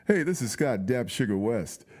Hey, this is Scott Dap Sugar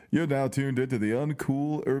West. You're now tuned into the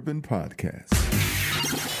Uncool Urban Podcast.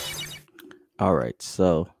 All right,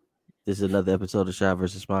 so this is another episode of Shy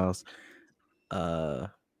vs. Smiles.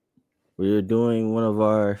 We're doing one of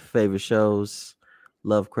our favorite shows,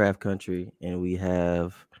 Lovecraft Country, and we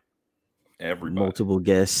have multiple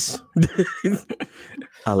guests,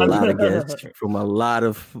 a lot of guests from a lot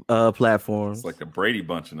of platforms. It's like the Brady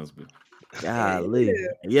Bunch in this bitch. Golly.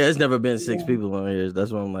 Yeah, it's never been 6 people on here.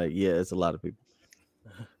 That's why I'm like, yeah, it's a lot of people.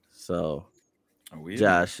 So,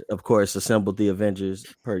 Josh, of course, assembled the Avengers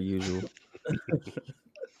per usual.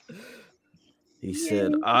 He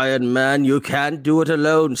said, Iron Man, you can't do it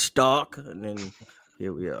alone, Stark. And then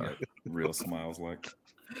here we are. Real smiles like.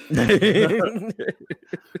 It's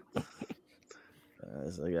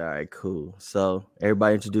like, all right, cool. So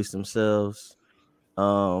everybody introduce themselves.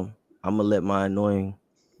 I'm gonna let my annoying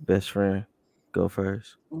best friend go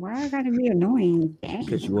first. Why I gotta be annoying?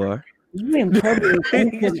 Because you are. You in public.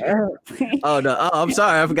 Oh no! Oh, I'm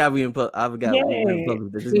sorry. I forgot we in public. I forgot we in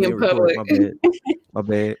public. This is being recorded. My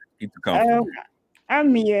bad.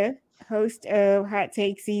 I'm Mia, host of Hot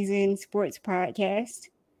Take Season Sports Podcast.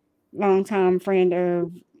 Longtime friend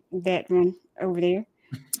of that one over there.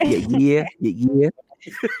 Yeah.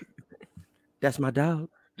 That's my dog.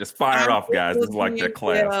 Just fire it off, guys. This is like their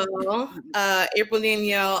class. April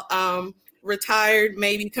Danielle, retired,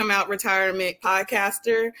 maybe come out retirement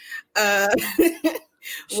podcaster.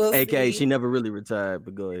 AKA, she never really retired,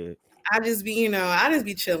 but go ahead. I just be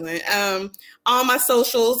chilling. All my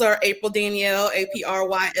socials are April Danielle,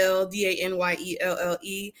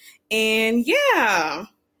 APRYLDANYELLE. And yeah,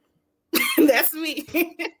 that's me.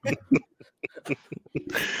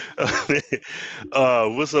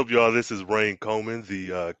 What's up, y'all? This is Rain Coleman,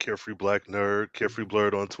 the Carefree Black Nerd, Carefree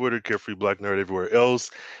Blurred on Twitter, Carefree Black Nerd everywhere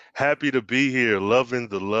else. Happy to be here, loving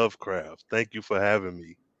the Lovecraft. Thank you for having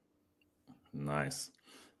me. Nice.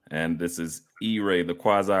 And this is E-Ray, the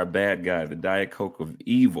quasi bad guy, the Diet Coke of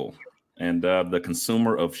evil, and the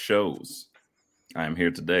consumer of shows. I am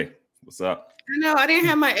here today. What's up? I know I didn't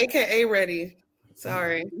have my AKA ready.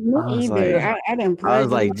 Sorry. Me either. I didn't. I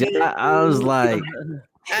was like,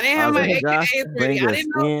 I didn't have my AKA ready. I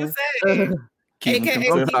didn't know what to say.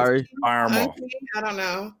 AKA, sorry. Fireball. I don't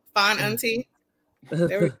know. Fine, auntie.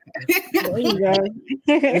 There we go.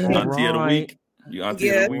 Auntie of the week. You auntie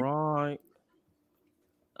of the week. Right.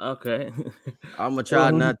 Okay. I'm gonna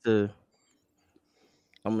try not to.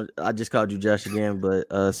 I just called you Josh again, but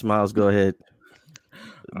Smiles, go ahead.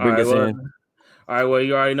 Bring us in. All right, well,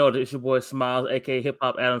 you already know that it's your boy Smiles, aka Hip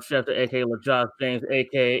Hop Adam Schefter, aka LaJosh James,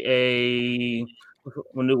 aka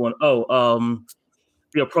a new one.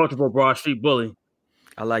 The Approachable Broad Street Bully.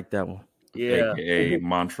 I like that one. Yeah. AKA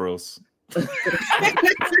Montrose.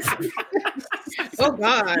 Oh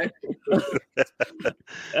God.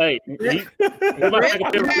 Hey,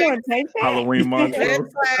 Halloween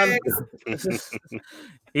Montrose.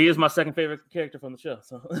 He is my second favorite character from the show.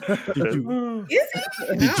 So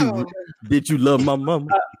did you love my mama?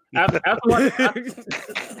 After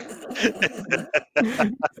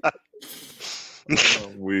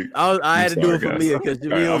I had to do it for Mia because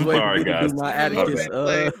Jamil was waiting to do my Atticus.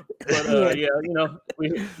 But yeah, you know,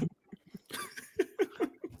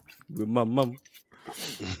 with my mom.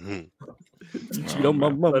 Cheat on my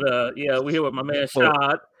mom. But yeah, we're here with my man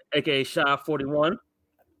Shad, aka Shad 41.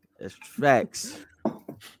 That's facts.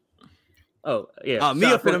 Oh yeah.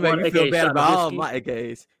 Mia finna make me feel bad about all my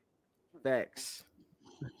AKAs. Facts.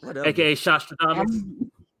 AKA Shostradamus.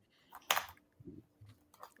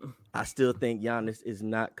 I still think Giannis is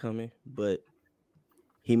not coming, but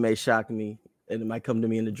he may shock me, and it might come to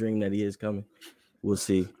me in the dream that he is coming. We'll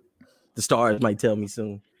see. The stars might tell me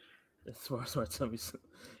soon. The stars might tell me soon.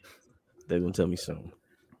 They're gonna tell me soon.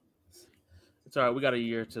 It's all right. We got a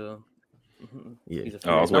year to. Yeah.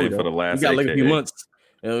 I was waiting for the last. We got like a few months.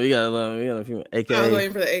 You know, we got a few. AKA. I was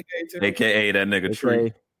waiting for the AKA too. AKA that nigga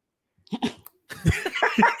Tree.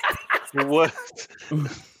 What?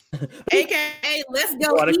 AKA, let's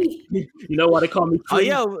go eat. You know why they call me Tree? Oh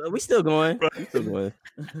yeah, we still going. We still going.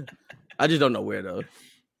 I just don't know where though.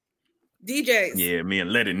 DJs. Yeah, me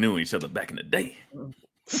and Letty knew each other back in the day.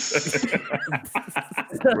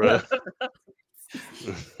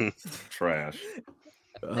 Trash.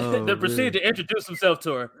 The procedure to introduce himself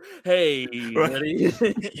to her. Hey, Letty.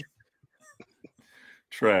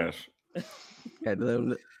 Trash. Had to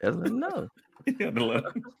let him know. You had to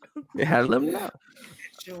let him know.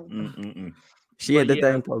 She had the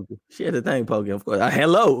thing poking. She had the thing poking, of course.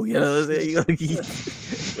 Hello, you know what I'm saying?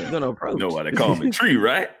 You're gonna approach. You know why they call me Tree,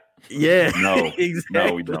 right? Yeah. No, exactly.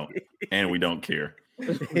 No, we don't. And we don't care.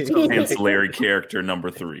 Ancillary character number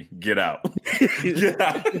 3. Get out. Get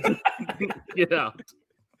out. Get out.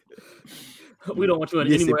 We don't want you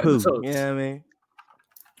in any more episodes. Yeah, I mean.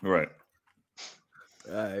 Right.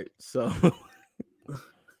 All right. So.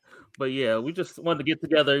 But yeah, we just wanted to get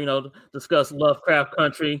together, discuss Lovecraft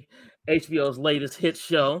Country, HBO's latest hit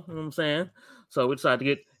show. You know what I'm saying? So we decided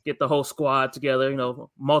to get the whole squad together,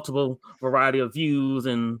 multiple variety of views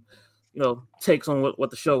and, takes on what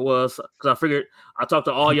the show was. Because I figured I talked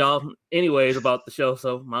to all y'all anyways about the show,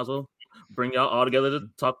 so might as well bring y'all all together to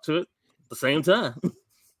talk to it at the same time.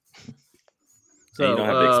 So you don't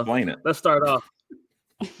have to explain it. Let's start off.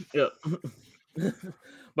 Yep.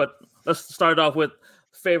 But let's start off with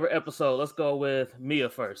favorite episode. Let's go with Mia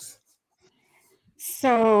first.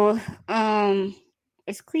 So,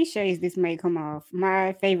 as cliche as this may come off,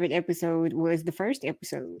 my favorite episode was the first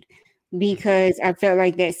episode because I felt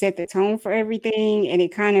like that set the tone for everything, and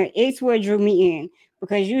it's what drew me in,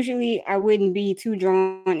 because usually I wouldn't be too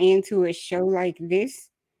drawn into a show like this.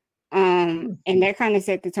 And that kind of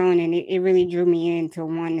set the tone, and it really drew me in to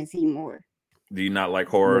want to see more. Do you not like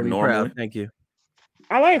horror normally? Proud. Thank you.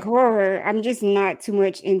 I like horror. I'm just not too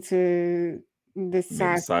much into the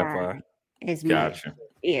sci-fi. As gotcha. Much.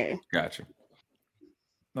 Yeah. Gotcha.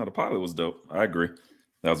 No, the pilot was dope. I agree.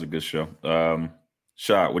 That was a good show.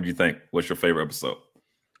 Shot, what do you think? What's your favorite episode?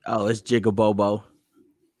 Oh, it's Jigga Bobo.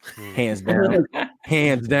 Hands down.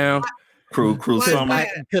 Hands down. Crew Summer.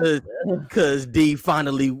 Because D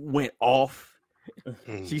finally went off.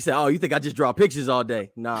 She said, "Oh, you think I just draw pictures all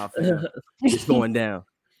day?" Nah, fam. It's going down.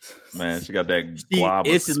 Man, she got that. She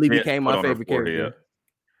instantly became my favorite character.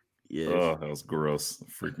 Yeah. Oh, that was gross.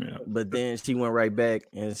 Freaked me out. But then she went right back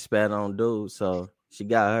and spat on dude, so she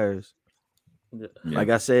got hers. Yeah. Like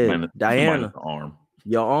I said, Diana,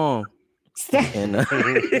 your arm. And, Can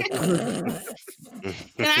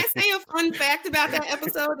I say a fun fact about that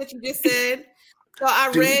episode that you just said? So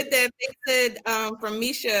I read that they said from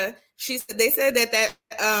Misha, they said that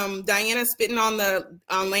Diana spitting on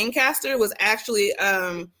Lancaster was actually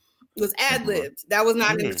was ad-libbed. That was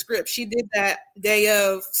not in the script. She did that day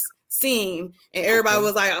of scene, and everybody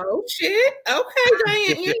was like, "Oh shit, okay,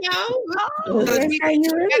 Diane, You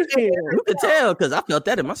could tell because I felt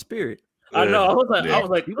that in my spirit. I know. I was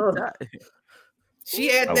like, she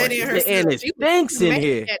had that in her. And it stinks in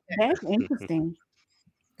here. That's interesting.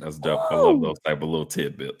 That's dope. I love those type of little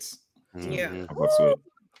tidbits. Yeah. I was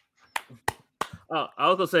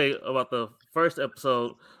gonna say about the first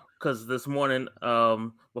episode, because this morning,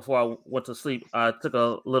 before I went to sleep, I took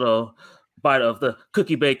a little bite of the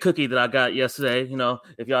cookie baked cookie that I got yesterday.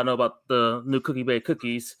 If y'all know about the new cookie baked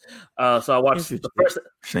cookies, so I watched the first.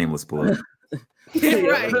 Shameless plug.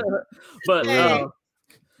 Right.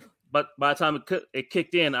 But by the time it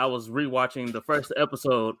kicked in, I was rewatching the first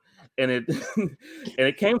episode, and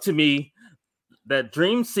it came to me that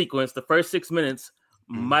dream sequence, the first 6 minutes,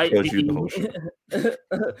 might be.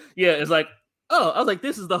 Yeah, it's like, I was like,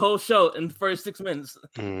 this is the whole show in the first 6 minutes.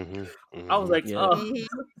 I was like,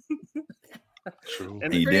 True.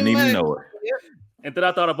 And you didn't even know it. And then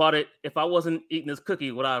I thought about it. If I wasn't eating this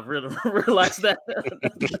cookie, would I have really realized that?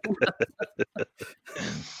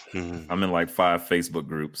 I'm in like 5 Facebook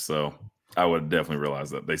groups, so I would definitely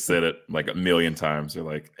realize that. They said it like a million times. They're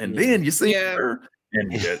like, and then you see her,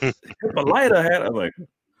 and the light I had. I'm like,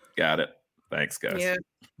 got it. Thanks, guys. Yeah.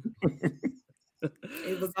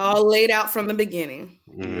 It was all laid out from the beginning.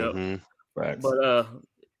 Yep. Facts. But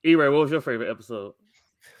E-Ray, what was your favorite episode?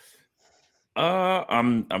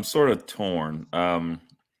 I'm sort of torn.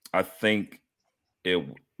 I think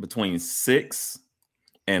between 6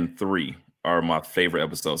 and 3 are my favorite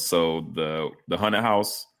episodes. So the Haunted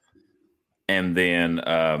House, and then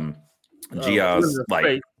Jihad's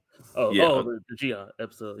the Jihad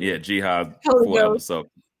episode. Yeah, Jihad full episode.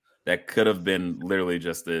 That could have been literally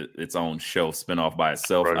just its own show, spinoff by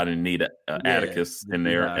itself. Right. I didn't need Atticus in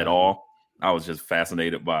there at all. I was just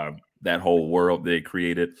fascinated by that whole world they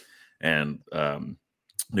created, and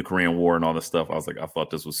the Korean War and all this stuff. I was like, I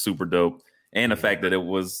thought this was super dope, and the fact that it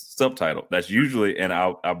was subtitled. That's usually, and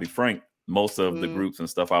I'll be frank, most of the groups and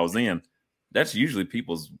stuff I was in, that's usually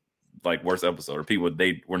people's like worst episode, or people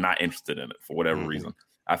they were not interested in it for whatever reason.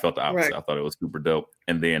 I felt the opposite. Right. I thought it was super dope.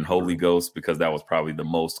 And then Holy Ghost, because that was probably the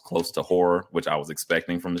most close to horror, which I was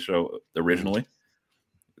expecting from the show originally,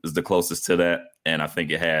 is the closest to that. And I think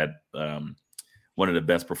it had one of the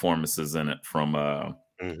best performances in it from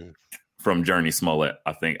Journey Smollett.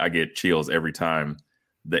 I think I get chills every time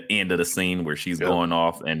the end of the scene where she's going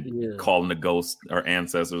off and calling the ghosts or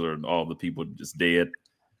ancestors or all the people just dead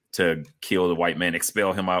to kill the white man,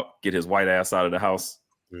 expel him out, get his white ass out of the house.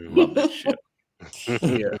 Love that shit.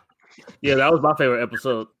 Yeah, that was my favorite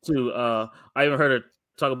episode too. I even heard her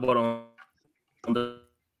talk about on the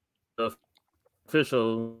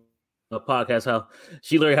official podcast how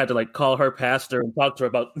she literally had to like call her pastor and talk to her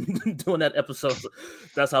about doing that episode.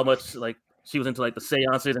 That's how much like she was into like the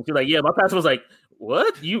seances, and she's like, "Yeah, my pastor was like,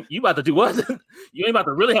 what? You about to do what? You ain't about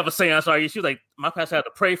to really have a seance, are you?" She was like, "My pastor had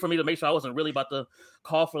to pray for me to make sure I wasn't really about to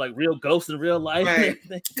call for like real ghosts in real life." Right.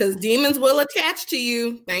 Because demons will attach to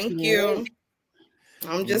you. Thank you.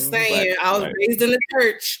 I'm just saying, I was raised in the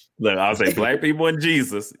church. Look, I'll say black people and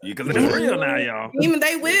Jesus, because it's real now, y'all. Demons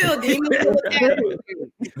will attach to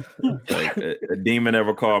you. Like, a demon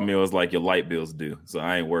ever called me, it was like your light bills due, so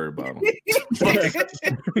I ain't worried about them.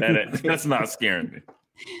 That's not scaring me.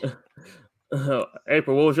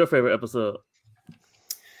 April, what was your favorite episode?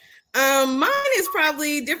 Mine is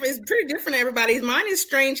probably different. It's pretty different than everybody's. Mine is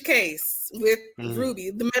Strange Case with Ruby,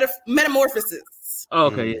 the metamorphosis. Oh,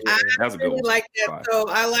 okay, I really like that. So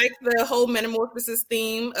I like the whole metamorphosis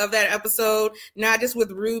theme of that episode, not just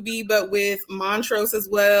with Ruby, but with Montrose as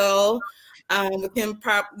well. With him,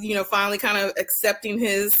 finally kind of accepting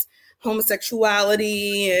his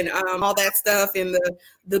homosexuality and all that stuff in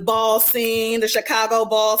the ball scene, the Chicago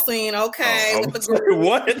ball scene. Okay, with the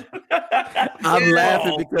what? I'm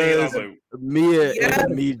laughing because Mia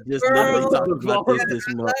and me just literally talked about this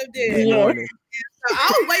morning. So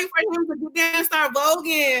I was waiting for him to get down and start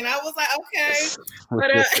voguing. I was like, okay.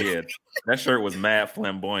 But, that shirt was mad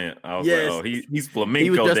flamboyant. I was like, oh, he's flamenco. He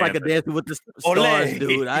was just dancing. like a Dancing with the Stars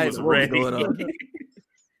dude. I didn't know what was going on.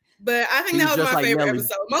 But I think that was my favorite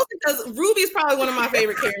episode. Mostly because Ruby is probably one of my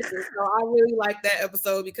favorite characters. So I really like that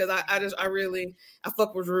episode because I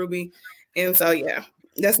fuck with Ruby. And so, yeah,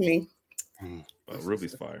 that's me.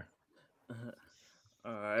 Ruby's fire.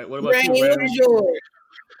 All right. What about you, what is yours?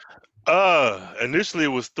 Initially it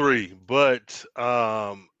was 3, but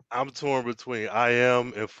I'm torn between I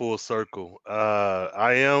Am and Full Circle.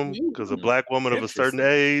 I Am because a black woman of a certain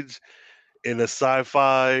age in a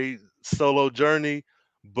sci-fi solo journey,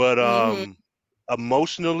 but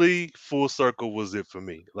emotionally Full Circle was it for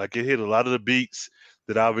me. Like it hit a lot of the beats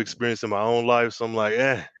that I've experienced in my own life, so I'm like,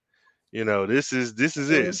 this is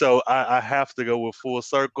it. So I have to go with Full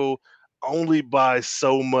Circle, only by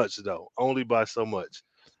so much though. Only by so much.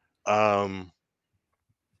 Yeah.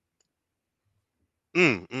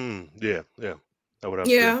 I would have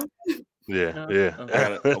to. Yeah.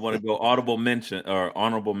 I want to go honorable mention.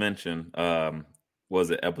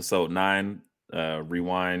 Was it episode 9?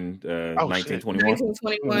 Rewind 1921.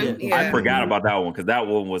 1921. Yeah. I forgot about that one because that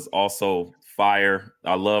one was also fire.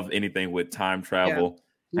 I love anything with time travel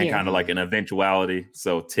and kind of like an eventuality.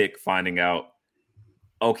 So Tick finding out,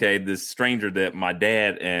 okay, this stranger that my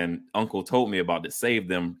dad and uncle told me about that saved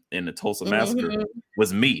them in the Tulsa Massacre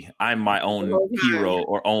was me. I'm my own hero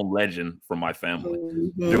or own legend for my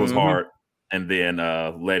family. It was hard. And then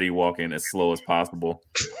Letty walking as slow as possible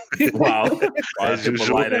while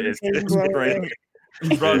Hippolyta is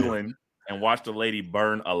struggling and watch the lady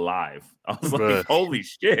burn alive. I was like, holy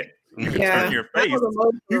shit. You can turn your face.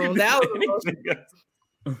 That was emotional.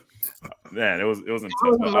 Man, it was intense.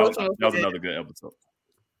 That was another good episode.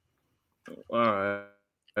 All right.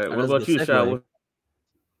 What about you, Shah?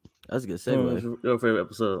 That's a good segue. What was your favorite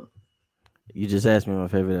episode? You just asked me my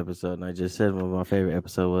favorite episode, and I just said what my favorite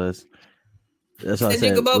episode was. That's what I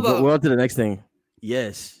said. We're on to the next thing.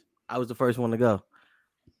 Yes, I was the first one to go.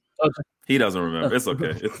 Okay. He doesn't remember. It's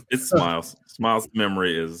okay. It's Smiles. Smiles'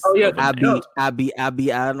 memory is. Oh yeah, I be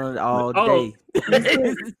out on it all day.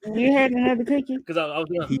 You had another cookie? Because I was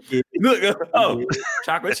look,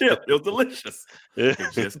 chocolate chip. It was delicious. It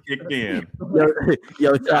just kicked in.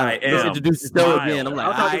 Yo, let's introduce the show again. I'm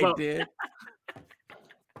like,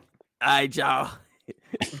 all right, y'all.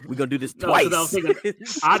 We're gonna do this twice.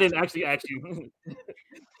 I didn't actually ask you.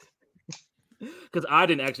 Because I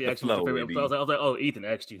didn't actually ask you my favorite episode. I was like, oh, Ethan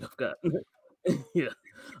asked you. I forgot. Yeah.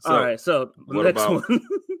 So, all right. So the next one.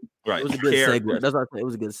 Right. It was a good segue. That's what I said. It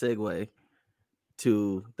was a good segue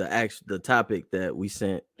to the topic that we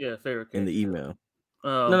sent. Yeah, favorite in the email.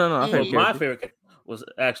 No. My favorite was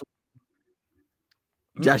actually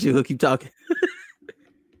Joshua. Keep talking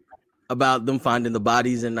about them finding the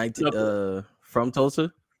bodies in from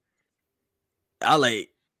Tulsa.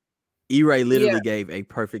 E-Ray literally gave a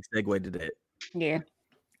perfect segue to that. Yeah.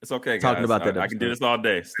 It's okay, guys. Talking about that. I can do this all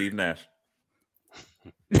day. Steve Nash.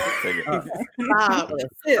 That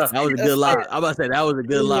was a good lob. I'm about to say that was a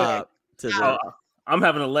good lob. I'm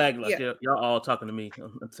having a lag. Like y'all all talking to me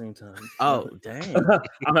at the same time. Oh, dang.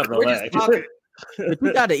 I'm having a lag.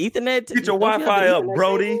 We got an Ethernet. Get your Wi-Fi up,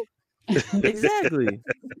 Brody. Exactly.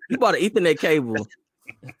 You bought an Ethernet cable.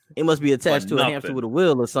 It must be attached to a hamster with a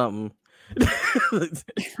wheel or something.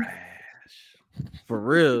 For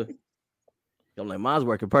real. I'm like, mine's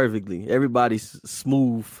working perfectly. Everybody's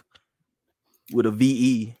smooth with a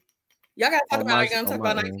VE. Y'all gotta talk about it. I'm talking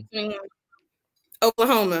about 1921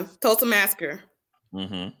 Oklahoma, Tulsa Massacre.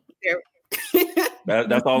 Mm-hmm.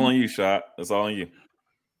 That's all on you, Shot. That's all on you.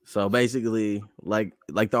 So basically, like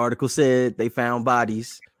the article said, they found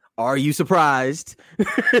bodies. Are you surprised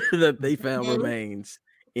that they found remains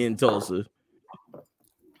in Tulsa?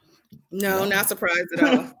 No, not surprised at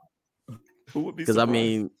all. Who would be? Because I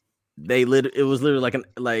mean, it was literally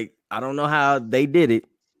like I don't know how they did it,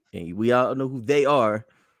 and we all know who they are.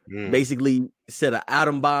 Basically, set an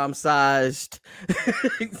atom bomb sized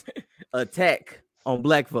attack on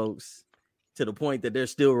black folks to the point that there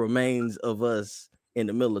still remains of us in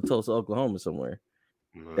the middle of Tulsa, Oklahoma, somewhere.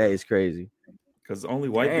 That is crazy. Because only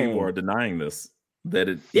white people are denying this, that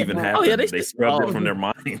it even happened. Oh, yeah, they scrubbed it from their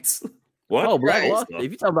minds. What? Oh, Black Wall Street.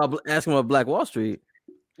 If you talk about asking about Black Wall Street,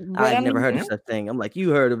 I've never heard of such thing. I'm like, you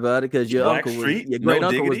heard about it because your Black uncle Street? your great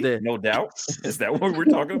uncle was there. No doubt. Is that what we're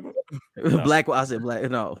talking about? No. Black. I said black.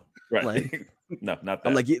 No, right. Like, no, not that.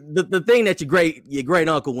 I'm like the thing that your great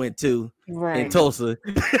uncle went to in Tulsa.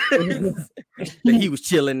 That he was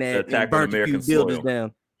chilling at and burnt a few buildings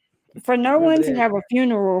down. For no one to have a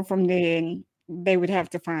funeral from then, they would have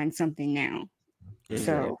to find something now.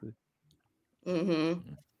 Exactly. So,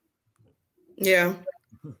 yeah.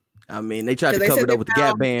 I mean, they tried to cover it up with the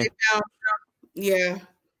Gap Band.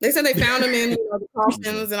 They said they found them in the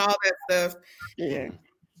coffins and all that stuff. Yeah.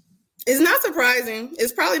 It's not surprising.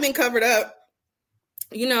 It's probably been covered up.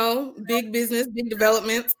 Big business, big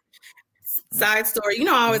developments, side story.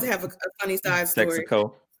 I always have a funny side story.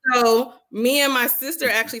 Texaco. So me and my sister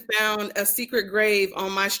actually found a secret grave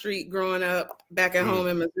on my street growing up back at home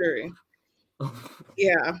in Missouri.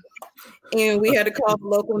 Yeah. And we had to call the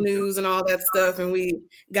local news and all that stuff. And we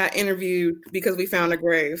got interviewed because we found a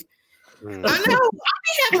grave. I know.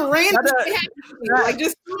 I be having random like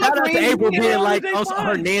just shout out to April being like on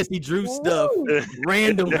her Nancy Drew stuff.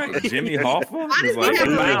 Random. Jimmy Hoffa was like,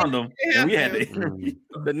 we found them. And we had to interview.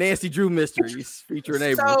 The Nancy Drew mysteries featuring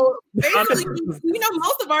April. So basically,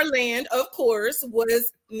 most of our land, of course,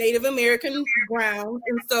 was Native American ground.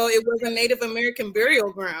 And so it was a Native American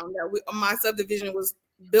burial ground that my subdivision was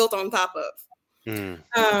built on top of.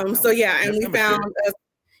 So yeah, and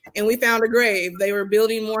we found a grave. They were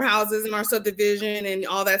building more houses in our subdivision and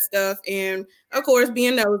all that stuff. And of course,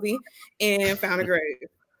 being nosy, and found a grave.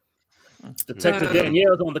 Detective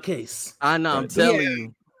Danielle's on the case. I know, I'm telling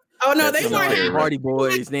you. Oh no, they weren't happy. Party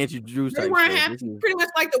Boys, Nancy Drew. They weren't happy. Pretty much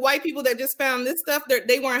like the white people that just found this stuff.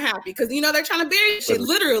 They weren't happy because they're trying to bury shit.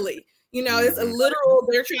 Literally, it's a literal.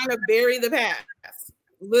 They're trying to bury the past.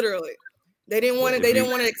 Literally, they didn't want to. They didn't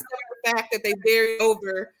want to accept the fact that they buried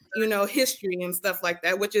over history and stuff like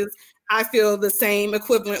that, which is, I feel, the same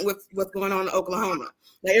equivalent with what's going on in Oklahoma.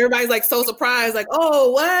 Like everybody's like so surprised, like,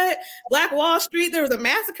 oh, what? Black Wall Street, there was a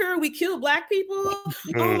massacre. We killed black people.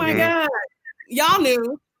 Oh my God. Y'all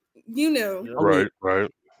knew. You knew.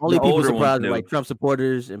 Right. Only people surprised like Trump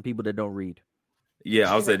supporters and people that don't read.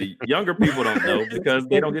 Yeah, I would say the younger people don't know because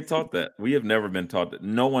they don't get taught that. We have never been taught that.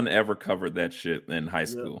 No one ever covered that shit in high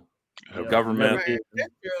school. Government. Right.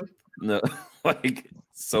 That's true. No, like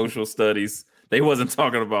social studies. They wasn't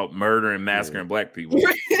talking about murder and massacring black people.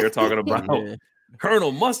 They're talking about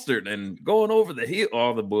Colonel Mustard and going over the hill,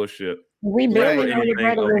 all the bullshit. We barely heard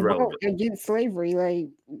about a revolt against slavery. Like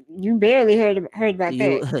you barely heard about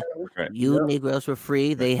that. You Negroes were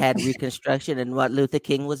free. They had Reconstruction, and Martin Luther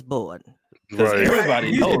King was born. Right.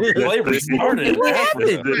 Everybody knows slavery started. What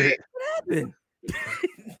happened?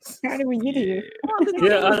 How did we get here? I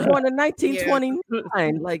was born in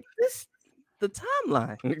 1929. Like this, the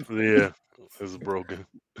timeline. Yeah, it's broken.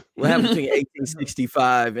 What happened between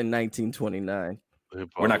 1865 and 1929?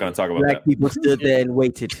 We're not going to talk about Black that. people stood there and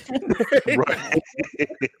waited. Right.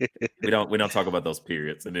 We don't talk about those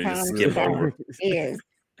periods, and then just skip over. Yes.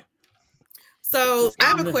 So I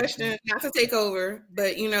have a question, not to take over,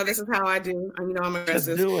 but this is how I do. I'm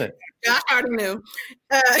aggressive. Just do it. Josh already knew.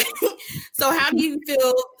 So how do you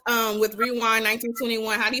feel with Rewind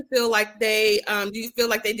 1921? How do you feel like do you feel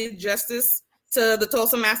like they did justice to the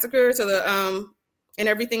Tulsa Massacre, to the and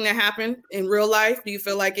everything that happened in real life? Do you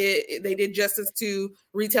feel like they did justice to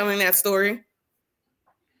retelling that story?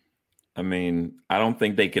 I mean, I don't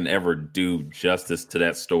think they can ever do justice to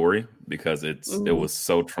that story because it was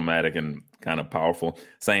so traumatic and kind of powerful.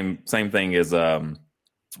 Same thing as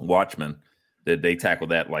Watchmen. That they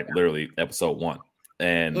tackled that like literally episode 1,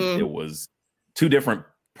 and it was 2 different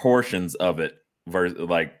portions of it.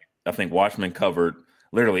 Like I think Watchmen covered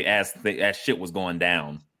literally as shit was going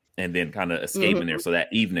down, and then kind of escaping there. So that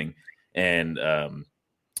evening, and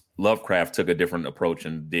Lovecraft took a different approach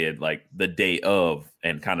and did like the day of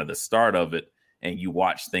and kind of the start of it, and you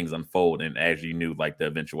watch things unfold, and as you knew, like the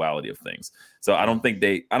eventuality of things. So I don't think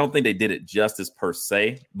they did it justice per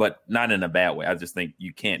se, but not in a bad way. I just think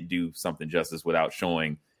you can't do something justice without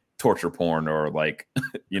showing torture porn or like,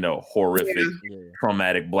 horrific,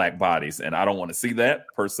 traumatic black bodies. And I don't want to see that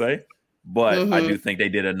per se, but I do think they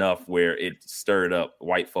did enough where it stirred up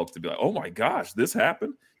white folks to be like, oh my gosh, this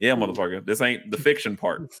happened. Yeah, motherfucker, this ain't the fiction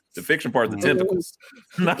part. The fiction part, the tentacles.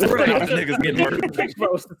 Not the niggas getting murdered.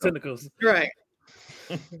 The tentacles. Right.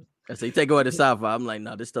 So you take away the sci-fi. I'm like,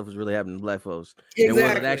 no, this stuff is really happening to black folks. Exactly. And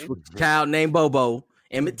was an actual child named Bobo,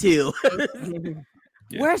 Emmett Till.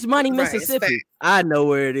 Where's Money, Mississippi? I know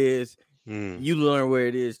where it is. You learn where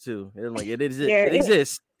it is too. It's like it exists. It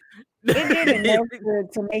exists. It did enough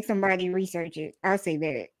to make somebody research it. I'll say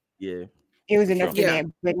that. Yeah. It was enough for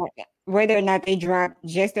that. But whether or not they dropped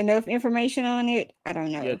just enough information on it, I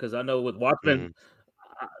don't know. Yeah, because I know with Watchmen.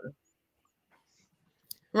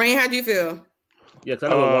 Rain, how do you feel? Yeah,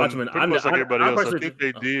 because I know with Watchmen. I think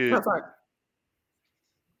they did.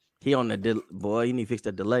 He on the boy. You need to fix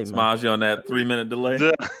that delay, man. Smiles, you on that 3-minute delay.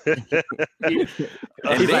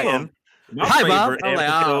 He's like, hi, Bob. I'm like,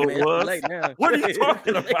 oh, man, was, late now. What are you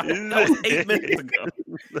talking about? That was 8 minutes ago.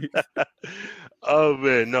 Oh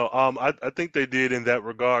man, no. I think they did in that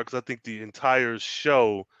regard because I think the entire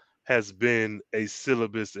show has been a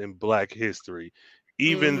syllabus in Black history.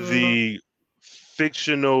 Even the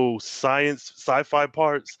fictional sci-fi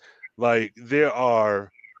parts, like there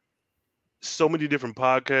are so many different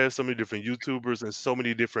podcasts, so many different YouTubers, and so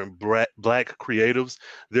many different Black creatives.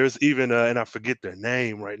 There's even and I forget their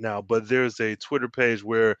name right now, but there's a Twitter page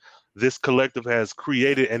where this collective has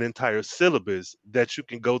created an entire syllabus that you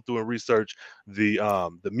can go through and research the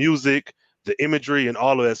music, the imagery, and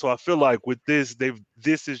all of that. So I feel like with this,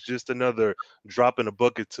 this is just another drop in a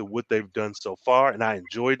bucket to what they've done so far, and I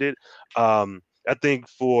enjoyed it. I think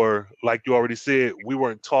for, like you already said, we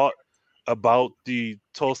weren't taught about the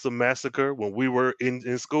Tulsa massacre when we were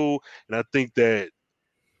in school, and I think that,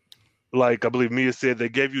 like I believe Mia said, they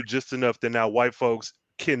gave you just enough that now white folks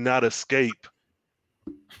cannot escape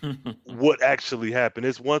what actually happened.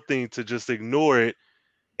 It's one thing to just ignore it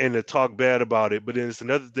and to talk bad about it, but then it's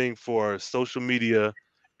another thing for social media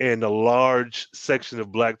and a large section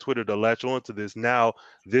of Black Twitter to latch on to this. Now,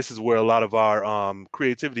 this is where a lot of our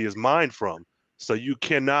creativity is mined from. So you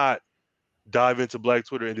cannot dive into Black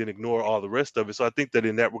Twitter and then ignore all the rest of it. So I think that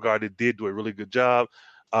in that regard, it did do a really good job.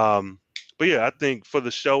 But yeah, I think for the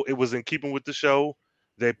show, it was in keeping with the show.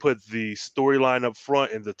 They put the storyline up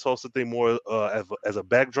front and the Tulsa thing more as a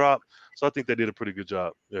backdrop. So I think they did a pretty good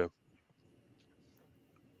job. Yeah.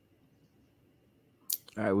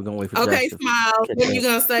 All right, we're gonna wait for. Okay, Smiles. What are you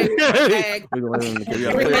gonna say? We're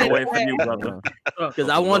gonna wait for you, brother. Because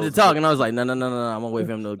I wanted to talk, and I was like, no. I'm gonna wait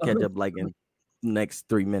for him to catch up like in the next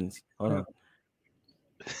 3 minutes. Hold on.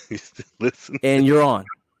 Listen. And you're on.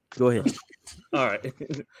 Go ahead. All right.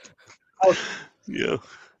 Yeah.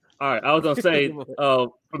 All right. I was gonna say,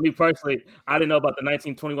 for me personally, I didn't know about the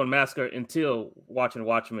 1921 massacre until watching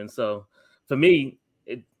Watchmen. So for me,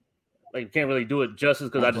 it like can't really do it justice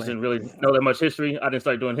because I just didn't really know that much history. I didn't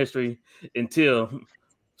start doing history until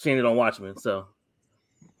seeing it on Watchmen. So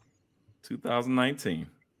 2019.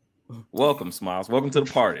 Welcome, Smiles. Welcome to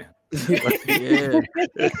the party. Yeah.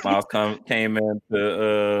 Miles came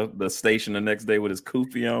into the station the next day with his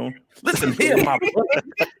kufi on. Listen here, my brother.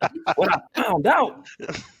 What I found out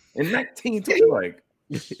in 1920, like,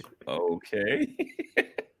 okay.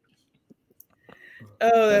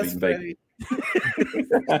 Oh, that's funny.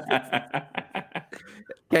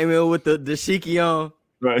 Came in with the dashiki on.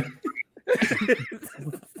 Right.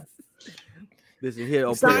 Listen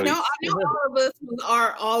here. So I know all of us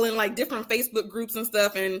are all in like different Facebook groups and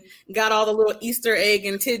stuff, and got all the little Easter egg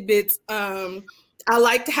and tidbits. I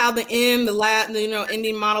liked how the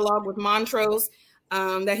ending monologue with Montrose,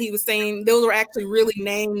 that he was saying those were actually really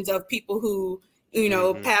names of people who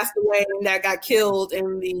passed away and that got killed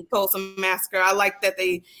in the Tulsa massacre. I like that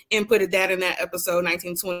they inputted that in that episode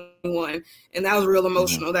 1921, and that was real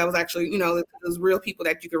emotional. That was actually it was real people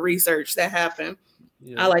that you could research that happened.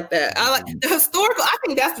 Yeah. I like that. I like the historical. I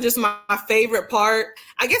think that's just my favorite part.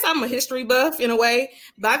 I guess I'm a history buff in a way,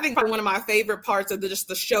 but I think probably one of my favorite parts of just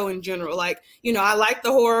the show in general. Like, I like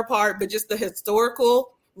the horror part, but just the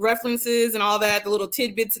historical references and all that, the little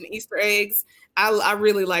tidbits and Easter eggs. I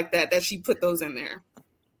really like that she put those in there.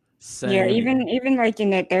 Same. Yeah, even like in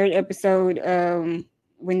that third episode,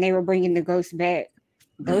 when they were bringing the ghosts back,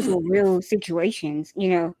 those were real situations,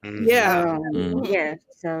 Yeah. Yeah.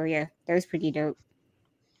 So yeah, that was pretty dope.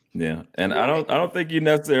 Yeah, and I don't think you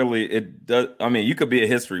necessarily it does. I mean, you could be a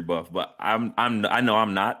history buff, but I know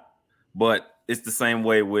I'm not. But it's the same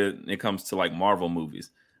way when it comes to like Marvel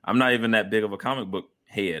movies. I'm not even that big of a comic book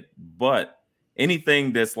head, but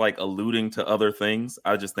anything that's like alluding to other things,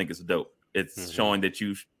 I just think it's dope. It's showing that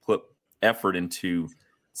you put effort into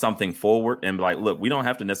something forward and be like, look, we don't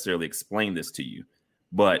have to necessarily explain this to you,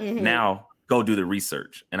 but now go do the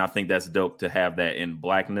research. And I think that's dope to have that in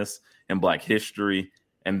Blackness and Black history.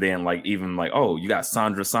 And then like even like, oh, you got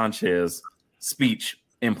Sandra Sanchez speech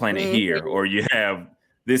implanted here, or you have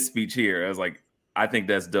this speech here. I was like, I think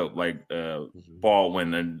that's dope. Like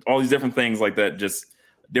Baldwin and all these different things like that, just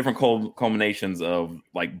different culminations of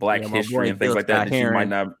like Black history and things like that you might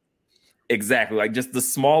not exactly like just the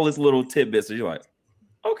smallest little tidbits that you're like,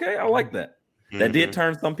 okay, I like that. That did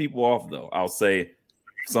turn some people off though. I'll say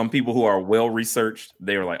some people who are well researched,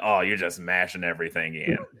 they were like, oh, you're just mashing everything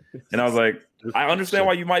in. And I was like, I understand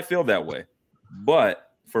why you might feel that way.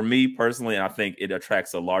 But for me personally, I think it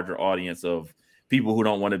attracts a larger audience of people who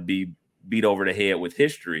don't want to be beat over the head with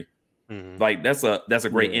history. Like that's a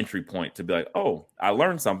great entry point to be like, oh, I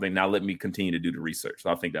learned something. Now let me continue to do the research.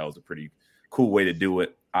 So I think that was a pretty cool way to do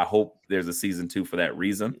it. I hope there's a season 2 for that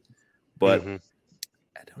reason. But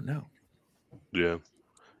I don't know. Yeah.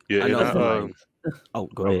 And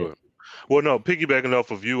go ahead. Well, no, piggybacking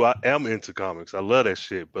off of you, I am into comics. I love that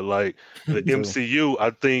shit. But like the MCU, I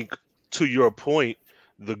think to your point,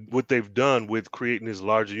 what they've done with creating this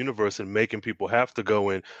larger universe and making people have to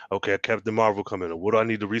go in, okay, Captain Marvel coming in. What do I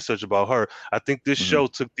need to research about her? I think this show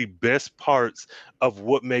took the best parts of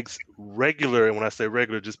what makes regular, and when I say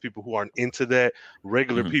regular, just people who aren't into that,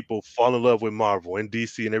 regular people fall in love with Marvel and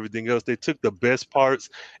DC and everything else. They took the best parts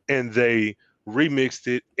and they remixed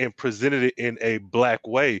it and presented it in a Black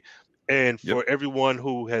way. And for everyone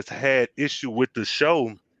who has had issue with the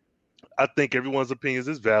show, I think everyone's opinions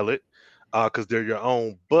is valid because they're your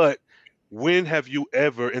own. But when have you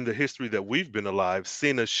ever in the history that we've been alive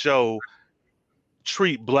seen a show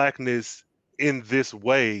treat Blackness in this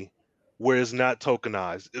way where it's not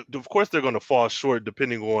tokenized? Of course, they're going to fall short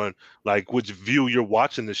depending on like which view you're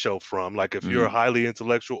watching the show from, like if you're highly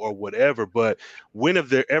intellectual or whatever. But when have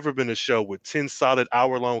there ever been a show with 10 solid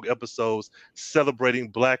hour-long episodes celebrating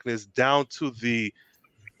Blackness down to the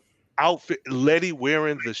outfit, Letty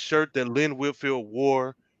wearing the shirt that Lynn Whitfield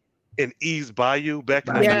wore in Eve's Bayou back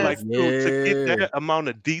in the like to get that amount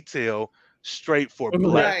of detail straight for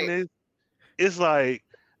Blackness? It's like,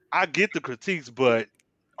 I get the critiques, but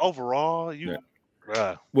overall,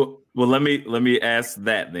 well, let me ask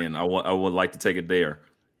that then. I would like to take it there.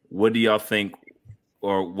 What do y'all think,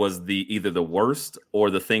 or was either the worst or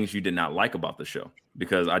the things you did not like about the show?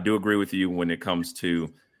 Because I do agree with you when it comes to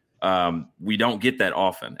we don't get that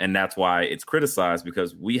often, and that's why it's criticized,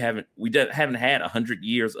 because we haven't had 100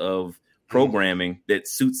 years of programming that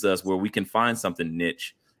suits us where we can find something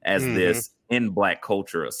niche as this in Black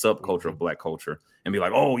culture, a subculture of Black culture, and be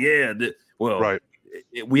like, oh yeah,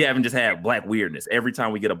 we haven't just had Black weirdness. Every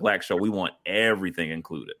time we get a Black show, we want everything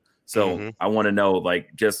included. So I want to know,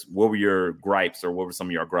 like, just what were your gripes, or what were some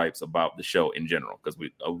of your gripes about the show in general? Because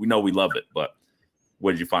we know we love it, but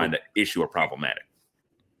what did you find the issue or problematic?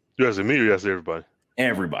 You asking me or you asking everybody?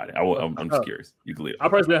 Everybody. I'm just curious. You can leave. I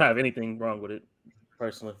personally don't have anything wrong with it.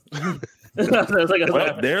 Personally,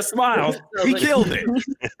 well, there's smiles. He killed it.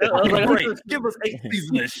 Great. Give us 8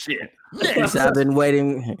 seasons of shit. Yes. I've been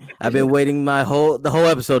waiting the whole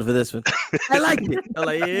episode for this one. I liked it. I'm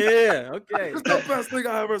like, yeah, okay. It's the best thing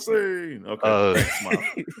I ever seen. Okay.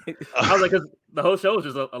 I was like, because the whole show is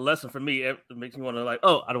just a lesson for me. It makes me want to like,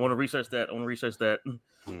 oh, I don't want to research that. I want to research that.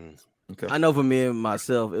 Okay. I know for me and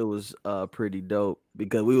myself, it was pretty dope,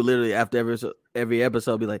 because we would literally after every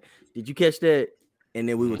episode be like, did you catch that? And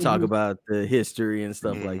then we would talk about the history and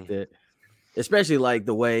stuff like that, especially like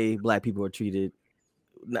the way Black people are treated.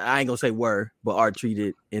 I ain't gonna say are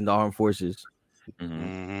treated in the armed forces.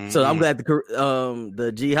 So I'm glad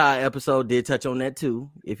the Jihad episode did touch on that too,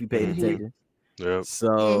 if you paid attention. Yep.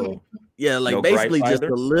 So yeah, like basically just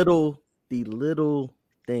the little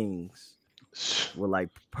things were like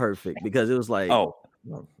perfect, because it was like, oh,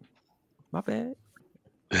 my bad.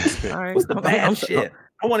 All right, what's the bad shit?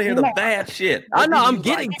 I want to hear the bad shit. I know. I'm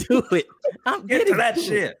getting to it. I'm getting to that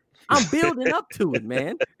shit. I'm building up to it,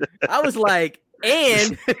 man. I was like,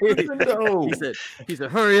 and he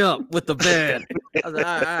said, hurry up with the bad. I was like,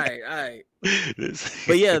 all right.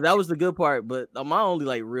 But yeah, that was the good part. But my only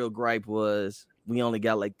like real gripe was we only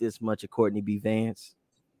got like this much of Courtney B. Vance.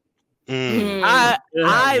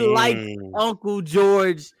 I liked Uncle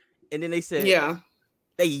George, and then they said,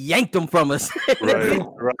 they yanked them from us. Right.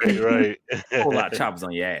 A whole lot of choppers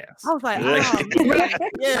on your ass. I was like, oh,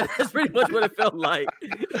 yeah, that's pretty much what it felt like.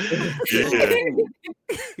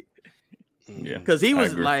 Yeah, because he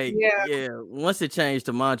was like, once it changed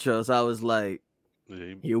to Montrose, I was like,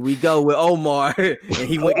 here we go with Omar. And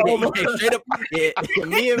he went straight up. And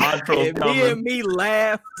me and me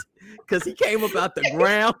laughed because he came up out the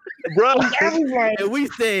ground. Bro. And we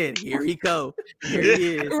said, here he go. Here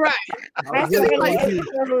he is. Right.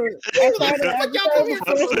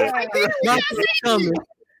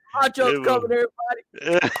 Macho's coming, everybody.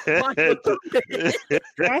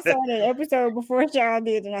 I saw that episode before y'all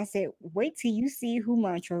did, and I said, wait till you see who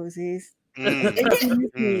Montrose is. He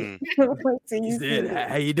said,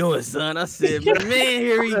 how you doing, son? I said, man,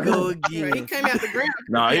 here we go again. He came out the ground.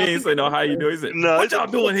 No, he ain't say no. How you doing? He said, no, what y'all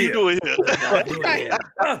doing here?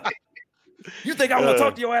 You think I want to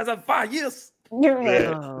talk to your ass after 5 years?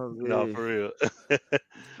 No, for real.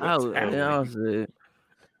 I was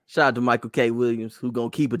shout out to Michael K. Williams, who gonna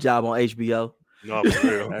keep a job on HBO. No, for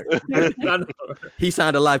real. He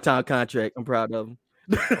signed a lifetime contract. I'm proud of him.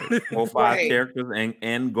 4 or 5 characters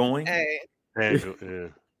and going.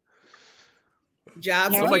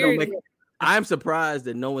 Job I'm surprised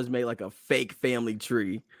that no one's made like a fake family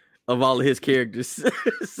tree of all of his characters,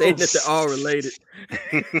 saying that they're all related.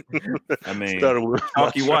 I mean,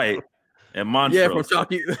 Chalky White and Montrose.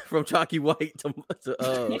 Yeah, from Chalky White to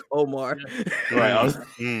Omar. Right.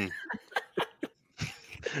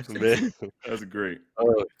 Man, that's great.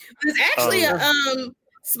 There's actually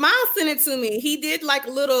Smile sent it to me. He did like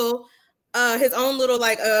a little his own little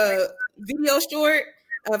like video short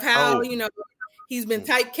of how he's been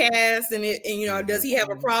typecast and does he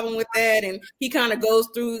have a problem with that, and he kind of goes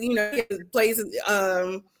through he plays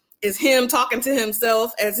is him talking to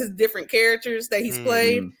himself as his different characters that he's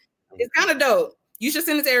played. It's kind of dope. You should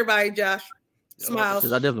send it to everybody, Josh. Smiles.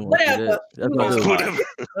 I definitely want to do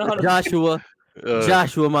that.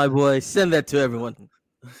 Joshua, my boy, send that to everyone.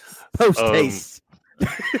 Post haste.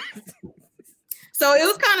 So it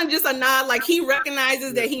was kind of just a nod, like he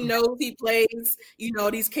recognizes that he knows he plays,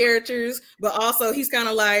 these characters, but also he's kind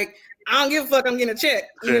of like, I don't give a fuck, I'm getting a check.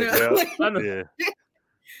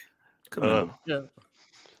 Oh,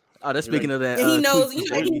 that's speaking of that. And he knows, he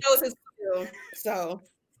knows his skill. So,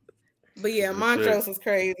 but yeah, Montrose was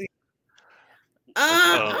crazy.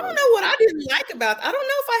 I don't know what I didn't like about it. I don't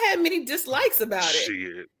know if I had many dislikes about it.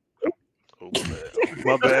 Shit. Oh,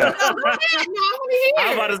 my bad.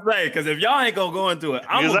 I'm about to say, because if y'all ain't gonna go into it,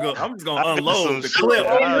 I'm just gonna unload the clip.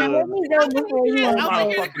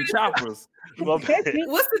 Choppers.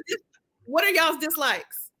 What are y'all's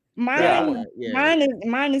dislikes? Mine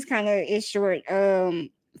is kind of short.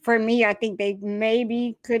 For me, I think they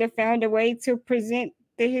maybe could have found a way to present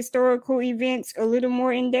the historical events a little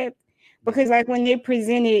more in depth, because like when they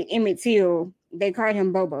presented Emmett Till, they called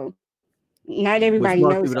him Bobo. Not everybody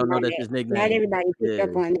knows that. Not everybody picked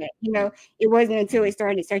up on that. It wasn't until it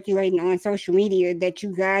started circulating on social media that you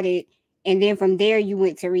got it, and then from there you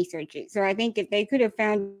went to research it. So I think if they could have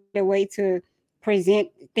found a way to present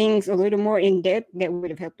things a little more in depth, that would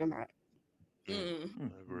have helped a lot. I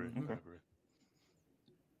agree.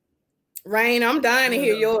 Rain, I'm dying to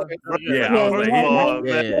hear yours. Yeah, I was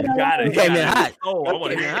like, got it. Came in hot. Oh, I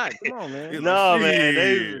want to hear hot. Come on, man. No,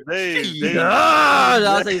 man, they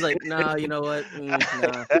he's like, no, you know what?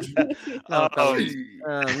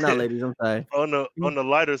 No, ladies, I'm sorry. On the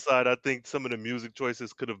lighter side, I think some of the music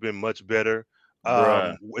choices could have been much better,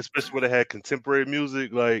 especially when they had contemporary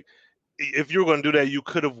music. Like, if you were going to do that, you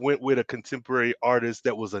could have went with a contemporary artist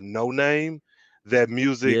that was a no-name. That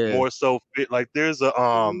music more so fit. Like there's a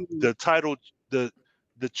the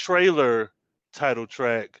trailer title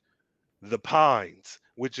track, The Pines,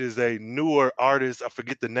 which is a newer artist. I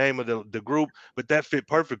forget the name of the group, but that fit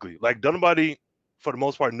perfectly. Like nobody for the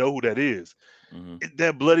most part know who that is.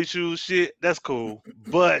 That Bloody Shoes shit, that's cool,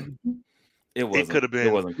 but it could have been.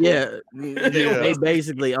 It wasn't cool. They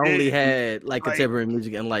basically only had like contemporary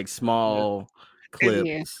music and like small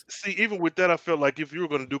clips. See, even with that, I felt like if you were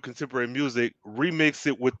going to do contemporary music, remix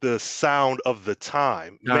it with the sound of the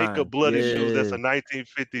time. Make a Bloody Shoes that's a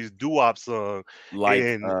 1950s doo-wop song.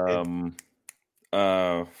 Like,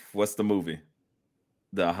 what's the movie?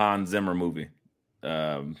 The Hans Zimmer movie.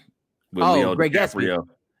 With Leo Great DiCaprio. Gatsby.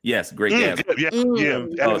 Yes, Great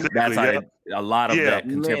Gatsby. That's how a lot of that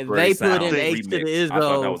contemporary they sound. put in H to the Izzo. I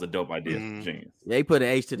thought that was a dope idea. Genius. They put an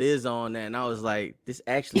H to the Izzo on there, and I was like, this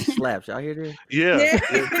actually slaps. Y'all hear this?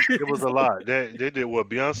 It was a lot. They did what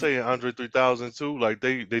Beyonce and Andre 3000 too. Like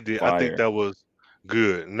they did. Fire. I think that was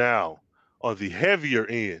good. Now, on the heavier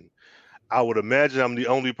end, I would imagine I'm the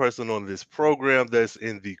only person on this program that's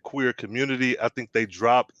in the queer community. I think they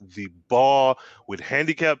dropped the ball with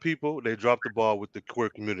handicapped people. They dropped the ball with the queer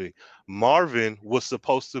community. Marvin was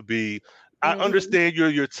supposed to be. I understand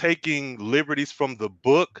you're taking liberties from the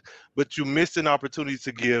book, but you missed an opportunity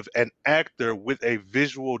to give an actor with a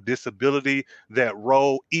visual disability that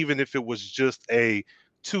role, even if it was just a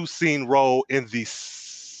 2-scene role in the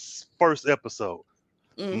first episode.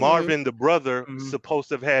 Marvin, the brother, supposed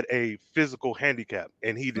to have had a physical handicap,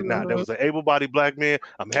 and he did not. That was an able-bodied black man.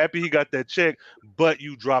 I'm happy he got that check, but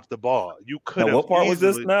you dropped the ball. You could have. What part was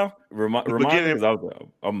this now? Remind me, because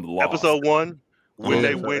I'm lost. Episode 1, when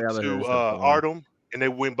they went to Artem, and they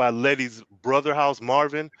went by Letty's brother house,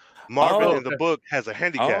 Marvin. Marvin in the book has a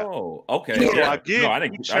handicap. Oh, okay. So yeah. I get. I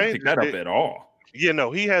didn't pick that up at all. Yeah,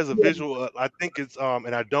 no, he has a visual. I think it's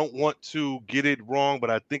and I don't want to get it wrong,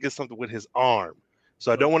 but I think it's something with his arm.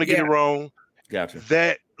 So I don't want to get it wrong. Gotcha.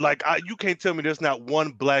 That you can't tell me there's not one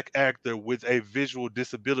black actor with a visual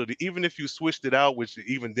disability, even if you switched it out, which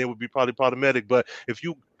even then would be probably problematic. But if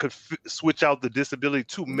you could switch out the disability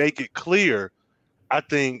to make it clear, I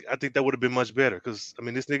think that would have been much better. Because I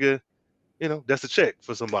mean, this nigga, that's a check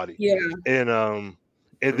for somebody. Yeah.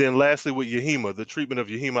 And then lastly with Yahima, the treatment of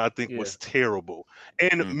Yahima I think was terrible.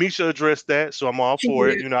 And Misha addressed that, so I'm all for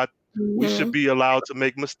it. We should be allowed to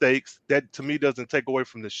make mistakes. That to me doesn't take away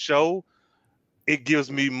from the show. It gives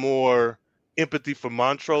me more empathy for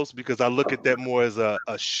Montrose because I look at that more as a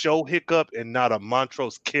show hiccup and not a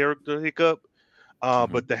Montrose character hiccup.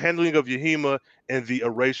 But the handling of Yahima and the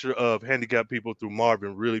erasure of handicapped people through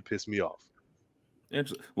Marvin really pissed me off.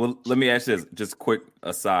 Well, let me ask this, just quick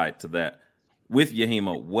aside to that. With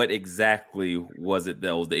Yahima, what exactly was it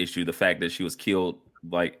that was the issue? The fact that she was killed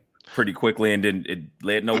pretty quickly and then it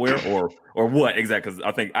led nowhere, or what exactly? Because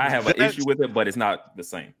I think I have an issue with it, but it's not the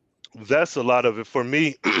same. That's a lot of it for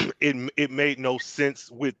me. It made no sense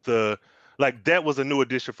with that was a new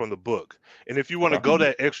addition from the book. And if you want to go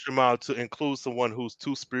that extra mile to include someone who's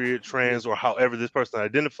two-spirit, trans, or however this person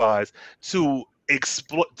identifies, to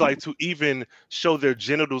to even show their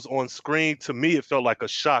genitals on screen, to me it felt like a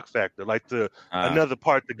shock factor, another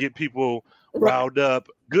part to get people riled up,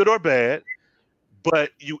 good or bad.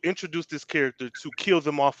 But you introduce this character to kill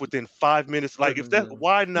them off within 5 minutes. If that,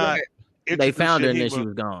 why not? They found her and then she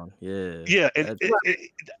was gone. Yeah. And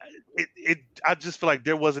I just feel like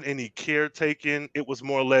there wasn't any care taken. It was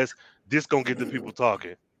more or less this gonna get the people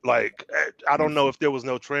talking. I don't know if there was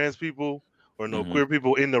no trans people or no queer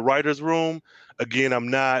people in the writer's room. Again, I'm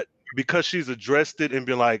not, because she's addressed it and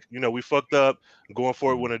been like, we fucked up, going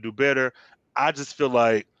forward, want to do better. I just feel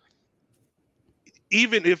like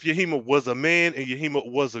even if Yahima was a man and Yahima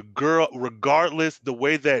was a girl, regardless, the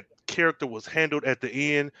way that character was handled at the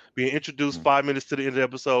end, being introduced 5 minutes to the end of the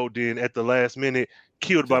episode, then at the last minute,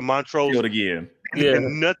 killed by Montrose. Killed again.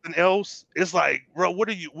 And nothing else. It's like, bro, what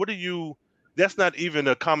are you? That's not even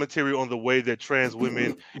a commentary on the way that trans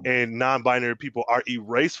women and non-binary people are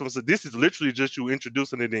erased from. So this is literally just you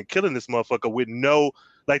introducing it and killing this motherfucker with no,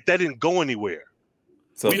 that didn't go anywhere.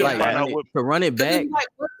 So to run it back,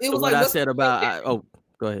 it was I said about.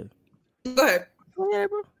 Go ahead. Go ahead. Go ahead,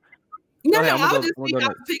 bro. I'll just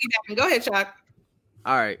piggyback. Go ahead, Chuck.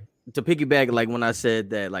 All right. To piggyback, when I said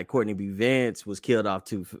that, Courtney B. Vance was killed off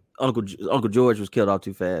Uncle George was killed off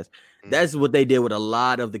too fast. That's what they did with a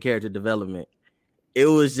lot of the character development. It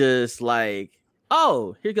was just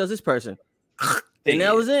oh, here goes this person. And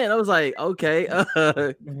that was it. I was like, okay.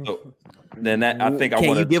 Then that, I think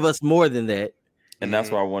you give us more than that? And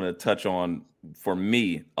that's why I want to touch on, for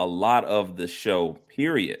me, a lot of the show,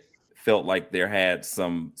 period, felt like there had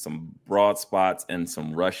some broad spots and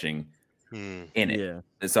some rushing in it. Yeah.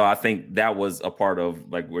 And so I think that was a part of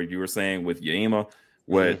what you were saying with Yahima,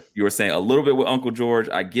 what you were saying a little bit with Uncle George.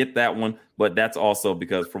 I get that one, but that's also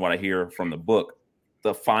because from what I hear from the book,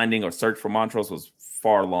 the finding or search for Montrose was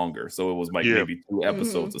far longer. So it was maybe 2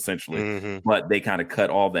 episodes essentially, but they kind of cut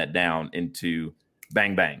all that down into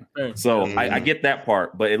bang, bang. So I get that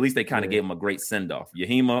part, but at least they kind of gave him a great send off.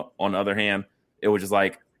 Yahima, on the other hand, it was just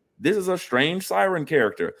this is a strange siren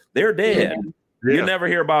character. They're dead. Yeah. You never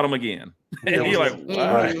hear about them again. And you're like,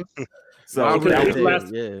 what? So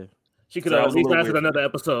she could have at least lasted another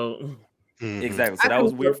episode. Exactly. So that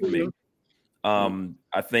was weird for me.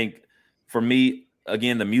 I think for me,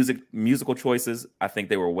 again, the musical choices, I think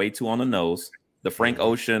they were way too on the nose. The Frank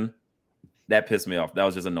Ocean, that pissed me off. That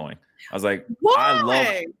was just annoying. I was like, why? I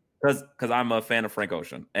love because I'm a fan of Frank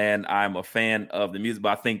Ocean and I'm a fan of the music,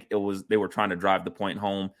 but I think they were trying to drive the point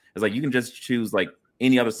home. It's you can just choose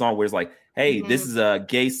any other song where it's hey, this is a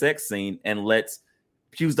gay sex scene, and let's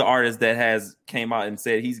choose the artist that came out and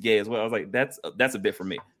said he's gay as well. I was like, that's a bit for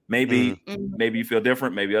me. Maybe you feel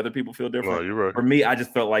different. Maybe other people feel different. No, you're right. For me, I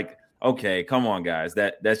just felt like, okay, come on, guys,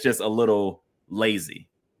 that's just a little lazy.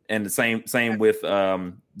 And the same with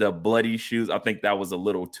the bloody shoes. I think that was a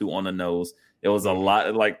little too on the nose. It was a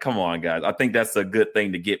lot like, come on, guys. I think that's a good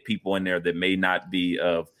thing to get people in there that may not be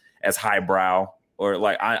of as highbrow or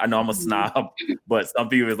like I know I'm a snob, but some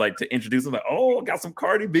people is like to introduce them like, oh, got some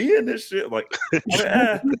Cardi B in this shit. Like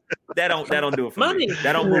that don't do it for me.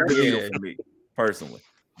 That don't move the needle for me personally.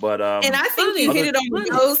 But and I think you hit it on the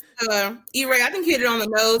nose, E-Ray. I think you hit it on the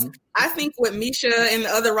nose. I think what Misha and the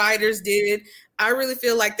other writers did, I really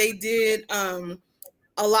feel like they did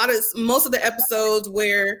most of the episodes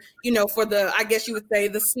where, for the, I guess you would say,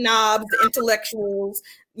 the snobs, the intellectuals,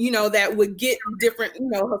 that would get different,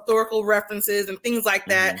 historical references and things like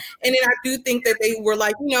that. And then I do think that they were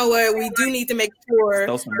like, you know what, we do need to make sure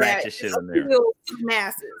that it's shit in there.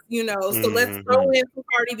 Masses, so let's throw in some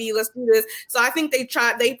Cardi B, let's do this. So I think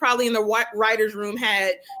they probably in the writer's room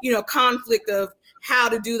had, conflict of how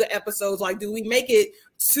to do the episodes. Like, do we make it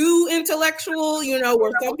too intellectual,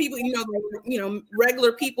 where some people,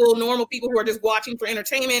 regular people, normal people who are just watching for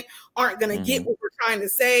entertainment aren't going to get what we're trying to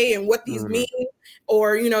say and what these mean?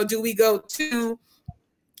 Or, do we go too,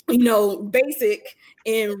 basic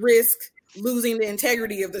and risk losing the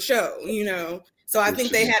integrity of the show, So I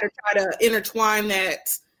think they had to try to intertwine that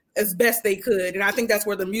as best they could. And I think that's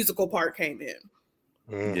where the musical part came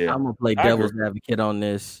in. Yeah. I'm going to play devil's advocate on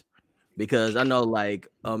this because I know like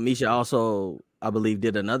Misha also, I believe,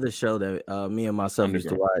 did another show that me and myself used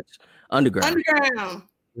to watch, Underground.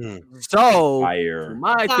 So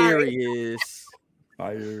my theory is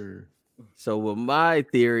fire. So what my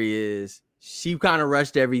theory is, she kind of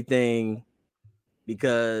rushed everything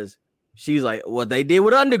because she's like, what they did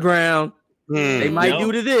with Underground, they might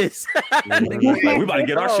do to this. We about to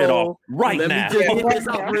get our shit off right now. Let me just get this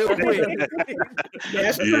off real quick.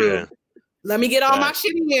 That's true. Let me get all my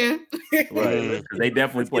shit in here. Right. They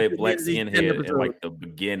definitely played Black Skinhead in like the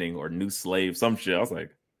beginning or New Slave, some shit. I was like,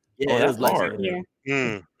 that's hard.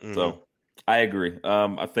 So I agree.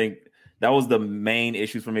 I think that was the main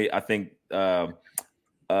issues for me. I think my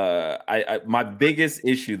biggest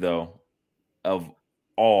issue though of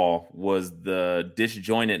all was the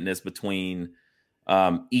disjointedness between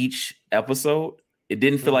each episode. It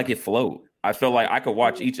didn't feel like it flowed. I felt like I could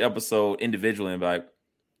watch each episode individually and be like,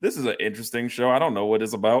 this is an interesting show. I don't know what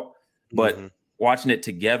it's about, but watching it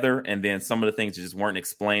together and then some of the things just weren't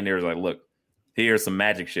explained. There was like, look, here's some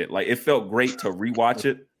magic shit. Like it felt great to rewatch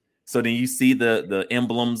it. So then you see the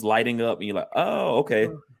emblems lighting up and you're like, oh, okay.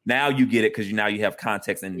 Now you get it because now you have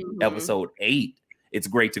context in episode 8. It's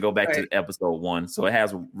great to go back to episode 1. So it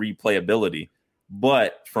has replayability.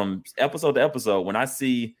 But from episode to episode, when I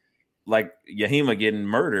see like Yahima getting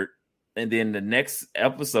murdered and then the next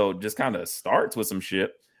episode just kind of starts with some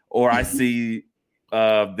shit, or I see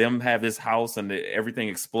them have this house and everything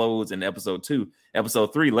explodes in episode 2.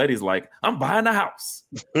 Episode 3, Letty's like, I'm buying a house.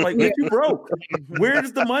 Like, you broke.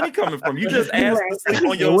 Where's the money coming from? You just asked to sleep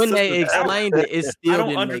on your when they explained it, it still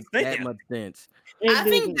didn't make that much sense. I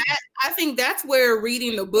think that's where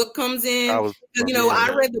reading the book comes in. I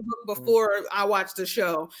read the book before I watched the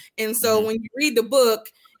show. And so when you read the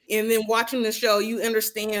book, and then watching the show, you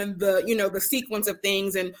understand the sequence of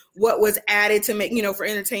things and what was added to make, for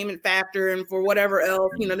entertainment factor and for whatever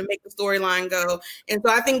else, to make the storyline go. And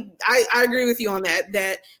so I think I agree with you on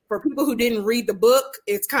that for people who didn't read the book,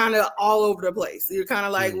 it's kind of all over the place. You're kind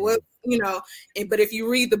of like, what, but if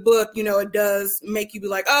you read the book, it does make you be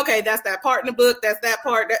like, okay, that's that part in the book. That's that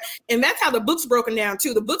part. And that's how the book's broken down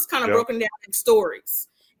too. The book's kind of broken down in stories.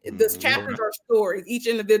 The chapters are stories, each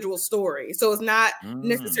individual story. So it's not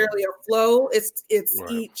necessarily a flow. It's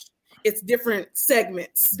it's different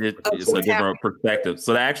segments. It's a different perspective.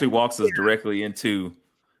 So that actually walks us directly into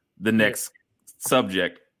the next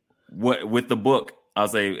subject. With the book, I'll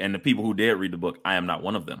say, and the people who did read the book, I am not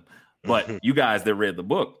one of them. But you guys that read the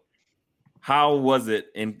book, how was it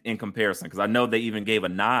in comparison? Because I know they even gave a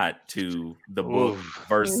nod to the book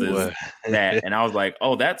versus that. And I was like,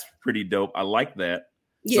 oh, that's pretty dope. I like that.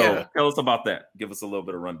 Yeah. So tell us about that. Give us a little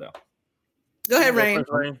bit of rundown. Go ahead, Rain.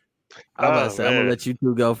 I'm gonna let you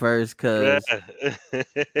two go first because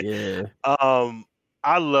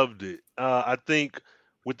I loved it. I think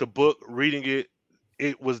with the book, reading it,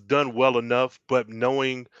 it was done well enough, but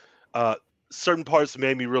knowing certain parts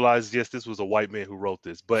made me realize, yes, this was a white man who wrote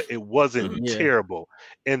this, but it wasn't terrible.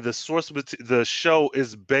 And the the show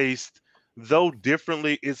is based, though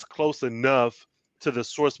differently, it's close enough to the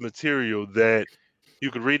source material that you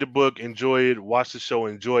could read the book, enjoy it, watch the show,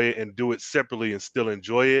 enjoy it, and do it separately and still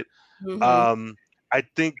enjoy it. I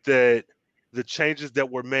think that the changes that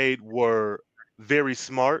were made were very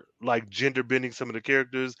smart, like gender bending some of the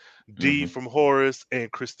characters. Dee from Horace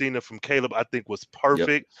and Christina from Caleb, I think was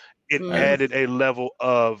perfect. It added a level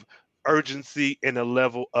of urgency and a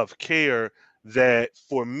level of care that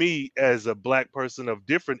for me as a Black person of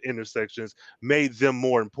different intersections made them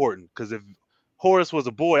more important. Because if Horace was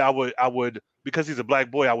a boy, I would because he's a Black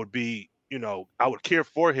boy, I would be, I would care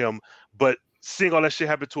for him. But seeing all that shit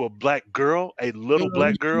happen to a Black girl, a little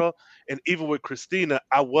Black girl, and even with Christina,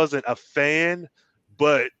 I wasn't a fan,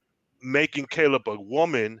 but making Caleb a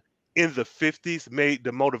woman in the 50s made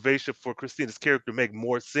the motivation for Christina's character make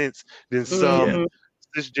more sense than some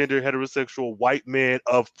cisgender heterosexual white man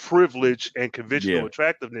of privilege and conventional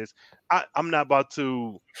attractiveness. I'm not about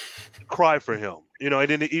to cry for him, and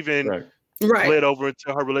then it even led over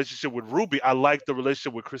into her relationship with Ruby. I like the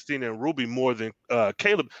relationship with Christina and Ruby more than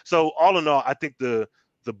Caleb. So all in all, I think the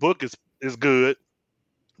book is good.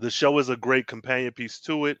 The show is a great companion piece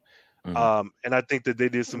to it. And I think that they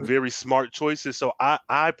did some very smart choices. So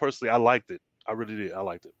I personally, I liked it. I really did. I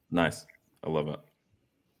liked it. Nice. I love it.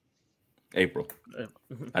 April.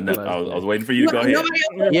 I know. I was waiting for you to go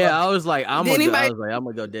ahead. Yeah, I was like, I'm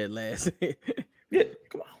gonna go dead last. Yeah,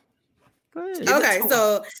 come on. Go ahead. Okay,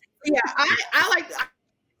 so yeah, I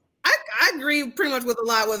agree pretty much with a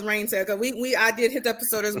lot what Rain said, because I did hit the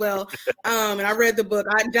episode as well. And I read the book.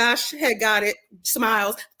 Josh had got it.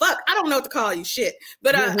 Smiles. Fuck, I don't know what to call you. Shit.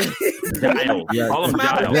 But Giles. Call him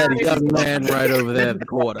Giles. That young man right over there at the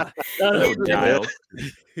corner. Giles.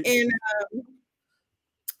 And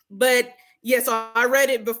but yeah, so I read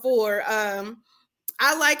it before. I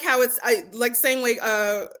like how it's like same way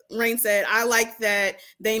Rain said. I like that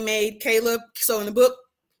they made Caleb. So in the book,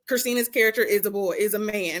 Christina's character is a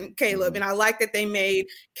man, Caleb. And I like that they made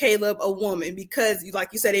Caleb a woman because, like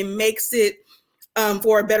you said, it makes it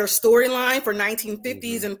for a better storyline for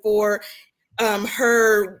 1950s and for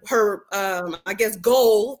her I guess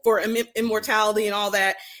goal for immortality and all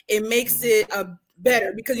that. It makes it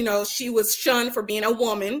better because she was shunned for being a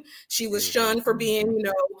woman. She was shunned for being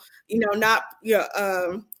not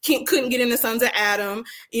couldn't get into Sons of Adam.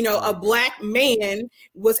 A Black man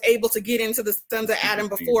was able to get into the Sons of Adam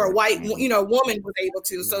before a white woman was able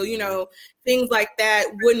to. So things like that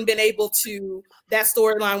wouldn't been able to. That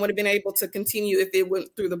storyline would have been able to continue if it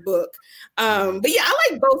went through the book. But yeah, I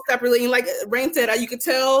like both separately. And like Rain said, you could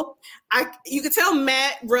tell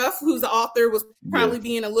Matt Ruff, who's the author, was probably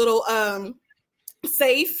being a little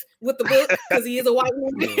safe with the book because he is a white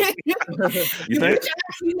man. You think?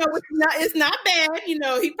 It's not bad. He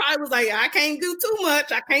probably was like, I can't do too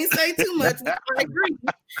much. I can't say too much. I agree.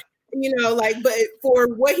 But for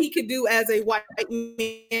what he could do as a white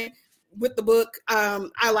man with the book,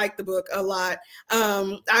 I like the book a lot.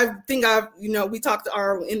 I think we talked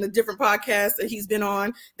in the different podcasts that he's been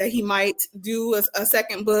on that he might do a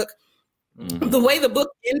second book. The way the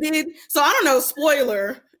book ended. So I don't know,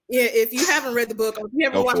 spoiler. Yeah, if you haven't read the book or if you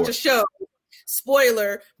haven't watched the show,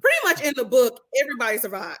 spoiler, pretty much in the book, everybody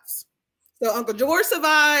survives. So Uncle George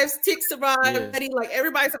survives, Tick survives, Eddie, like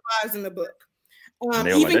everybody survives in the book.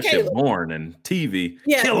 Even like, Caleb. Born and TV,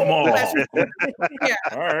 kill them all. Yeah.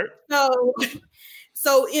 All right.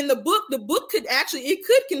 So in the book could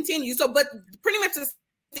continue. So, but pretty much the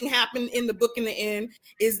thing happened in the book in the end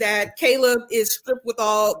is that Caleb is stripped with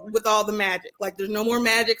all the magic. Like there's no more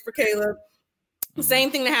magic for Caleb. The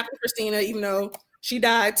same thing that happened to Christina, even though she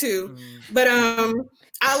died too. But I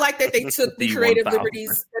like that they took the creative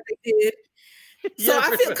liberties that they did. So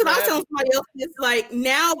I feel, because I was telling somebody else, it's like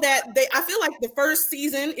now that I feel like the first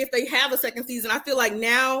season, if they have a second season, I feel like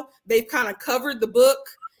now they've kind of covered the book,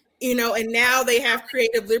 and now they have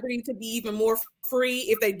creative liberty to be even more free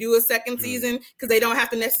if they do a second season, because they don't have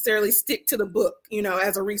to necessarily stick to the book,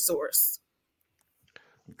 as a resource.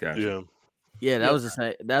 Gotcha. Yeah, that was the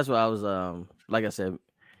same. That's what I was. Like I said,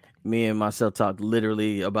 me and myself talked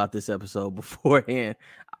literally about this episode beforehand.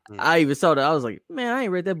 I even saw that. I was like, man, I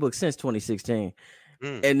ain't read that book since 2016.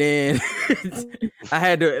 And then I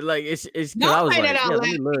had to it's. I was like, let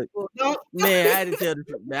me look. Man, I had to tell the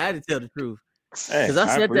truth. I had to tell the truth because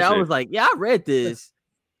I said that I was like, yeah, I read this,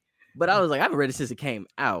 but I was like, I haven't read it since it came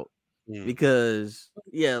out because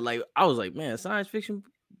I was like, man, science fiction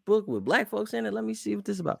book with Black folks in it. Let me see what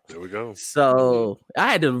this is about. There we go. So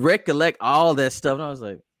I had to recollect all that stuff, and I was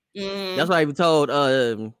like, that's why I even told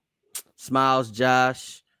Smiles,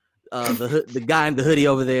 Josh, the guy in the hoodie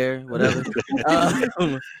over there, whatever.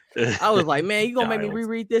 I was like, man, you gonna make me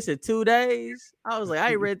reread this in 2 days? I was like,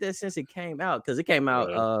 I ain't read that since it came out because it came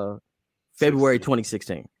out February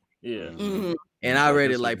 2016. Yeah, and I read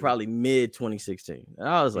it like probably mid 2016. And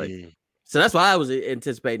I was like, so that's why I was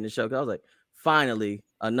anticipating the show because I was like, finally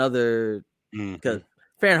another because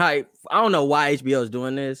Fahrenheit. I don't know why HBO is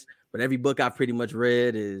doing this, but every book I've pretty much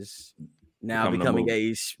read is now becoming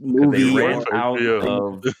a movie. They ran out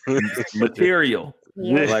of material.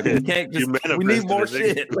 Yeah. Like we can't just. We need more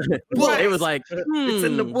shit. It was like it's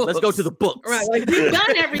in the book. Let's go to the books. Right, like we've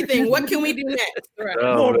done everything. What can we do next? Right.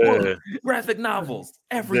 More books, graphic novels,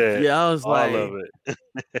 everything. Yeah, I was like, all of it.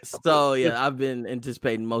 So yeah, I've been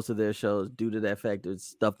anticipating most of their shows due to that fact. It's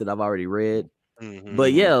stuff that I've already read. Mm-hmm.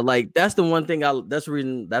 But yeah, like that's the one thing that's the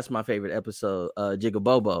reason that's my favorite episode,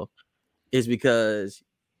 Jigabobo, is because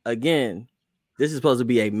again, this is supposed to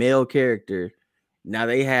be a male character. Now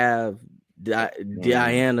they have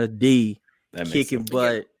Diana D kicking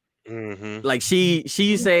butt. Mm-hmm. Like she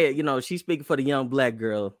said, you know, she's speaking for the young black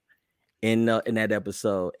girl in that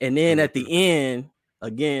episode. And then at the end,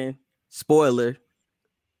 again, spoiler,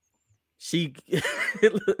 she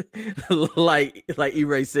like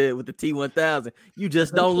E-Ray said with the T-1000, you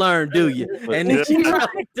just don't learn, do you? And then she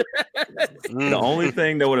the only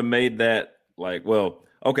thing that would have made that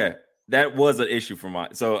okay, that was an issue for my.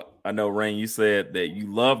 So I know, Rain, you said that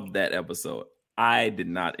you loved that episode. I did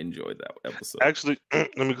not enjoy that episode. Actually,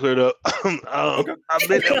 let me clear it up. Okay.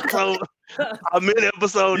 I'm in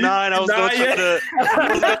episode 9. I was going to try to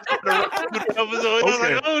episode. I was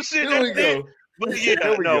like, oh shit, here we go. But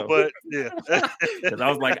yeah, but yeah. Because I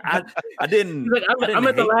was like, I didn't. I'm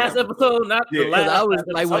at the last episode, not the last. I was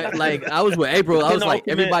I was with April. I was like,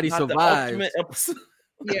 everybody survived.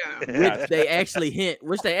 Yeah, which they actually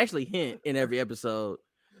hint in every episode.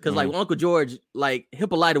 Because like Uncle George, like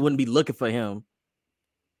Hippolyta wouldn't be looking for him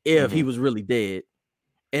if he was really dead.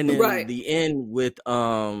 And then the end with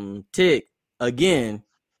Tick again,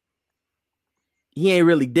 he ain't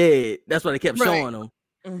really dead. That's why they kept showing him.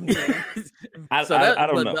 I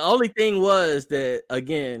don't know. The only thing was that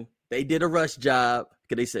again, they did a rush job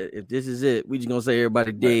because they said if this is it, we just gonna say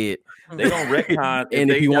everybody dead. They don't retcon.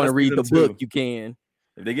 And if you want to read the book, you can.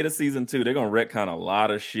 If they get a season 2, they're gonna retcon a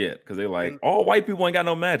lot of shit because they're like, all white people ain't got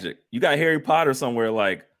no magic. You got Harry Potter somewhere.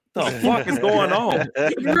 Like, the fuck is going on?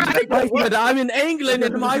 But I'm in England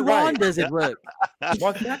and my wand doesn't work.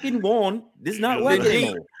 Well, fucking wand. This is not working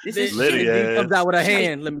anymore. This is Lydia shit. Comes out with a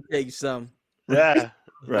hand. Let me tell you something. Yeah.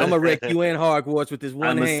 Right. I'm gonna wreck you in Hogwarts with this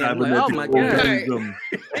one hand. I'm like, oh my god.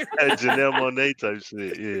 Janelle Monáe type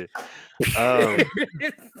shit. Yeah.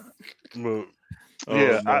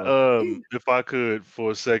 If I could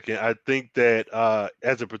for a second, I think that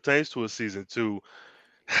as it pertains to a season 2,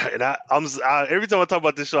 and I'm every time I talk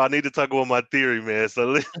about this show, I need to talk about my theory, man.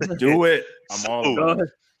 So do it. I'm all about it.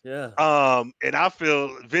 Yeah. And I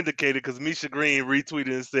feel vindicated because Misha Green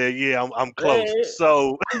retweeted and said, "Yeah, I'm close."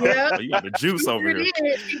 So yeah, you got the juice over here.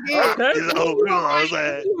 You were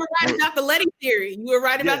right about the Letty theory. You were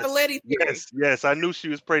right about the Letty theory. Yes, I knew she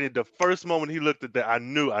was pregnant the first moment he looked at that. I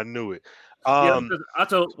knew it. I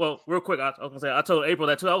told real quick. I told April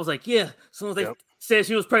that too. I was like, yeah. As soon as they said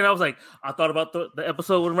she was pregnant, I was like, I thought about the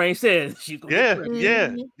episode when Rain said she's gonna be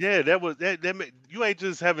pregnant. Yeah. That was that. You ain't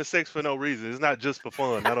just having sex for no reason. It's not just for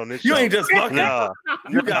fun. Not on this show. You ain't just fucking.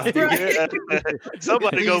 You got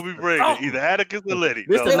somebody gonna be pregnant. Either Atticus or Letty.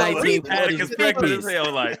 This is 1940s. Atticus pregnant as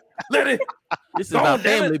hell. Like, Letty. This is about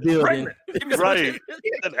family building. Right.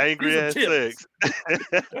 That angry ass sex.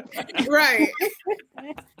 Right.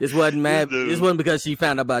 This wasn't mad. This wasn't because she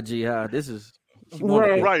found out about Jihad. This is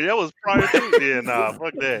right. That was prior to. Yeah, nah,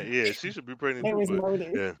 fuck that. Yeah, she should be pregnant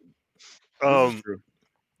too. Yeah.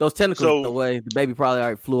 Those tentacles away. The baby probably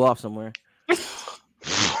already flew off somewhere. I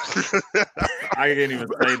can't even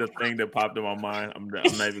say the thing that popped in my mind. I'm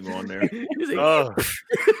not even going there.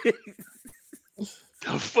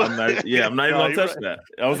 I'm not even gonna touch that.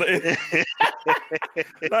 I was like,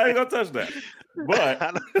 not even gonna touch that. But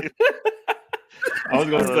I was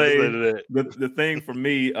gonna say the thing for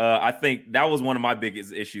me, I think that was one of my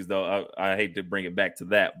biggest issues, though. I hate to bring it back to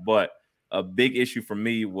that, but a big issue for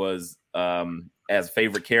me was as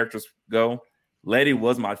favorite characters go, Letty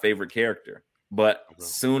was my favorite character. But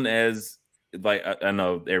soon as, like, I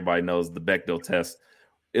know everybody knows the Bechdel test,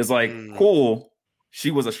 it's like, cool. She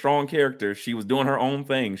was a strong character. She was doing her own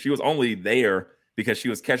thing. She was only there because she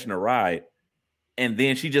was catching a ride. And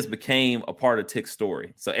then she just became a part of Tick's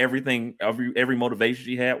story. So everything, every motivation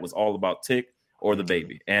she had was all about Tick or the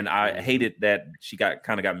baby. And I hated that she got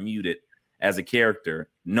muted as a character,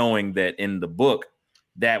 knowing that in the book,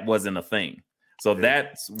 that wasn't a thing. So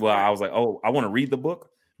that's why I was like, oh, I want to read the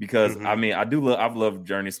book. Because I mean, I've loved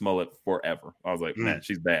Journey Smollett forever. I was like, man,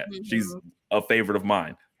 she's bad. She's a favorite of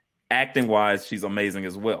mine. Acting wise, she's amazing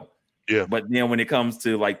as well. Yeah. But then when it comes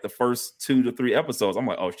to like the first 2 to 3 episodes, I'm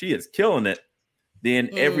like, oh, she is killing it. Then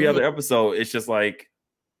every other episode, it's just like,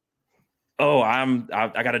 oh,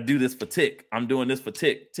 I got to do this for Tick. I'm doing this for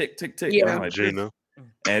Tick. Yeah, like, Gina.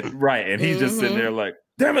 And he's just sitting there like,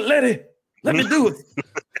 damn it, let me do it.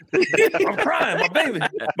 I'm crying, my baby,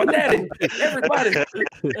 my daddy, everybody.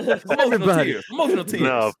 Emotional tears.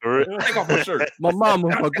 No, for real. Take off my shirt. My mama,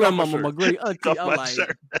 my grandmama, my great auntie. Take I'm off my like,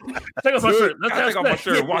 shirt. Take off my shirt. I take off my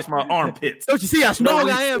shirt and wash my armpits. don't you see how strong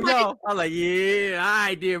I am, y'all? I'm like, yeah, all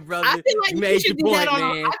right, dear brother. I feel like you should do that on.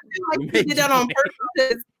 I feel like you did that on purpose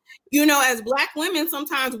because, you know, as Black women,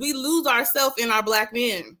 sometimes we lose ourselves in our Black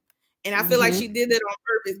men. And I feel like she did that on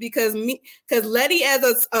purpose because Letty,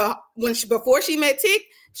 before she met Tick,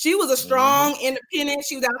 she was a strong, independent.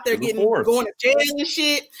 She was out there going to jail and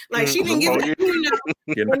shit. Like she didn't give a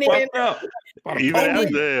Getting fucked up. Even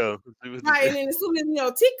after, right, and then as soon as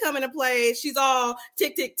Tick come into play, she's all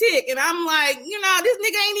tick, and I'm like, this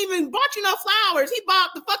nigga ain't even bought you no flowers. He bought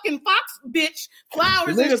the fucking Fox bitch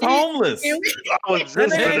flowers. This nigga's homeless. I was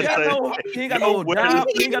just He gonna ain't got say, no job. He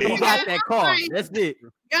ain't got no got that car. That's it.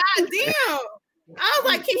 God damn. I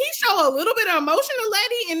was like, can he show a little bit of emotion to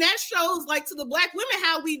Letty? And that shows like to the Black women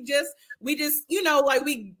how we just like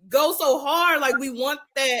we go so hard, like we want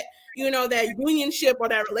that, that unionship or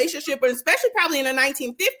that relationship, but especially probably in the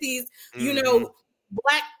 1950s,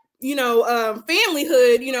 Black,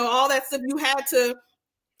 familyhood, all that stuff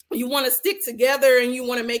you want to stick together and you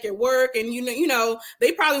want to make it work. And,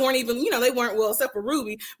 they probably weren't even, they weren't, well, except for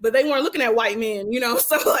Ruby, but they weren't looking at white men,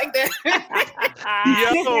 stuff like that.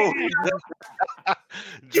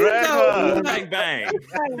 Bang, bang.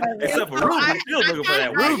 Except for Ruby. Still looking for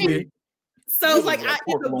that Ruby. So like in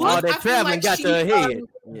the book, all that traveling got to her head.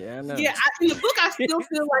 Yeah, I know. Yeah, in the book, I still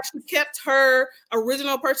feel like she kept her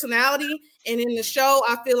original personality, and in the show,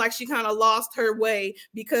 I feel like she kind of lost her way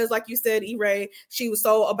because, like you said, E-Ray, she was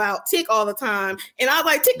so about Tick all the time, and I was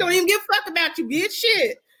like, Tick don't even give a fuck about you, bitch.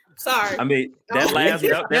 Shit. Sorry. I mean, that last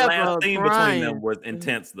scene between them was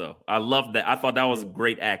intense, though. I loved that. I thought that was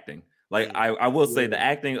great acting. Like I will say, the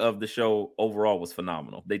acting of the show overall was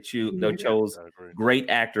phenomenal. They chose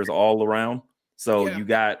great actors all around. So you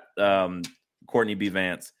got Courtney B.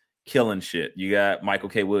 Vance killing shit. You got Michael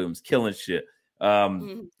K. Williams killing shit.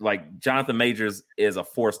 Like Jonathan Majors is a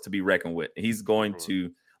force to be reckoned with. He's going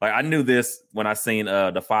to I knew this when I seen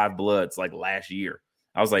the Five Bloods like last year.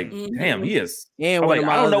 I was like, damn, he is. And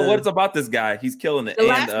I don't know what's about this guy. He's killing it. The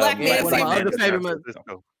last Black man.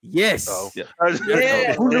 Yes.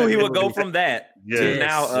 Who knew he would go from that to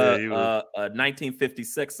now a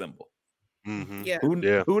 1956 symbol? Mm-hmm. Yeah.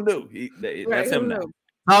 Who knew? That's him now.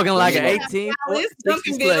 Talking like an 18.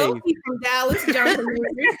 Duncanville. He's from Dallas.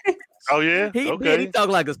 Oh yeah. He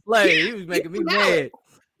talking like a slave. He was making me mad.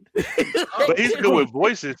 But he's good with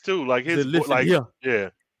voices too. Like his yeah.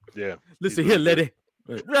 Listen here, lady.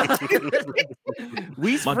 We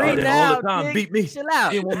free now. All the time. Beat me. Chill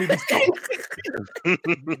out. He want me to be soft.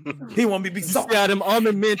 He want me to be soft. Yeah, them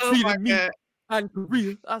army men treated me in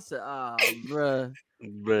Korea. I said, oh, bruh.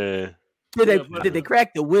 Did they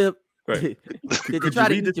crack the whip? Right. Did they try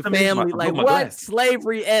to eat your family? Like, what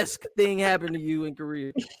slavery-esque thing happened to you in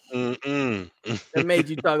Korea? That made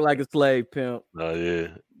you talk like a slave pimp. Oh, yeah.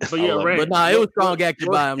 But it was strong acting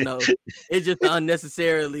by him, though. It's just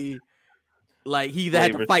unnecessarily, like, he either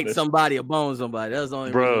had to fight somebody or bone somebody. That was the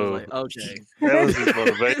only reason I was like, okay. That was his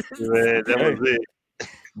motivation, man. That was it.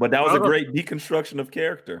 But that was a great deconstruction of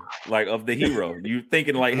character, like of the hero. You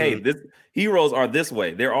thinking like, hey, this heroes are this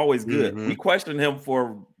way. They're always good. We questioned him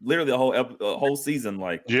for literally the whole season.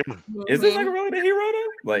 Like, is this like really the hero though?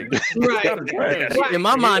 Like, in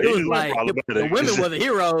my mind, it was like the women were the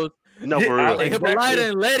heroes. No, for real. Like Hippolyta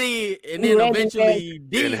and Letty, and then eventually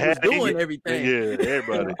Dee was doing everything. Yeah,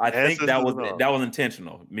 everybody. I think that was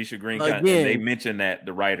intentional. Misha Green, and they mentioned that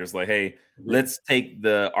the writers like, hey, let's take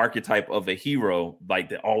the archetype of a hero, like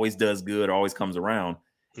that always does good, always comes around,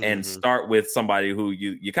 and start with somebody who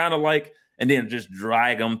you kind of like, and then just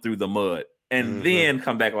drag them through the mud, and then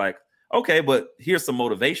come back like, okay, but here's some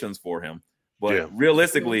motivations for him. But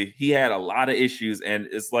realistically, he had a lot of issues, and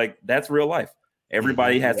it's like that's real life.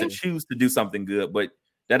 Everybody has to choose to do something good, but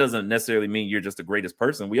that doesn't necessarily mean you're just the greatest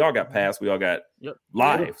person. We all got past, we all got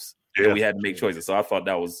lives, and we had to make choices. So I thought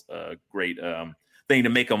that was a great thing to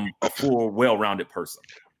make him a full, well-rounded person.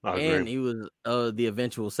 And he was the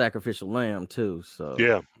eventual sacrificial lamb too. So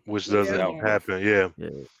which doesn't happen.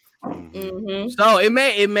 So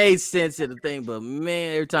it made sense to the thing, but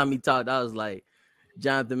man, every time he talked, I was like,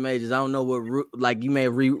 Jonathan Majors, I don't know what like you may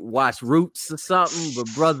rewatch Roots or something,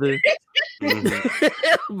 but brother. Trying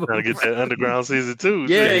to get that underground season 2.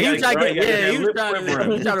 Yeah, he was trying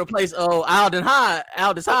to replace Aldous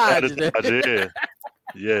Hodge.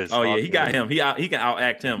 Yes. Oh yeah, he got him. He can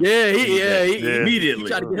outact him. Yeah, he immediately. He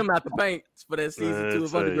tried to get him out the paint for that season 2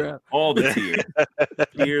 of Underground. All the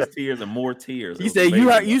tears, and more tears. He said,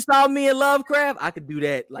 "You saw me in Lovecraft. I could do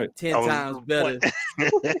that like 10 times better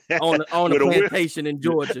on a plantation in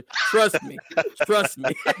Georgia. Trust me.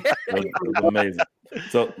 Amazing.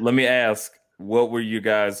 So let me ask, what were you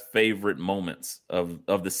guys' favorite moments of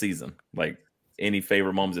the season? Like any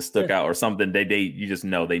favorite moments that stuck out, or something they you just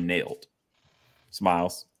know they nailed?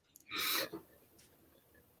 Smiles.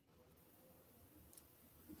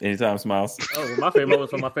 Anytime, Smiles. Oh, my favorite moment was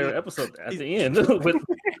from my favorite episode at the end.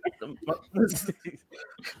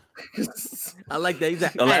 I like that. He's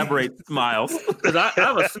like, elaborate, Smiles. Because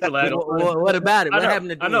I'm a super lad. What about it? What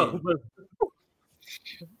happened? I know.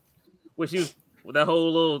 When she was with that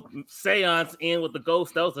whole little seance in with the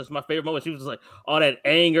ghost, that was just my favorite moment. She was just like all that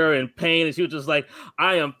anger and pain, and she was just like,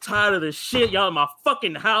 "I am tired of this shit. Y'all in my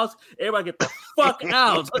fucking house. Everybody get the fuck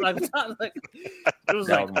out!" Like, it was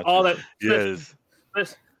like all that. Yes.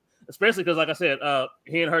 Especially because, like I said,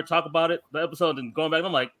 hearing her talk about it, the episode, and going back,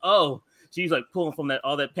 I'm like, oh, she's like pulling from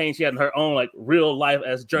all that pain she had in her own like real life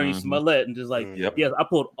as Journey Smollett, and just like, yes, I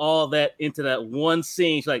pulled all that into that one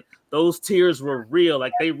scene. She's like, those tears were real,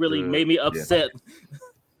 like they really made me upset. Yeah.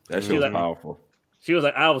 That shit was like, powerful. She was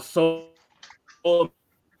like, I was so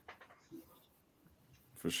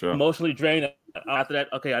for sure emotionally drained after that.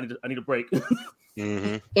 Okay, I need a break.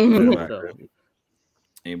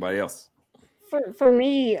 Anybody else? For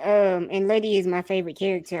me, and Letty is my favorite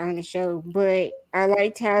character on the show, but I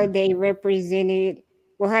liked how they presented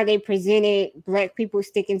Black people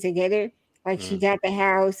sticking together. Like she got the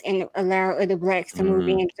house and allowed other Blacks to move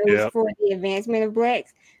in. So it was for the advancement of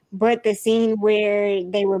Blacks. But the scene where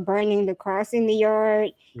they were burning the cross in the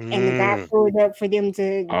yard and the guy pulled up for them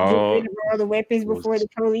to get rid of all the weapons before the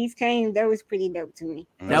police came, that was pretty dope to me.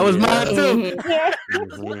 That was mine too.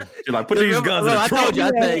 You're like, put these guns in the trunk. I told you,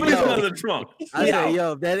 put these guns in the trunk. I said,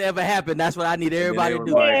 yo, if that ever happened, that's what I need everybody to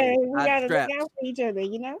do. Yeah, we gotta look out for each other,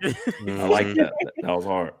 you know? I like that. That was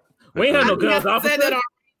hard. We ain't had no guns. I said that on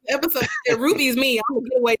episode. Ruby's me. I'm a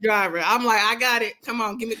getaway driver. I'm like, I got it. Come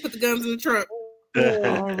on, put the guns in the trunk.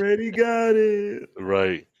 Already got it.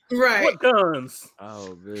 Right. What guns?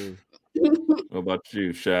 Oh man. What about you,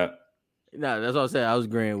 Shaq? No, that's what I said. I was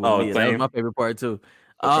agreeing with you. That was my favorite part too. Okay.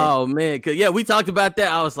 Oh man, cause we talked about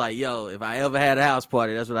that. I was like, yo, if I ever had a house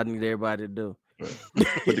party, that's what I need everybody to do. Put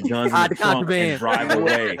the guns in the trunk and drive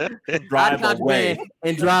away.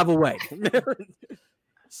 Drive away.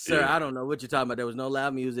 Sir, I don't know what you're talking about. There was no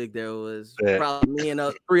loud music. There was probably me and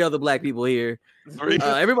 3 other Black people here.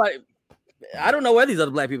 Everybody. I don't know where these other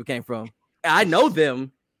Black people came from. I know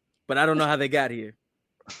them, but I don't know how they got here.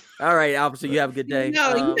 All right, officer, you have a good day.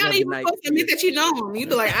 No, you're not even supposed to admit that you know them. You'd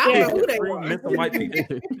be like, I don't know who they are. Some white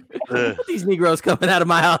people. These Negroes coming out of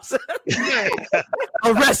my house.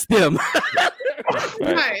 Arrest them.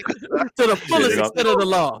 Right. To the fullest extent of the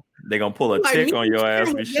law. They're going to pull a tick on your ass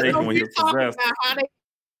and be shaking when you're possessed.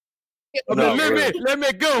 Let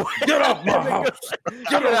me go. Get off my house.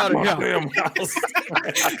 Get out of my damn house.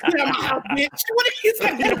 Get out my house, bitch. What are you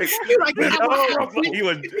saying?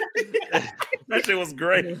 That shit was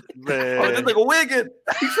great. Man. Oh, this nigga wicked.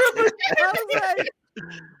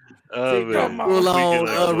 Full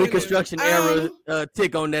on Reconstruction era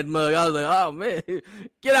tick on that mug. I was like, oh man,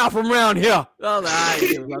 get out from around here. I was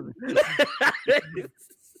like,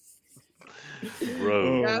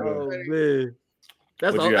 bro. Oh man.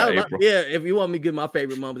 That's all. If you want me to get my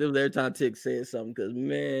favorite moment, it was every time Tick said something. Because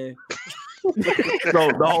man, so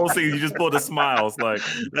the whole season, you just pulled the smiles. Like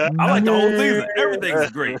I like the whole season. Everything's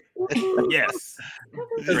great. Yes.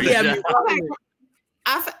 Great.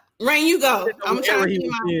 Rain, you go. I'm trying to keep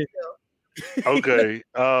my. Okay.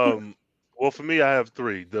 Well, for me, I have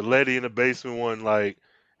 3. The Letty in the basement one, like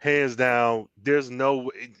hands down. There's no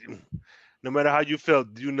matter how you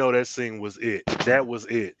felt, that scene was it. That was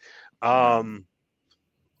it.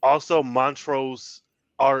 Also, Montrose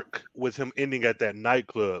arc with him ending at that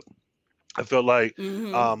nightclub. I felt like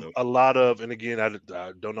a lot of, and again,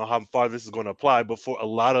 I don't know how far this is going to apply, but for a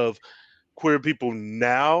lot of queer people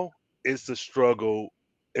now, it's a struggle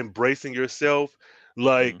embracing yourself.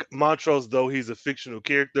 Like Montrose, though he's a fictional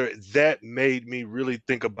character, that made me really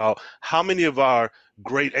think about how many of our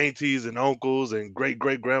great aunties and uncles and great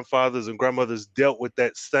grandfathers and grandmothers dealt with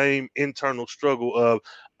that same internal struggle of,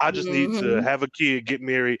 I just need to have a kid, get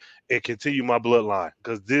married, and continue my bloodline.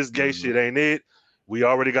 Because this gay shit ain't it. We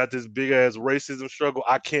already got this big ass racism struggle.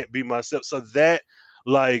 I can't be myself. So that,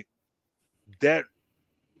 like, that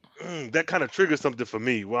kind of triggers something for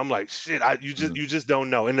me where I'm like, shit, you just don't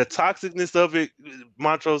know. And the toxicness of it,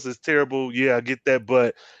 Montrose is terrible. Yeah, I get that.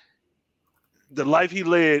 But the life he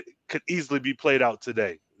led could easily be played out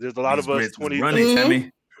today. There's a lot of us 20 running,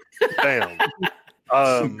 Sammy. Damn.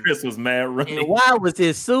 Chris was mad running. And why was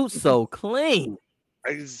his suit so clean?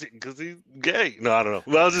 Because he's gay. No, I don't know.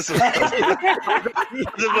 Well, I was just. He's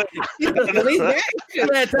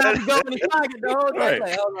had time to go in his pocket the whole day.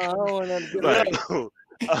 Like, hold on, I don't want nothing to do.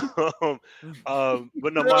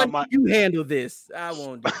 But no, my you handle this. I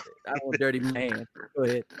won't do it. I want dirty man. Go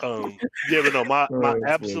ahead. Yeah, but no, my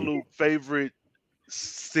absolute favorite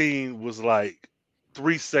scene was like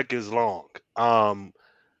 3 seconds long. Rewind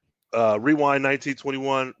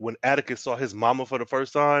 1921 when Atticus saw his mama for the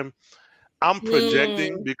first time. I'm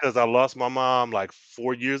projecting because I lost my mom like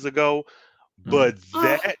 4 years ago, but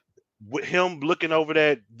that with him looking over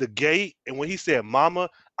the gate and when he said mama,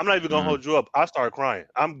 I'm not even gonna hold you up. I started crying.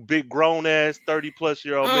 I'm big grown ass 30+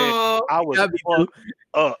 man. I was fucked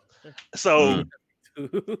up. So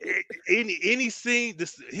any scene to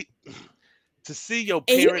see your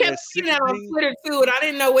parent. And you kept seeing that on Twitter too, and I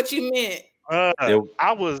didn't know what you meant.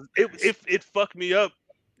 It fucked me up.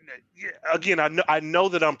 Again, I know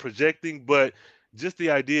that I'm projecting, but just the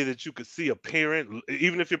idea that you could see a parent,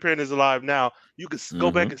 even if your parent is alive now, you could go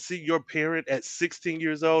back and see your parent at 16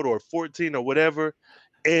 years old or 14 or whatever,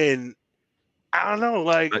 and I don't know,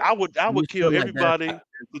 like I would kill everybody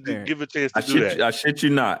to give a chance to do that. I shit you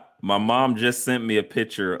not. My mom just sent me a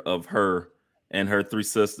picture of her and her two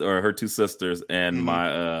sisters, and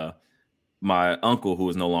my uncle who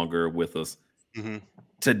is no longer with us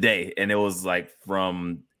today, and it was like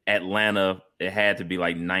from Atlanta. It had to be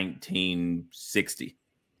like 1960.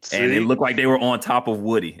 And it looked like they were on top of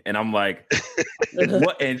Woody. And I'm like,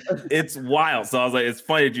 what? And it's wild. So I was like, it's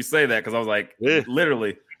funny that you say that, because I was like,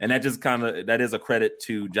 literally. And that just that is a credit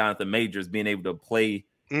to Jonathan Majors being able to play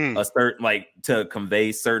a certain, like, to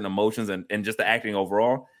convey certain emotions and just the acting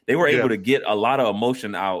overall. They were able to get a lot of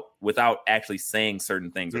emotion out without actually saying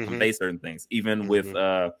certain things or convey certain things. Even with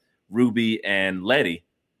Ruby and Letty.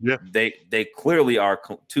 Yeah, they clearly are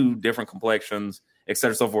two different complexions, et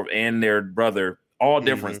cetera, so forth, and their brother, all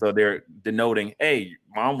different. So they're denoting, hey,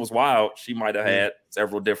 mom was wild. She might have had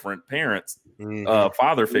several different parents,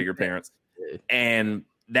 father figure parents, and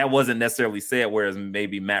that wasn't necessarily said. Whereas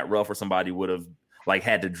maybe Matt Ruff or somebody would have like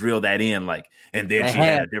had to drill that in, like, and then she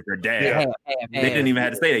had a different dad. They didn't even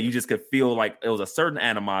have to say that. You just could feel like it was a certain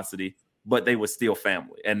animosity, but they were still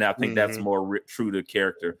family, and I think that's more true to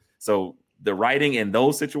character. So the writing in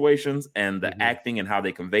those situations and the acting and how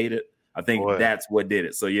they conveyed it, I think that's what did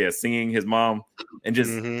it. So yeah, seeing his mom and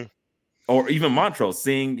just, or even Montrose,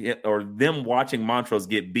 seeing it, or them watching Montrose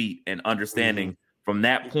get beat and understanding from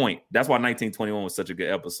that point. That's why 1921 was such a good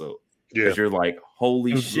episode. Because you're like,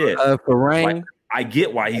 holy shit. Like, I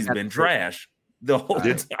get why he's been trash the whole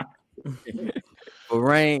time.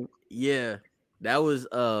 Rain, yeah. That was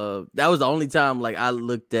the only time like I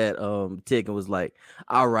looked at Tick and was like,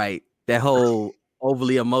 all right. That whole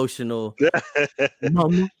overly emotional,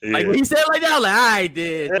 mama. Like when he said like that, I was like,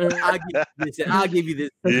 all right, then I'll give you this.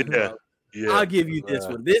 I'll give you this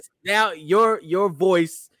one. This now your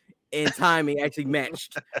voice and timing actually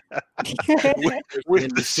matched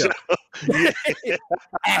with the show.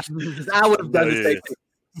 I would have done the same thing,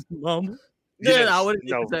 mama. Yeah, I would have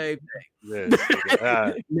done the same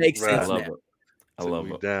thing. Makes sense. I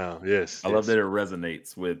love it. Down. Yes. I love that it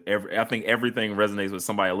resonates with I think everything resonates with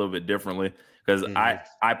somebody a little bit differently. Because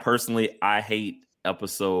I personally hate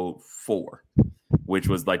episode 4, which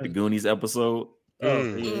was like the Goonies episode.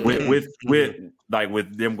 With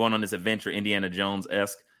them going on this adventure, Indiana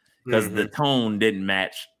Jones-esque. Because the tone didn't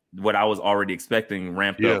match what I was already expecting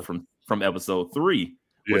ramped up from episode 3.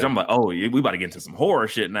 Which I'm like, oh, we about to get into some horror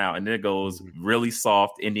shit now. And then it goes really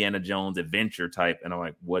soft Indiana Jones adventure type. And I'm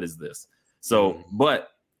like, what is this? So, but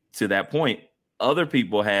to that point, other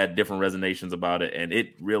people had different resonations about it, and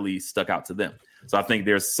it really stuck out to them. So I think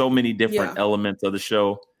there's so many different elements of the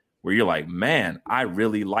show where you're like, man, I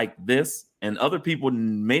really like this. And other people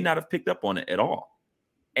may not have picked up on it at all.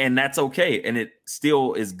 And that's okay. And it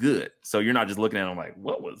still is good. So you're not just looking at them like,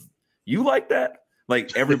 what was you like that?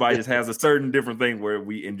 Like everybody just has a certain different thing where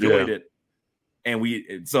we enjoyed it.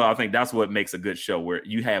 And so I think that's what makes a good show, where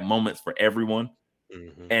you have moments for everyone.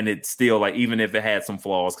 And it's still like, even if it had some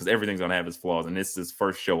flaws, because everything's gonna have its flaws, and this is his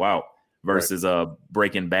first show out versus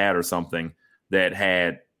Breaking Bad or something that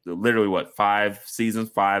had literally 5 seasons,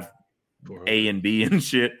 5 A and B and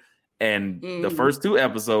shit, and the first 2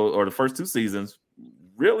 episodes or the first 2 seasons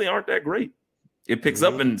really aren't that great. It picks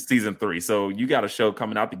up in season 3, so you got a show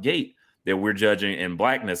coming out the gate that we're judging in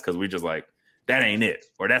blackness because we're just like, that ain't it,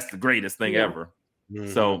 or that's the greatest thing ever.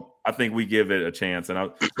 So I think we give it a chance, and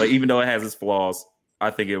even though it has its flaws, I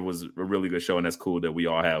think it was a really good show, and that's cool that we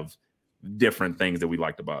all have different things that we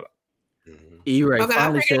liked about it. E-Ray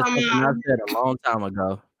finally said something I said a long time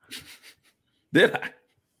ago. Did I?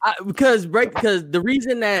 Because the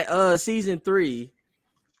reason that season 3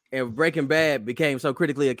 and Breaking Bad became so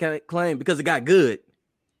critically acclaimed because it got good.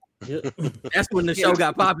 That's when the show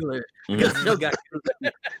got popular. Because the show got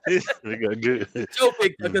good. It got good.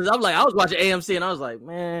 Because I was watching AMC and I was like,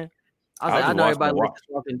 man, I know everybody likes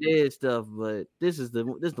Walking Dead stuff, but this is the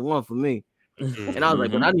one for me. And I was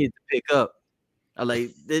like, but I need to pick up. I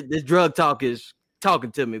like this drug talk is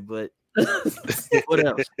talking to me, but what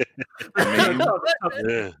else?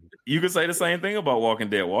 You could say the same thing about Walking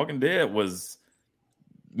Dead. Walking Dead was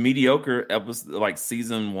mediocre episode, like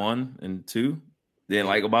season 1 and 2. Then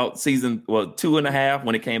like about 2.5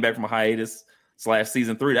 when it came back from a hiatus /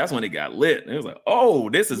 season 3, that's when it got lit. It was like, oh,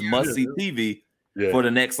 this is must see TV for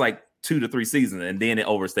the next like 2 to 3 seasons, and then it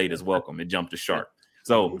overstayed its welcome. It jumped the shark.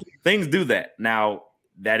 So things do that. Now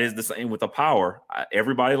that is the same with the power.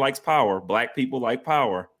 Everybody likes power. Black people like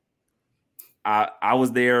power. I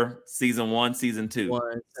was there season 1, season 2.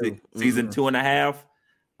 Season 2.5.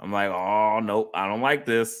 I'm like, oh no, I don't like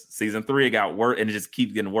this. Season 3, it got worse, and it just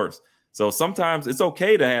keeps getting worse. So sometimes it's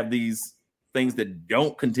okay to have these things that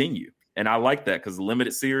don't continue, and I like that because the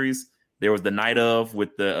limited series. There was the Night Of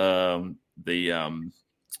with the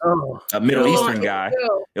Middle Eastern guy.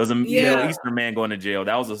 It was a Middle Eastern man going to jail.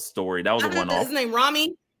 That was a story. That was a one-off. His name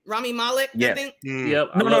Rami Malek. Yes. I think. Yep.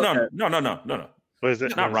 No. What is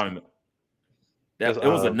it? Not Rami. It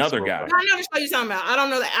was another guy. I know the show you're talking about. I don't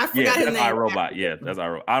know that. I forgot his name. That's iRobot. Yeah, that's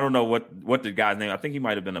iRobot. I don't know what the guy's name. I think he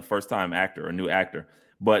might have been a first-time actor, a new actor.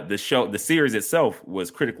 But the series itself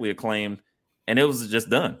was critically acclaimed, and it was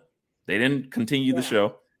just done. They didn't continue the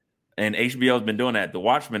show, and HBO has been doing that. The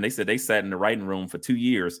Watchmen, they said they sat in the writing room for 2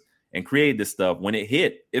 years and created this stuff. When it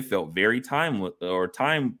hit, it felt very timely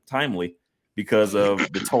because of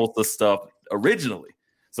the Tulsa stuff originally.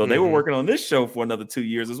 So they were working on this show for another 2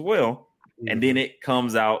 years as well. And then it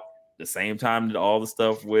comes out the same time that all the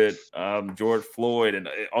stuff with George Floyd and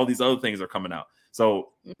all these other things are coming out. So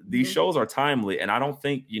these shows are timely, and I don't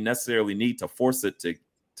think you necessarily need to force it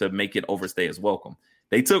to make it overstay its welcome.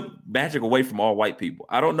 They took magic away from all white people.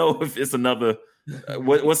 I don't know if it's another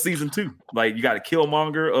what's season 2? Like you got a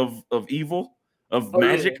Killmonger of evil of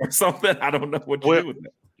magic or something. I don't know what you do with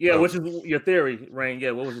that. Yeah, which is your theory, Rain?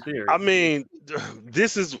 Yeah, what was your theory? I mean,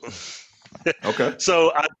 this is okay.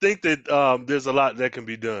 So I think that there's a lot that can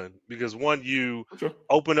be done because one, you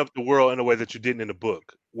open up the world in a way that you didn't in the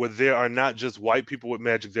book, where there are not just white people with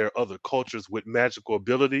magic, there are other cultures with magical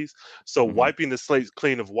abilities. So wiping the slate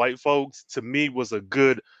clean of white folks to me was a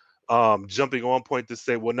good jumping on point to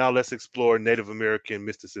say, well, now let's explore Native American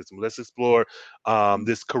mysticism. Let's explore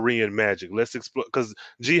this Korean magic. Let's explore because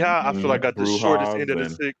Jiha, I feel like got the shortest end of the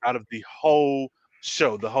stick out of the whole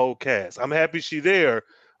show, the whole cast. I'm happy she's there.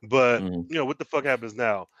 But you know what the fuck happens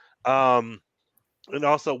now, and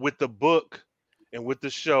also with the book and with the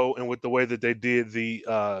show and with the way that they did the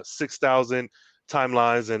 6,000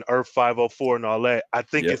 timelines and Earth 504 and all that, I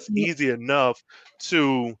think it's easy enough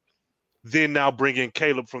to then now bring in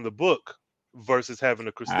Caleb from the book versus having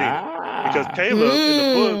a Christina because Caleb in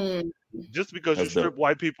the book, just because you strip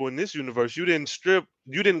white people in this universe, you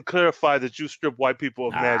didn't clarify that you strip white people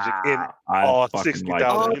of magic in all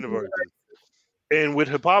 60,000 universes. And with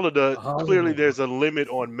Hippolyta, clearly there's a limit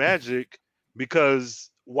on magic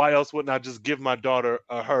because why else wouldn't I just give my daughter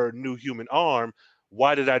her new human arm?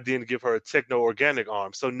 Why did I then give her a techno-organic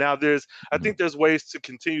arm? So now I think there's ways to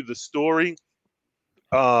continue the story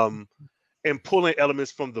and pulling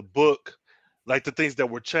elements from the book, like the things that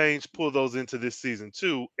were changed, pull those into this season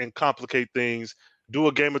 2 and complicate things. Do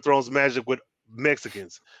a Game of Thrones magic with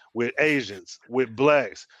Mexicans, with Asians, with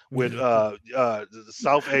blacks, with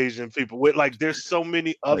South Asian people, with like there's so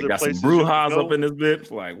many other places. Some Brujas up in this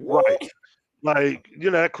bitch, like what? Right. Like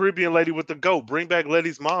that Caribbean lady with the goat, bring back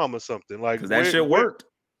Letty's mom or something. Like that shit worked.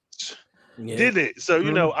 Did it?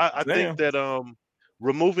 So I think that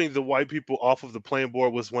removing the white people off of the playing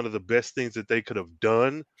board was one of the best things that they could have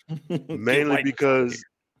done, mainly because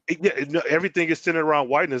everything is centered around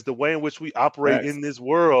whiteness. The way in which we operate in this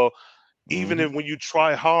world. Even if when you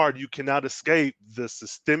try hard, you cannot escape the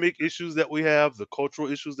systemic issues that we have, the cultural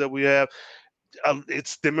issues that we have.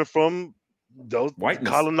 It's stemming from those whiteness,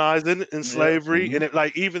 colonizing and slavery,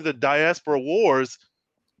 and even the diaspora wars.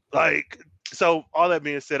 So all that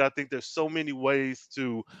being said, I think there's so many ways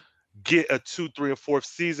to get a 2, 3, or 4th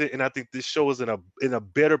season, and I think this show is in a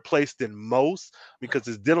better place than most because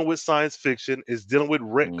it's dealing with science fiction, it's dealing with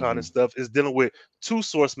retcon and stuff, it's dealing with 2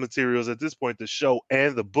 source materials at this point, the show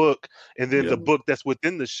and the book, and then the book that's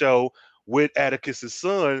within the show with Atticus's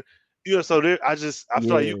son. So I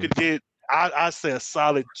feel like you could get I say a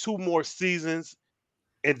solid 2 more seasons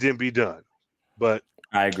and then be done. But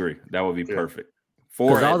I agree. That would be perfect.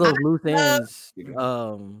 Because all those loose ends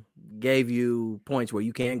gave you points where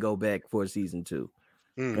you can go back for season 2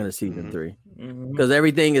 and a season 3. Because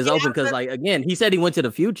everything is open. Because like again, he said he went to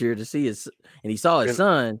the future to see his and he saw his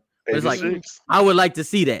son. It's like I would like to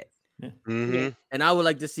see that. And I would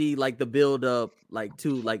like to see like the build up like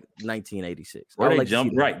to like 1986. Or they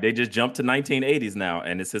jump right. They just jump to 1980s now,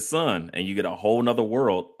 and it's his son, and you get a whole nother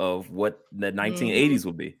world of what the 1980s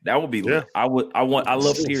would be. That would be lit. I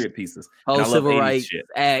love period pieces. Whole civil rights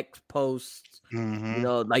act post. You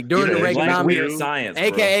know, like during the Reaganomics, science,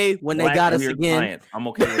 aka when they got us again. Science. I'm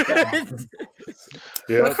okay with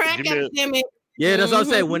that. Crack epidemic. Yeah, that's what I'm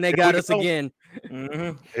saying. When they got us again.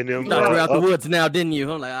 And then knocked out the woods now, didn't you?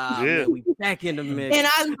 I'm like, man, we back in the mix. And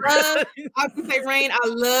I would say, Rain, I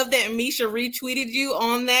love that Misha retweeted you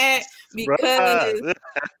on that because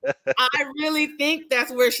I really think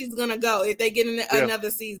that's where she's gonna go if they get another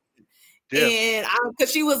season. And because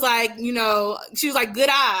she was like, you know, she was like, good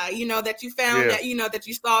eye, you know, that you found that, you know, that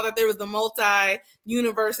you saw that there was the multi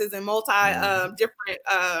universes and multi different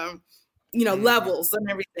you know, levels and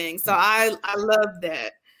everything. So I love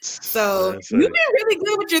that. So you've been really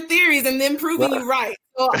good with your theories and then proving you right.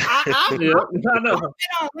 So I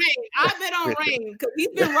bet on Rain because he's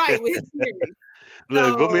been right with his theories.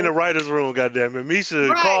 Look, put me in the writer's room, goddamn it. Misha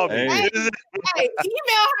called me. Hey,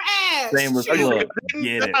 email her ass. Same with Plug.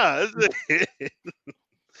 Get it.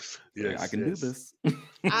 Yes, I can do this.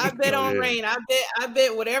 I bet on Rain. I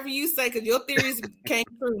bet whatever you say, because your theories came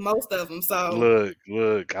through, most of them. So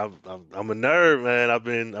look, I'm a nerd, man. I've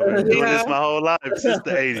been doing this my whole life since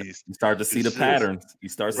the 80s. You start to see the patterns. You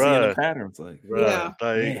start seeing the patterns, like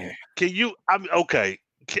can you? I mean, okay.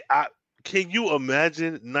 Can you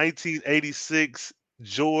imagine 1986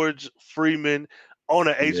 George Freeman on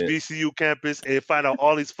an HBCU campus and find out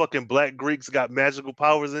all these fucking black Greeks got magical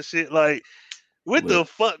powers and shit? Like, what the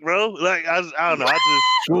fuck, bro? Like, I don't know. I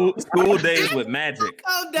just school days with magic.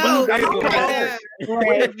 Oh no!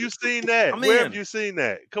 Where have you seen that? Where have you seen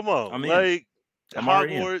that? Come on, like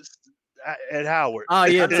Hogwarts at Howard. Oh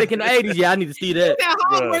yeah, taking the 80s. Yeah, I need to see that.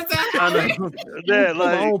 Hogwarts at Howard. Yeah,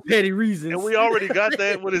 like my own petty reasons. And we already got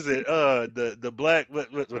that. What is it? The black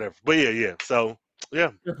whatever. But yeah. So yeah,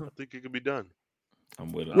 I think it could be done.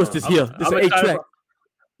 I'm with it. What's this here? This is 8-track.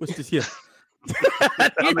 What's this here?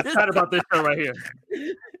 I'm excited about this show right here.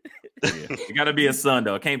 It got to be a son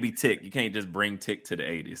though. It can't be Tick. You can't just bring Tick to the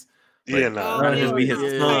 80s. Like, no. Just be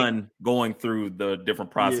his son going through the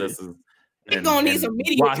different processes. He's gonna need some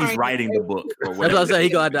media while he's writing the book. That's what I'm saying. He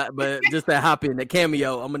gonna die, but just that hop in, that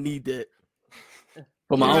cameo, I'm gonna need that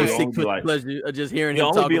for my own sick pleasure of just hearing him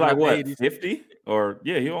talk. He'll only be like what, 80s. 50 or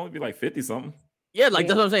he'll only be like 50 something. Yeah, like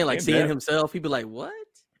that's what I'm saying. Like seeing himself, he'd be like, "What?"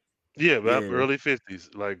 Yeah, but early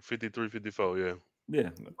 50s, like 53, 54. Yeah. Yeah.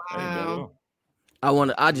 Wow.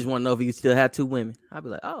 I just want to know if he still had 2 women. I'd be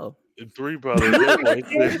like, "Oh." 3 probably.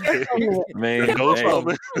 Man,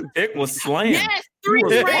 it was slammed. Yes, 3.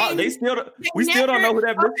 We still don't know who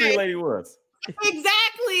that mystery lady was.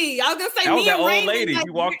 Exactly. I was gonna say that was that old Rain lady. like, He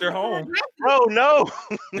walked her home. Oh no!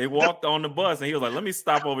 They walked on the bus, and he was like, "Let me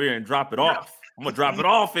stop over here and drop it off. I'm gonna drop it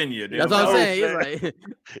off in you." That's what I'm saying. He's like,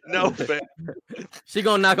 no, she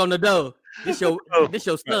gonna knock on the door. This your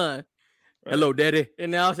son. Hello, daddy.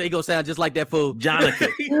 And now he gonna sound just like that fool,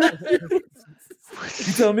 Jonathan.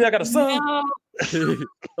 You telling me I got a son? No.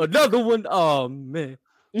 Another one. Oh man.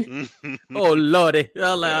 Oh lordy.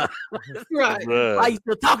 Right. Why you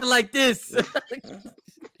still talking like this?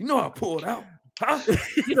 You know I pulled out. Huh?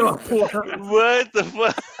 You know I pulled out. What the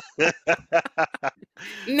fuck?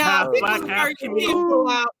 No, he was a virgin. He didn't pull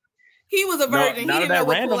out. He was a virgin. No, he didn't know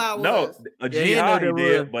what pull out was. No, a jihad he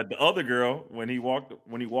did, but the other girl, when he walked the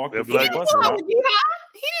he didn't pull out with jihad.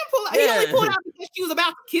 He didn't pull out. He only pulled out because she was about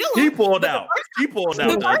to kill him. He pulled out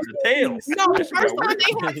the tails. No, the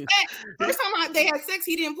first time they had sex,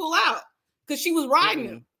 he didn't pull out because she was riding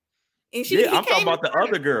him. And I'm talking about the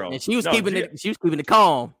other girl. And she was keeping it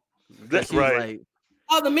calm. That's right.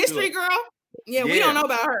 Like, the mystery girl? Yeah, we don't know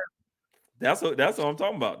about her. That's what I'm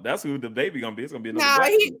talking about. That's who the baby gonna be. It's gonna be another.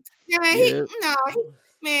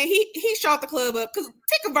 He shot the club up because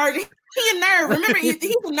Tick a virgin. He a nerd. Remember, he's a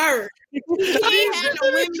nerd. He ain't had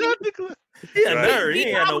no women. He a nerd. He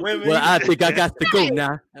ain't had no women. Well, I think I got to go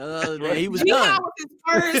now. He was done. Was his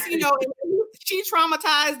first, she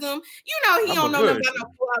traumatized him. He don't know nothing about no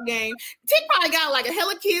pull-out game. Tick probably got like a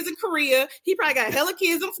hella kids in Korea. He probably got hella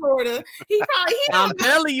kids in Florida. I'm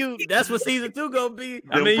telling you, that's what season 2 gonna be.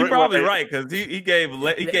 I mean, you're probably right because he gave.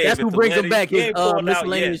 That's who brings him back. His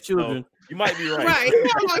miscellaneous children. You might be right. Right. He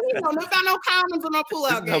don't got no condoms or no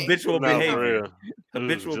pull-out game. Habitual behavior. Mm,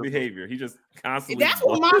 Habitual behavior. He just constantly. That's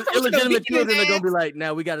what my first illegitimate children are gonna be like,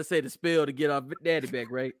 now we got to say the spell to get our daddy back,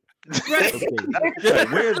 right? Right. Okay.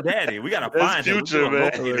 Where's daddy? We gotta find him. Future,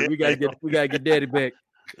 man. We gotta get daddy back.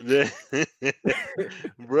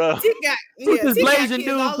 Bro. This blazing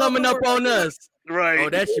dude coming up on us. Right. Oh,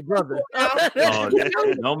 that's your brother.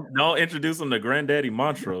 Don't introduce him to Granddaddy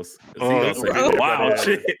Montrose. Wow,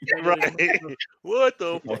 shit. Right. What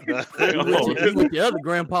the fuck? He with the other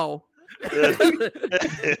grandpa.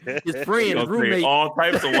 His friend, his roommate. All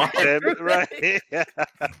types of wild. Right.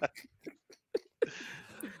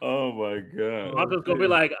 Oh my god! I'm just gonna be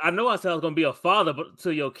like, I know I said I was gonna be a father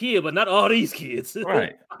to your kid, but not all these kids.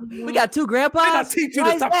 Right? We got two grandpas. I teach you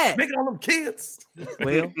to stop making all them kids.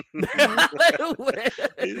 Well, He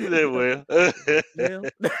said, well.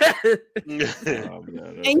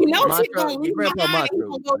 And you know, she's gonna leave behind. He's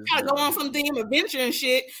gonna try to go on some damn adventure and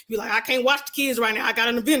shit. Be like, I can't watch the kids right now. I got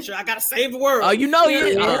an adventure. I gotta save the world. Oh, you know,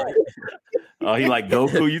 Oh, he like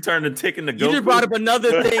Goku. You turned the Tick into Goku. You just brought up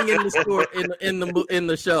another thing in the story in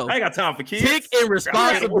the show. I ain't got time for kids. Tick and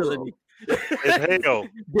responsibility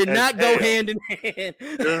did not go hand in hand.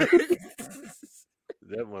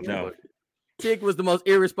 No. Tick was the most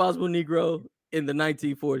irresponsible Negro in the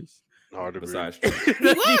 1940s. Hard to besides, he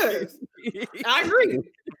was. I agree.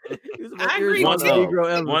 He was the most irresponsible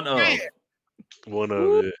Negro ever. One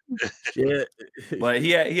of it. Yeah. But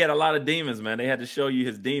he had a lot of demons, man. They had to show you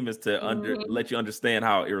his demons to let you understand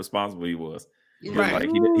how irresponsible he was. Right. Like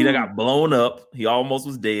he got blown up. He almost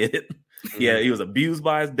was dead. Yeah, he was abused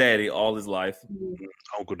by his daddy all his life.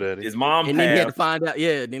 Uncle Daddy. His mom and passed. then he had to find out.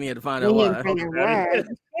 Yeah, then he had to find out why.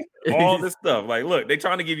 All this stuff. Like, look, they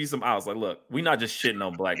trying to give you some outs. Like, look, we not just shitting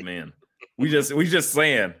on black men. We just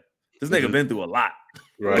saying this nigga been through a lot.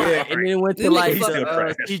 Right. Yeah, and then went to like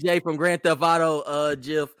TJ from Grand Theft Auto,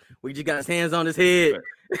 Jiff. We just got his hands on his head.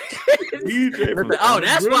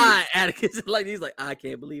 That's why Atticus is like, he's like, I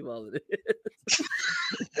can't believe all of this.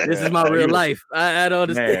 This is my real life. I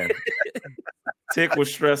don't understand. Tick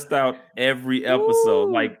was stressed out every episode.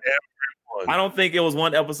 Ooh. Like, I don't think it was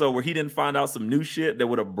one episode where he didn't find out some new shit that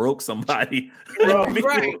would have broke somebody.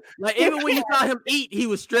 Right. Like, even when you saw him eat, he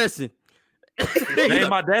was stressing. Ain't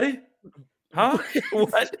my daddy? Huh?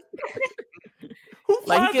 What?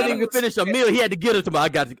 Like, he couldn't even finish a meal. He had to get it to me. I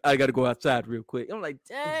got to go outside real quick. I'm like,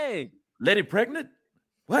 dang. Letty pregnant?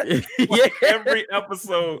 What? Yeah. Every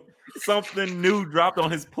episode, something new dropped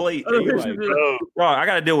on his plate. And you're like, bro, I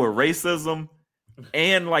got to deal with racism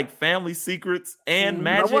and like family secrets and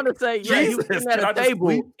magic. I want to say, yeah, he was sitting at a table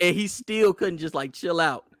and he still couldn't just like chill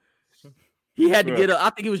out. He had to get up. I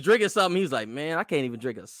think he was drinking something. He was like, man, I can't even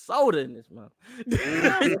drink a soda in this month.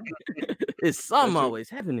 It's something always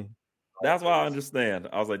happening. That's why I understand.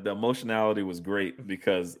 I was like, the emotionality was great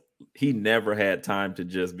because he never had time to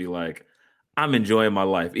just be like, I'm enjoying my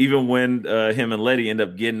life. Even when him and Letty end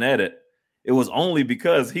up getting at it, it was only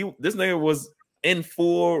because this nigga was in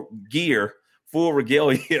full gear, full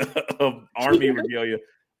regalia of army regalia,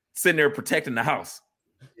 sitting there protecting the house.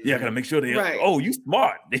 Yeah, I gotta make sure they. Right. Oh, you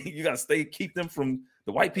smart. You gotta keep them from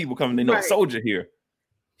the white people coming. They know a soldier here.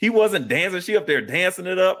 He wasn't dancing. She up there dancing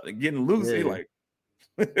it up and getting loose. Yeah. He like,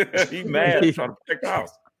 he mad trying to protect the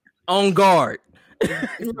house. On guard.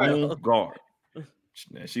 On guard.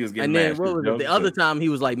 She was getting and then mad. What was it? The other time he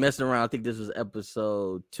was like messing around. I think this was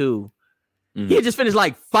episode 2. Mm-hmm. He had just finished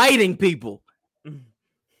like fighting people.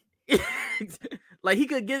 Like he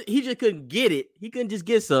just couldn't get it. He couldn't just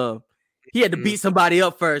get some. He had to beat somebody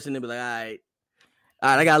up first and then be like, all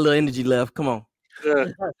right, I got a little energy left. Come on.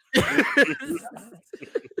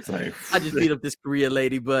 Like, I just beat up this Korean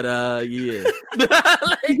lady, but yeah.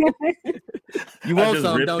 You want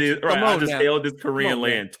some, don't you? Right, I just held this Korean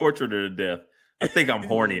lady and tortured her to death. I think I'm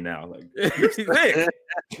horny now. Like, you're sick.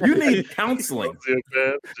 You need counseling.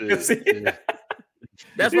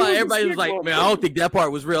 That's why everybody was like, man, I don't think that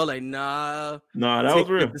part was real. Like, nah, that was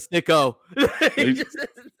real. The sicko.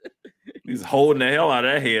 He's holding the hell out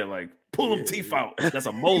of that head, like, pull them teeth out. That's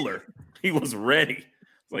a molar. He was ready.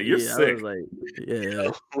 Like, you're sick. I was like,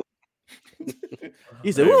 yeah.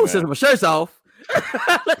 He said, "Whoa, since my shirt's off."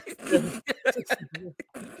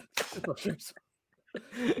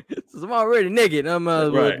 So I'm already naked. I might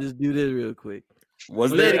as well just do this real quick.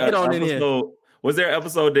 Was there an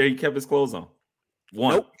episode that he kept his clothes on?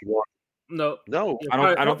 One. Nope. No.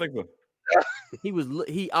 I don't think so.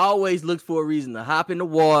 He always looked for a reason to hop in the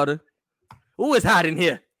water. Who is hot in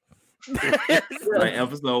here? Right,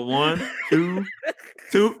 episode 1, 2.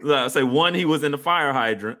 Say 1, he was in the fire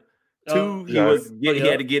hydrant. 2, he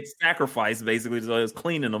had to get sacrificed basically, so he was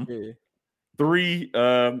cleaning them. Yeah. 3,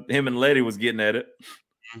 him and Letty was getting at it.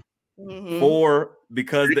 Mhm. 4,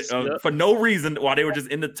 because for no reason, while they were just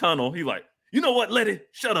in the tunnel, he like, you know what, Letty,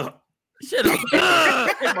 shut up. Shut up.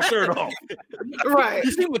 Take my shirt off. Right.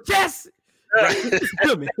 You see my chest? Right.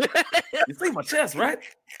 Feel me? You see my chest, right?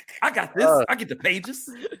 I got this. I get the pages.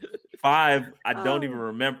 5, I don't even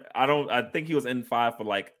remember. I think he was in 5 for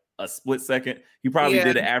like a split second. He probably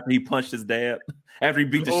did it after he punched his dad. After he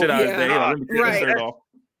beat the shit out of his dad. Like, let me take the shirt off.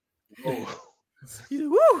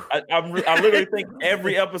 I literally think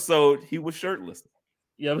every episode he was shirtless.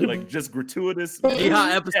 Yeah, like just gratuitous.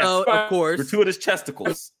 Yeehaw episode, of course. Gratuitous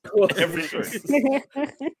chesticles. Every shirt.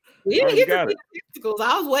 We didn't get to see the testicles.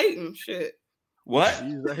 I was waiting. Shit. What? I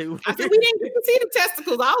said we didn't get to see the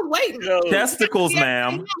testicles. I was waiting. Testicles,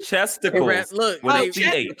 ma'am. Chesticles. Look, with a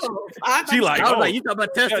TH. She like, I was like, you talking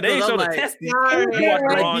about testicles? They ain't show the like, testes.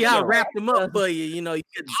 like, I wrapped them up for you. You know, you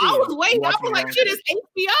couldn't see. I was waiting. I was like, shit, it's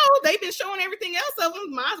HBO. They've been showing everything else of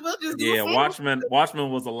them. Might as well just do a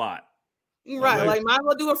Watchmen was a lot. Right, like might as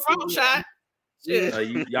well do a frontal shot. Shit.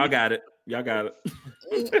 Y'all got it.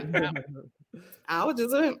 I was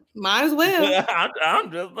just might as well.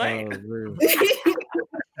 I'm just like,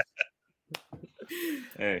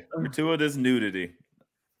 hey, gratuitous nudity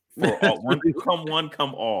for one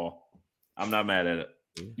come all. I'm not mad at it.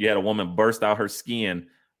 You had a woman burst out her skin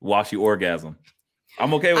while she orgasmed.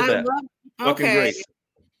 I'm okay with that. Fucking great.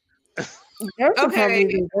 Those are probably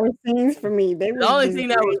the worst scenes for me. The only thing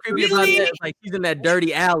that was creepy about that is like she's in that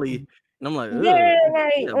dirty alley, and I'm like, or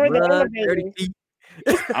the elevator.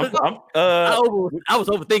 I was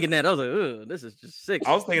overthinking that. I was like, this is just sick.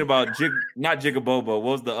 I was thinking about not Jigabobo. What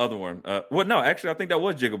was the other one? No, actually, I think that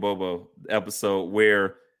was Jigabobo episode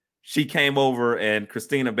where she came over and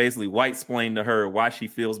Christina basically white-splained to her why she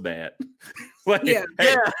feels bad. Like,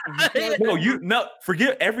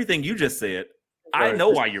 forget everything you just said. I know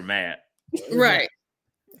why you're mad. Right.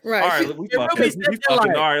 All right, we fucking. All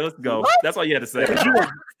right, let's go. What? That's all you had to say.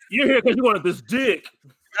 You're here because you wanted this dick.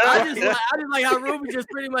 I just like how Ruby just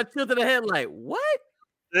pretty much tilted her head like, what?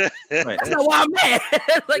 Right. That's not why I'm mad.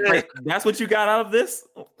 like, that's what you got out of this?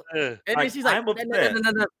 And then she's like, no,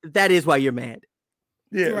 no. That is why you're mad.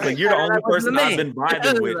 Yeah, like you're the only person I've been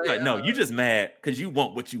vibing with. Like, no, you just mad because you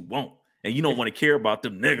want what you want and you don't want to care about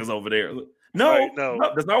them niggas over there. No,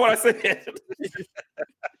 that's not what I said.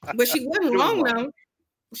 But she wasn't wrong though.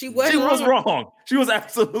 She was wrong. She was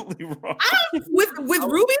absolutely wrong. With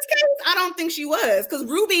Ruby's case, I don't think she was, because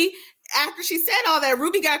Ruby, after she said all that,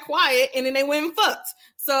 Ruby got quiet and then they went and fucked.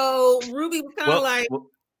 So Ruby was kind of like,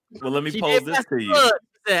 well, let me pose this to you.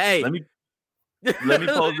 Hey, let me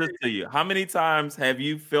pose this to you. How many times have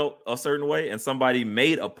you felt a certain way and somebody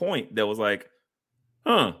made a point that was like,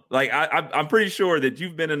 like I'm pretty sure that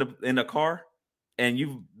you've been in a car and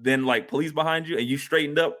you've been like police behind you and you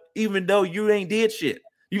straightened up even though you ain't did shit.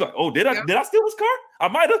 You like, oh, did I steal his car? I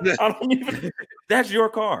might have. I don't even. That's your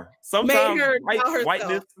car. Sometimes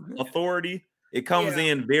whiteness, authority, it comes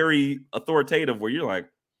in very authoritative where you're like,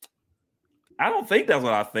 I don't think that's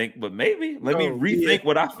what I think, but maybe let me rethink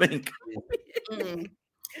what I think.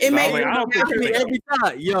 It may like, every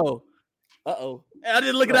time. Yo, I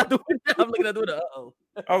didn't look out the window. I'm looking out the window.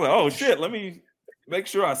 I was like, oh shit, let me make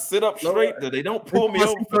sure I sit up straight that they don't pull me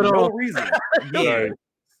over for no reason. Yeah.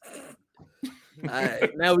 All right,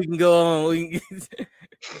 now we can go on.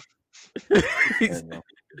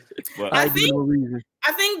 I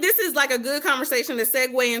think this is like a good conversation to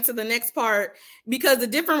segue into the next part, because the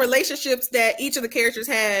different relationships that each of the characters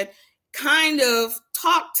had kind of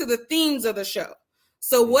talk to the themes of the show.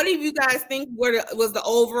 So what do you guys think was the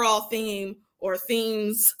overall theme or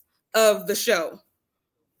themes of the show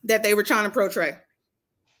that they were trying to portray?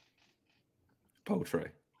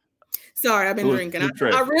 Sorry, I've been drinking. I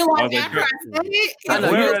realized after I said it,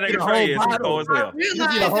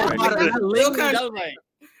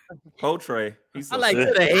 Portray. I like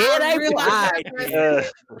to the head.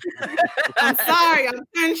 I'm sorry, I'm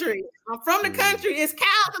country. I'm from the country. It's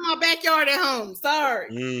cows in my backyard at home. Sorry.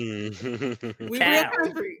 We real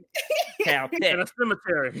country. Cow in a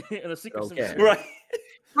cemetery. In a secret cemetery.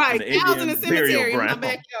 Right. Cows in a cemetery in my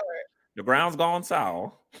backyard. The ground's gone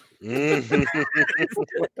sour. For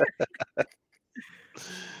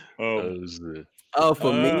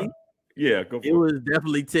me, yeah, go for it was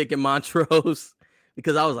definitely Tick and Montrose,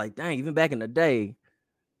 because I was like, dang, even back in the day,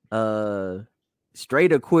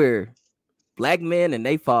 straight or queer, black men and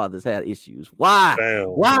their fathers had issues. Why?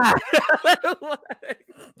 Why?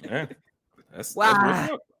 Why?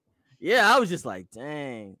 Yeah, I was just like,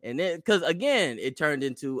 dang. And then, because again, it turned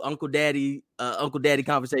into Uncle Daddy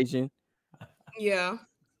conversation. Yeah.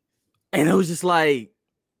 And it was just like,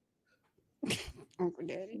 Uncle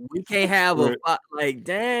Daddy. We can't have a like.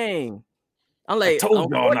 Dang. I'm like, I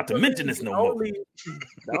told y'all not to mention this no more. I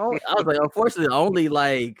was like, unfortunately, the only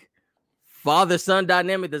like father-son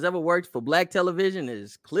dynamic that's ever worked for black television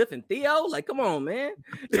is Cliff and Theo. Like, come on, man.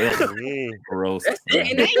 Gross.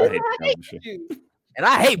 And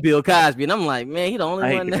I hate Bill Cosby, and I'm like, man, he the only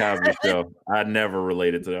I one. hate the Cosby Show. I never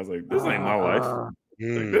related to that. I was like, this ain't my life. Like,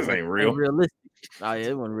 this ain't real. Realistic. Oh yeah,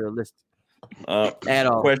 it wasn't realistic at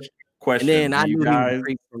all. Question. And then I knew guys,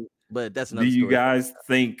 he was but that's another story. Do you story. guys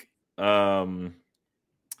think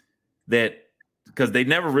that because they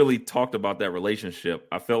never really talked about that relationship?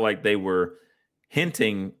 I felt like they were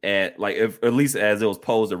hinting at, like, if, at least as it was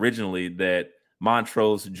posed originally, that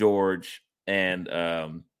Montrose, George, and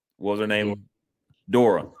what was her name?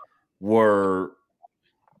 Dora were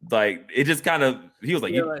like, it just kind of, he was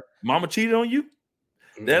like, Mama cheated on you?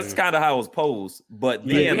 That's kind of how it was posed. But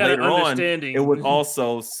then later on, it was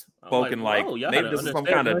also spoken like maybe this is some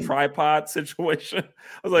kind of tripod situation.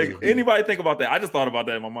 I was like, anybody think about that? I just thought about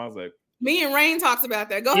that in my mind. I was like, me and Rain talks about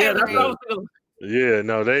that. Go ahead, Rain. Yeah,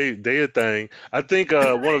 no, they a thing. I think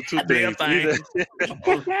one of two things. Either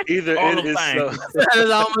it is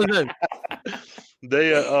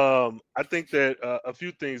they I think that a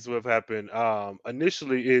few things have happened.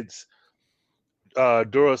 Initially, it's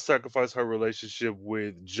Dora sacrificed her relationship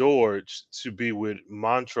with George to be with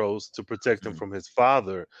Montrose to protect him from his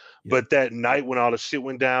father. But that night when all the shit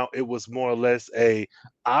went down, it was more or less I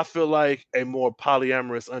feel like a more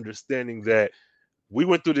polyamorous understanding that we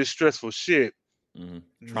went through this stressful shit.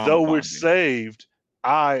 Though we're saved,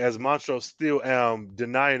 I, as Montrose, still am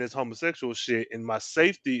denying this homosexual shit, and my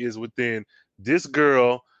safety is within this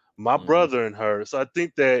girl, my brother, and her. So I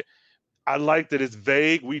think that I like that it's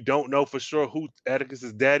vague. We don't know for sure who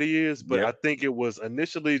Atticus's daddy is, but I think it was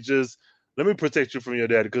initially just, let me protect you from your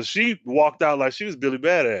daddy, because she walked out like she was Billy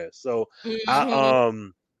Badass. So I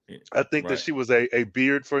think that she was a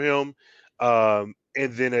beard for him. And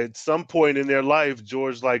then at some point in their life,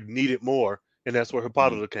 George like needed more, and that's where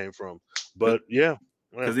Hippolyta came from. But yeah,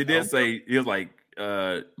 because he did say, he was like,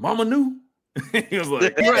 Mama knew. He was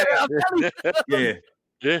like, yeah.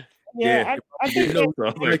 I think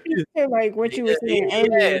like what you were saying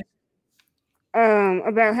earlier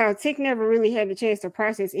about how Tick never really had the chance to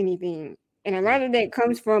process anything. And a lot of that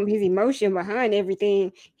comes from his emotion behind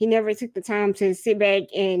everything. He never took the time to sit back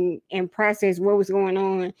and process what was going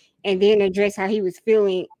on and then address how he was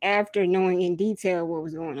feeling after knowing in detail what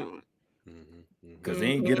was going on. Because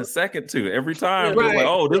he ain't get a second to every time. Like,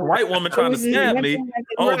 oh, this white woman trying to stab me.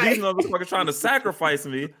 Oh, these motherfuckers trying to sacrifice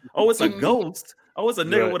me. Oh, it's a ghost. Oh, it's a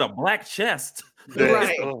nigga with a black chest.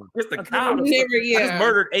 It's the cops. I just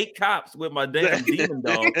murdered 8 cops with my damn demon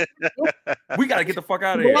dog. We gotta get the fuck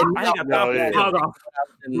out of here. I ain't got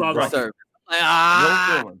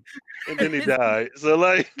time. And then he died. So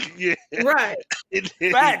like, he died. He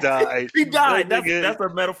died. That's a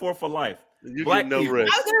metaphor for life. You get no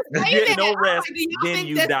rest. You get no rest, then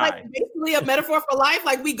you die. Like basically a metaphor for life.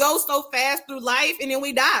 Like we go so fast through life and then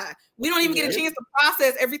we die. We don't even get a chance to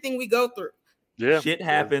process everything we go through. Yeah, shit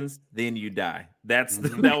happens, then you die. That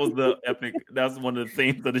was the epic. That's one of the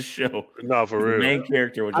themes of the show. No, for real. The main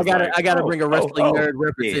character was. I gotta bring a wrestling nerd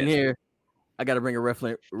reference in here. I gotta bring a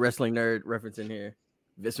wrestling nerd reference in here.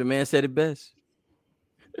 Vince McMahon said it best.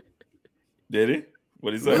 Did he?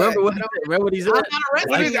 What is that? Remember what he said?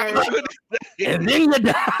 And then you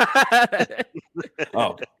die.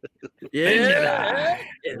 Oh, yeah.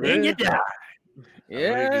 And then you die.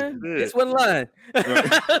 Yeah, this one line.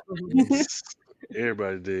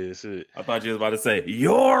 Everybody did shit. I thought you was about to say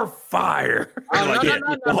you're fired.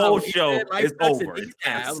 The whole show is over.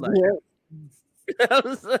 I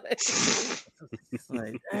was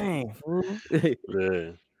like, dang.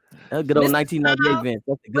 Good old 1998 Vince.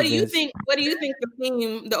 What do you think? What do you think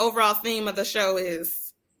the overall theme of the show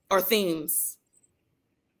is, or themes?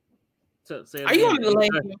 Are you on a delay?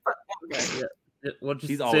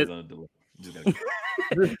 He's always on a delay.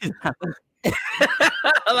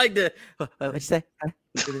 I like that. What you say?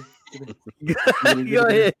 Go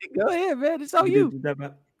ahead, man. It's all you.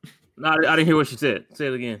 No, I didn't hear what she said. Say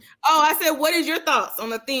it again. Oh, I said, what is your thoughts on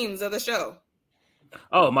the themes of the show?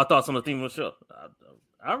 Oh, my thoughts on the theme of the show.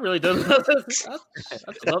 I really don't. I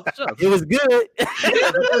love the show. It was good.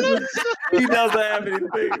 He doesn't have any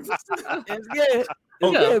things. It's good.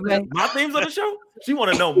 Okay, good, man. My themes of the show? She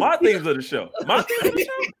want to know my themes of the show. My themes of the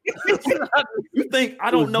show? You think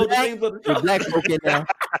I don't know the themes of the show? Black folk in now.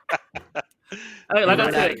 Hey, like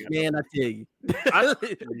I said, man, I tell you.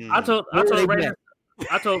 I told Raina.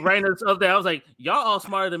 I told Raina the other day, I was like, y'all all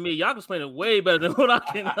smarter than me. Y'all can explain it way better than what I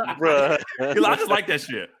can. Bruh. I just like that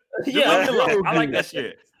shit. I like that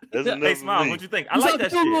shit. That's enough Hey, for Smile, me. what you think? I like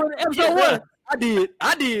that shit. Episode 1.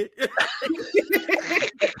 I did.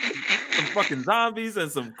 Some fucking zombies and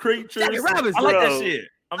some creatures. Jackie Robinson. I like Bro. that shit.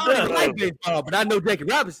 I'm I don't even done. like baseball, but I know Jackie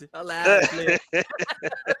Robinson. I like man.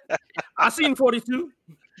 I seen 42.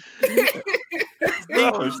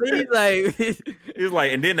 Oh, He's like, He's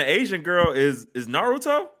like, and then the Asian girl is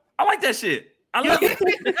Naruto. I like that shit. I love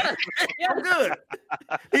it. I'm good.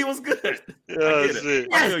 He was good. Oh, I get it. shit.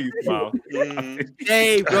 I feel you, Smile. Mhm.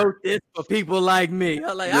 they wrote this for people like me.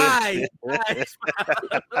 I'm like, all right.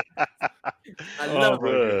 I love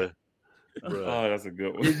it. Bruh. Oh, that's a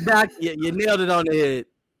good one. You nailed it on the head.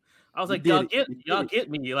 I was like, You y'all did get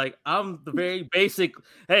me. Like, I'm the very basic.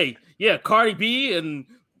 Hey, yeah, Cardi B and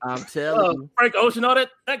I'm telling you. Frank Ocean, all that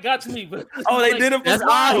got to me. But Oh, they like, did it for That's all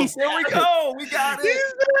Smile. he said. Here we go. We got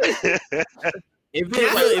it. If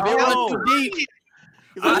it was too deep,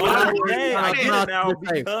 He's like, I oh, dang, I get it now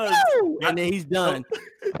because and then he's done.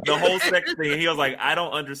 the whole sex thing. He was like, I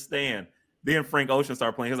don't understand. Then Frank Ocean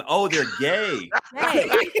started playing. He was like, oh, they're gay. Hey.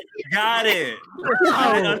 Got it.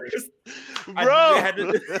 I understand.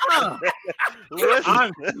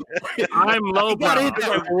 I'm lowbrow.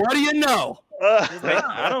 What do you know? Like,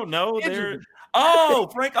 I don't know. They're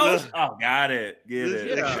Frank Ocean. Oh, got it. Get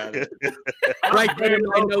it. Yeah. Got it. Right there,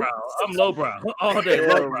 I'm lowbrow all day. Oh,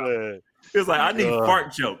 Lowbrow. man. He was like, I need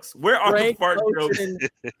fart jokes. Where are Frank the fart Ocean,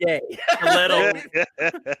 jokes? gay.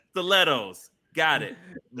 Stilettos. Got it.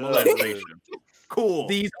 Molestation. Cool.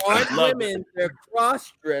 These aren't Love women; they're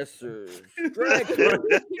cross dressers.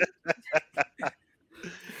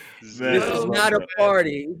 This is not a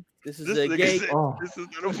party. This is a gay. This is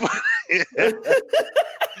not a party.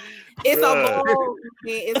 It's a Bruh. ball.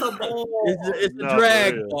 It's a ball. It's a Not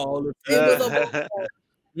drag real. ball. It was a ball.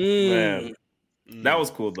 Man, that was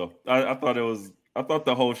cool though. I thought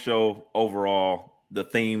the whole show overall, the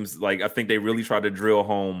themes, like I think they really tried to drill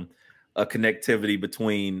home a connectivity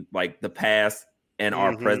between like the past and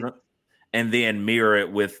our present, and then mirror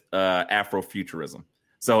it with Afrofuturism.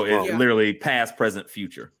 So it's literally past, present,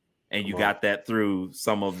 future, and you got that through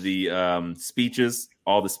some of the speeches,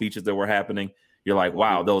 all the speeches that were happening. You're like,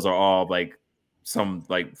 wow, those are all like some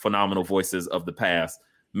like phenomenal voices of the past,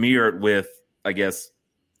 mirrored with, I guess,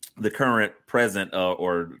 the current present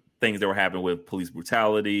or things that were happening with police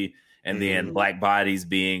brutality, and then black bodies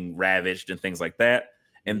being ravaged and things like that.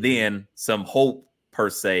 And then some hope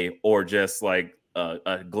per se, or just like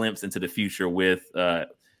a glimpse into the future with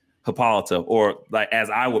Hippolyta, or like as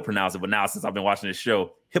I would pronounce it, but now since I've been watching this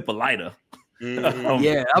show, Hippolyta.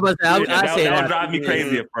 Yeah, I was. I say that that would drive me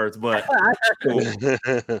crazy at first, but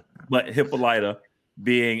Hippolyta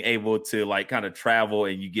being able to like kind of travel,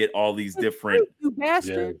 and you get all these different, you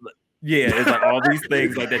bastard. it's like all these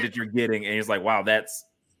things like that you're getting, and it's like, wow, that's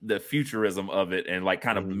the futurism of it, and like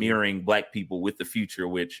kind of mirroring black people with the future,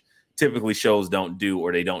 which typically shows don't do,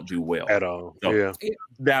 or they don't do well At all. So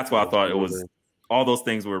that's why I thought it was all those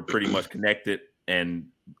things were pretty much connected, and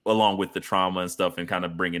along with the trauma and stuff, and kind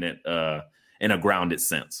of bringing it in a grounded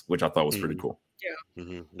sense, which I thought was pretty cool.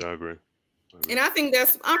 Yeah. I agree. And I think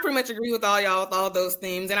I pretty much agree with all y'all with all those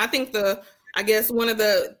themes. And I think I guess one of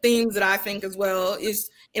the themes that I think as well is,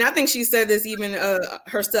 and I think she said this even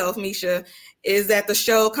herself, Misha, is that the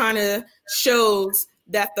show kind of shows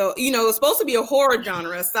that it's supposed to be a horror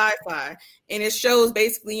genre, a sci-fi, and it shows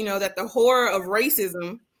basically, that the horror of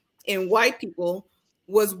racism in white people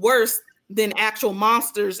was worse than actual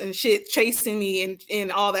monsters and shit chasing me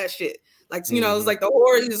and all that shit. Like, it's like the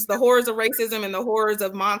horrors of racism and the horrors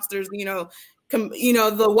of monsters, the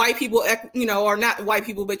white people, or not white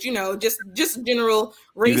people, but, just general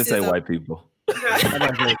racism. You can say white people.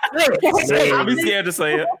 I'm scared to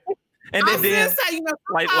say it. And then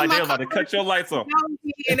like they're about to cut your lights off.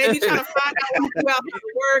 And they be trying to find out who out there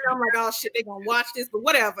to work. I'm like, oh shit, they gonna watch this, but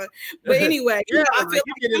whatever. But anyway, I feel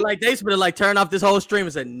like they should have turn off this whole stream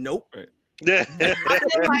and said nope. Yeah. I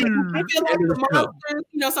feel like the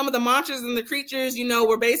monsters, some of the monsters and the creatures,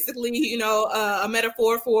 were basically, a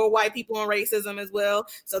metaphor for white people and racism as well.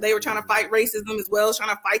 So they were trying to fight racism as well as trying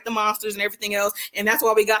to fight the monsters and everything else. And that's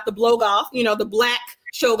why we got the Blogoff, the black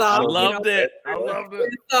Shogoff. I loved it.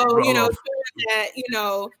 So, that,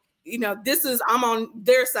 this is, I'm on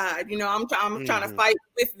their side, I'm trying to fight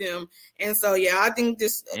with them. And so, I think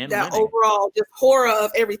overall just horror of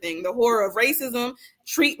everything, the horror of racism,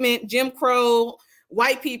 treatment, Jim Crow,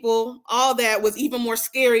 white people, all that was even more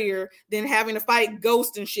scarier than having to fight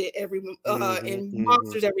ghosts and shit and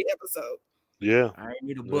monsters every episode. Yeah. I ain't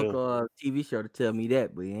need a book or a TV show to tell me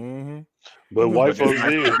that, but white folks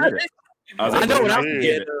did. I know what I'm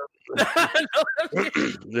getting.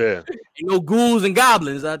 Yeah. Ain't no ghouls and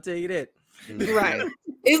goblins, I'll tell you that. Right.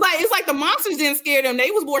 It's like the monsters didn't scare them.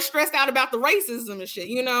 They was more stressed out about the racism and shit,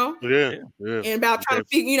 you know. Yeah. And about trying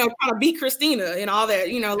to beat Christina and all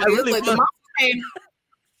that, you know. Like, really like the monsters came.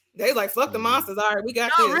 They like fuck the monsters. All right, we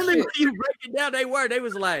got this. Really, when you break it down, they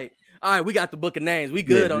was like, all right, we got the book of names. We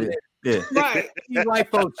good on it. Yeah. Right. These white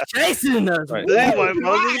folks chasing us. Right.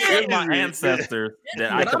 Here's my ancestors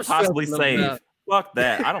that I could possibly save. Fuck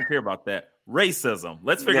that. I don't care about that. Racism.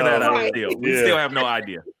 Let's figure that out still. We still have no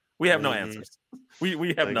idea. We have no answers.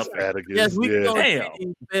 We have nothing. Yes, we can go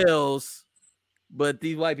these bills, but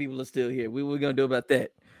these white people are still here. We're gonna do about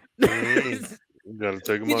that. We gotta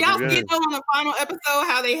take them. Did y'all see though on the final episode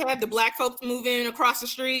how they had the black folks move in across the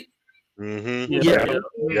street?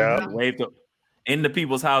 Yeah. Wave to in the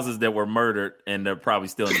people's houses that were murdered, and they're probably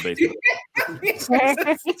still in the basement.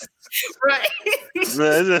 Right.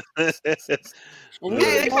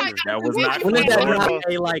 That was not. When is that not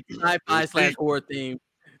a like sci-fi / horror theme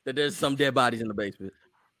that there's some dead bodies in the basement?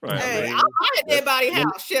 Right. Hey, I'll buy a dead body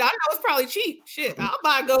house. Shit, I know it's probably cheap. Shit, I'll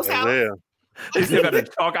buy a ghost house. Yeah. They still got the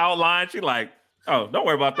chalk outline. She like, oh, don't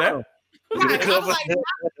worry about that. Right. I'm like,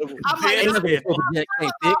 I'll pay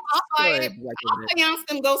on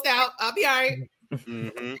some ghost out. I'll be all right.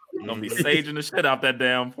 Gonna be saging the shit out that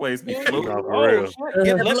damn place. Let me go, damn it.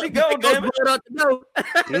 You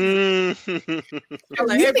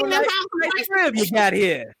think that house you got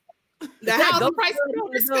here? The house in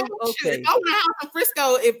Frisco. Okay. If I want a house in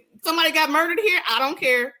Frisco, if somebody got murdered here, I don't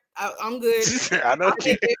care. I'm good. I don't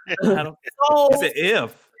care. He said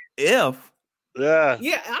if. Yeah.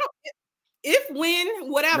 Yeah, I don't. If, when,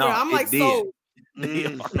 whatever. No, I'm like, did. so.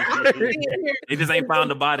 They just ain't found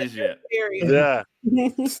the bodies yet. Yeah.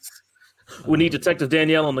 We need Detective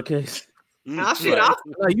Danielle on the case. I'll shoot off.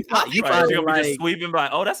 You You'll be just sweeping by.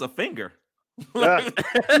 Oh, that's a finger. Yeah.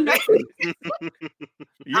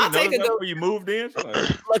 I'll take a go. Where you moved in.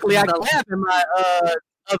 Luckily, I got a lamp in my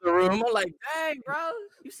other room. I'm like, dang, bro,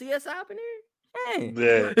 you see us up in here? Dang.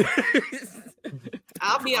 Yeah.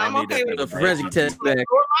 I'm okay with the forensic test back.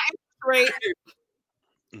 I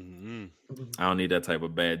don't need that type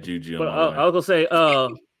of bad juju. But I was gonna say,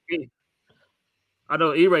 I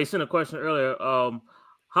know E-Ray sent a question earlier.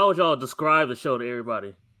 How would y'all describe the show to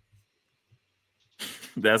everybody?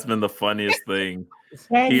 That's been the funniest thing.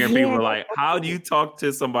 Hearing people like, how do you talk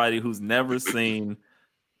to somebody who's never seen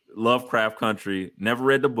Lovecraft Country, never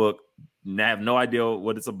read the book, have no idea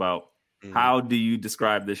what it's about? How do you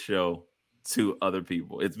describe this show to other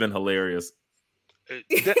people? It's been hilarious.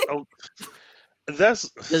 That's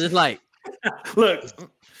just like, look,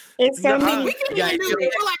 it's so many. We can even do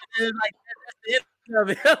it.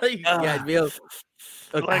 You guys be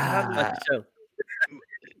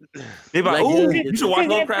They're like, oh, you should watch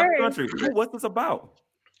Lovecraft Country. Ooh, what's this about?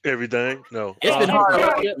 Everything. No, it's been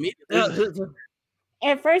hard.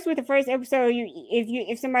 At first, with the first episode,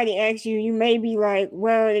 if somebody asks you, you may be like,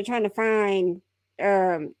 well, they're trying to find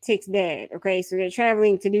Tick's dad. Okay, so they're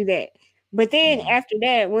traveling to do that. But then after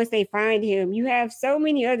that, once they find him, you have so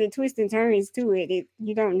many other twists and turns to it.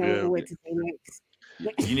 You don't know what to say next.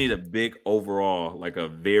 You need a big overall, like a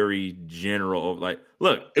very general, like,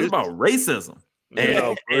 look, it's about racism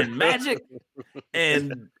and magic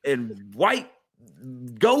and white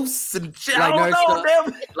ghosts and shit. Like, I don't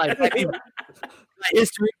know, like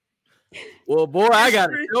history. Well, boy, I got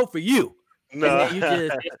a show for you. No, I'm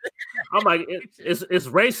like, it's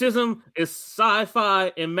racism, it's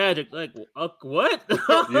sci-fi and magic. Like, what?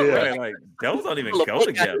 Yeah, like those don't even go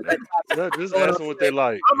together. Just ask them what they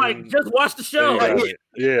like. I'm like, just watch the show.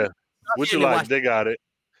 Yeah, what you like? They got it.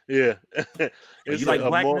 Yeah, it's you like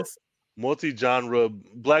blackness. Multi-genre,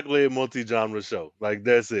 black-led multi-genre show. Like,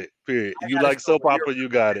 that's it. Period. You like soap opera, you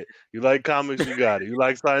got it. You like comics, you got it. You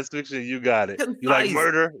like science fiction, you got it. You like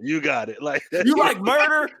murder, you got it. Like, you like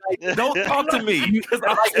murder? Don't talk to me. You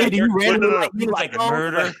like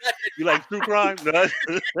murder? You like true crime? No.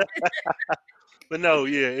 But no,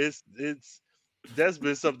 yeah, it's that's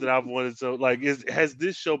been something I've wanted to like. Has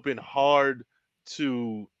this show been hard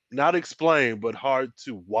to not explain, but hard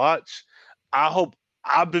to watch? I hope.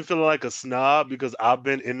 I've been feeling like a snob because I've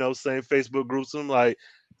been in those same Facebook groups. I'm like,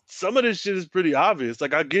 some of this shit is pretty obvious.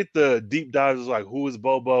 Like, I get the deep dives, like who is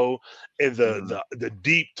Bobo, and the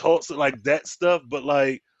deep talks like that stuff. But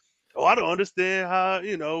like, I don't understand how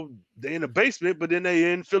they in the basement, but then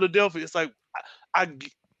they in Philadelphia. It's like I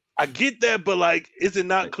get that, but like, is it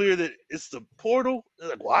not clear that it's the portal?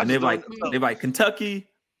 Like, well, they're like Kentucky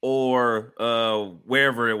or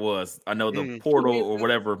wherever it was. I know the portal or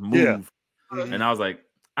whatever moved. Yeah. And I was like,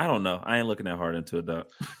 I don't know. I ain't looking that hard into it, though.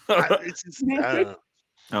 I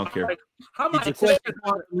don't care. Like, how much?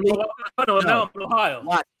 No, Ohio.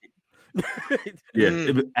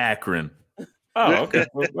 Yeah, Akron. Oh, okay.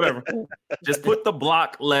 Well, whatever. Just put the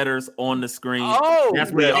block letters on the screen. Oh,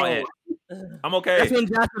 that's where y'all at. I'm okay. That's when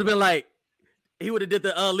Josh would have been like, he would have did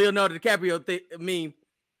the Leonardo DiCaprio meme.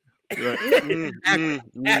 Right.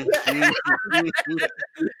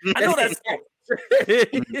 I know that's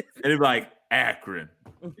and he'd be like, Akron.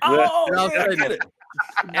 Oh, yeah, I get it.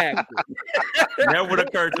 Never would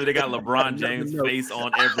occur to they got LeBron James' face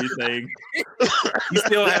on everything. He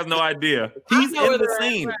still has no idea. He's in the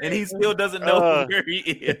scene and he still doesn't know where he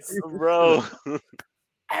is. Bro.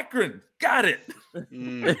 Akron, got it.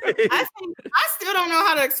 I still don't know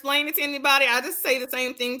how to explain it to anybody. I just say the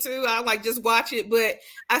same thing too. I like just watch it, but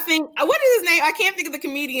I think what is his name? I can't think of the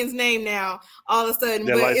comedian's name now. All of a sudden,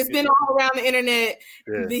 but it's been all around the internet.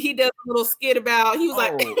 Yeah. He does a little skit about. He was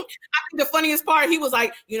like, I think the funniest part. He was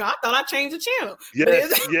like, I thought I changed the channel.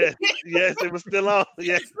 Yes, it was still on.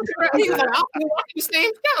 Yes, he was like, I'll watch the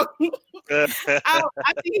same show. I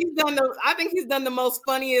think he's done the most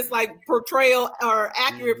funniest like portrayal or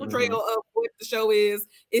accurate portrayal of what the show is.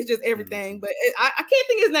 It's just everything. But I can't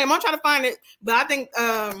think of his name. I'm trying to find it. But I think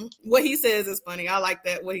what he says is funny. I like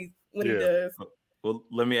that what he does. Well,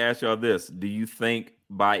 let me ask y'all this. Do you think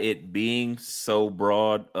by it being so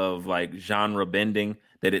broad of like genre bending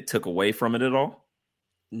that it took away from it at all?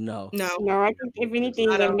 No. I think if anything,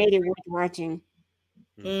 that made it worth watching.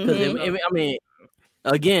 Because I mean,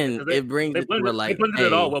 again, it brings it to like, hey,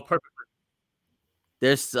 it all well perfect.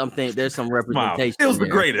 There's some representation. It was the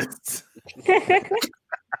greatest.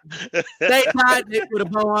 They tied it with a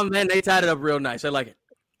bow on, man. They tied it up real nice. I like it.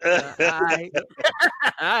 All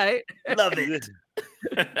right. Love it.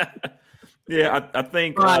 Yeah, I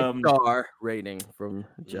think 5-star rating from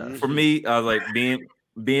Josh. For me, I was like being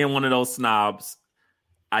one of those snobs.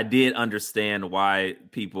 I did understand why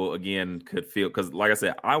people again could feel, because like I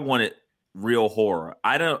said, I wanted real horror.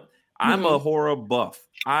 I'm a horror buff.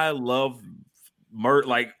 I love murder.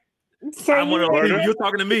 Like I'm one of those people. You're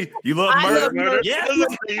talking to me. You love murder? Yes, I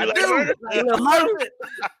do. I love murder.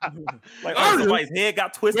 Like somebody's head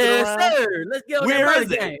got twisted around. Sir. Let's get on Where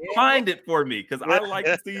is it? Game. Find it for me, because I like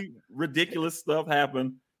to see ridiculous stuff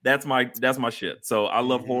happen. That's my shit. So I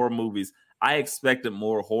love horror movies. I expected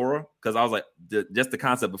more horror because I was like, just the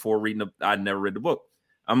concept before reading. I'd never read the book.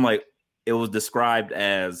 I'm like, it was described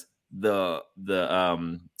as the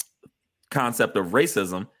concept of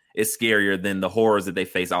racism is scarier than the horrors that they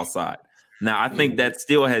face outside. Now, I think that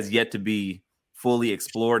still has yet to be fully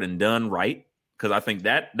explored and done right, because I think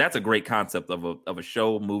that's a great concept of a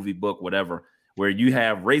show, movie, book, whatever, where you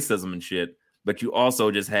have racism and shit, but you also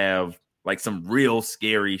just have like some real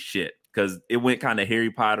scary shit, because it went kind of Harry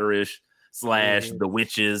Potter-ish / the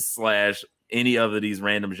witches / any of these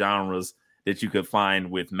random genres that you could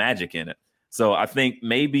find with magic in it. So I think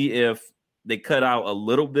maybe if they cut out a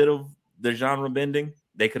little bit of the genre bending,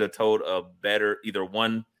 they could have told a better, either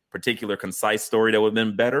one particular concise story that would have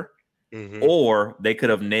been better, or they could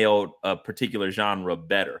have nailed a particular genre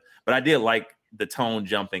better. But I did like the tone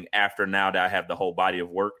jumping after, now that I have the whole body of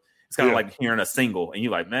work. It's kind of like hearing a single and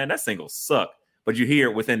you're like, man, that single sucked. But you hear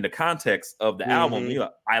it within the context of the album, you're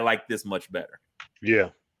like, I like this much better. Yeah,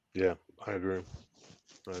 I agree.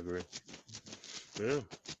 Yeah,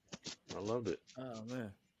 I loved it. Oh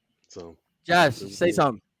man. So Josh, say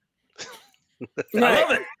something. I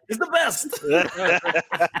love it. It's the best.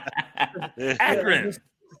 Akron.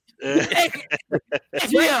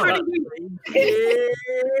 Yeah.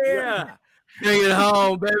 Bring it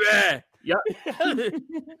home, baby. Yeah.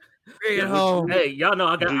 Bring it home. Hey, y'all know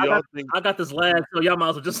I got this lag, so y'all might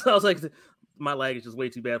as well just. I was like, my lag is just way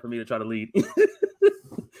too bad for me to try to lead.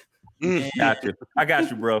 Got you. I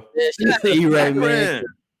got you, bro. E-Ray, man.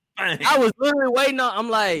 I was literally waiting on.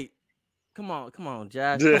 I'm like, come on,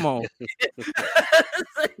 Josh. Come on.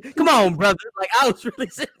 Come on, brother. Like, I was really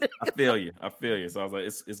sitting there. I feel you. So I was like,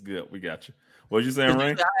 it's good. We got you. What you saying, Ray? I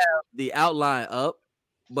have the outline up,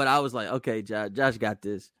 but I was like, okay, Josh got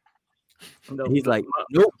this. No, he's like,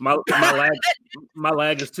 nope. My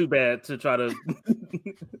lag is too bad to try to.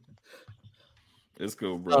 It's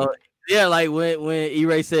cool, bro. Yeah, like when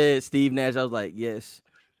E-Ray said Steve Nash, I was like, yes.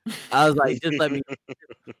 I was like, just let me.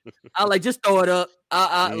 I like just throw it up.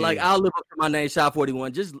 I'll live up to my name, Shot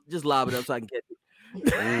 41. Just lob it up so I can catch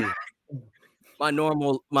it. My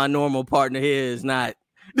normal partner here is not.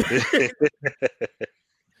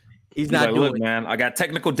 He's not like, doing look, man, I got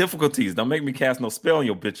technical difficulties. Don't make me cast no spell on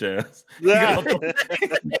your bitch ass.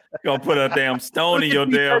 Gonna put a damn stone in your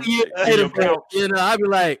damn couch. You know, I'd be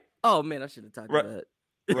like, oh man, I should have talked about that.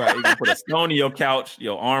 Right, you can put a stone in your couch.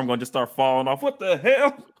 Your arm gonna just start falling off. What the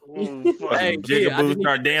hell? Hey, Jigaboo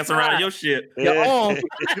start dancing around your shit. Your arm.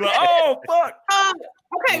 You're like, oh fuck!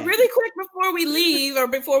 Okay, really quick before we leave or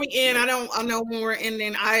before we end, I know when we're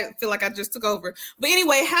ending, I feel like I just took over. But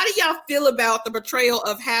anyway, how do y'all feel about the portrayal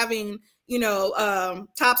of having,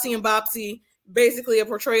 Topsy and Bopsy, basically a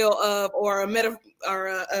portrayal of or a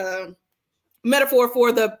metaphor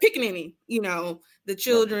for the pickaninny, the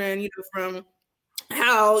children, from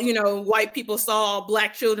how, white people saw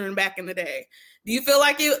Black children back in the day. Do you feel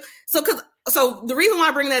like it? So the reason why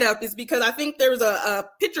I bring that up is because I think there's a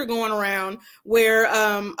picture going around where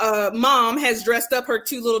a mom has dressed up her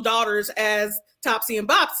two little daughters as Topsy and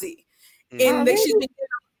Bopsy. And she's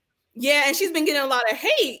been getting a lot of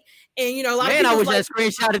hate. And, a lot of people I wish that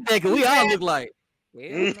screenshot of that, we all look like.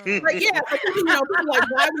 People like,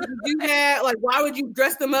 why would you do that? Like, why would you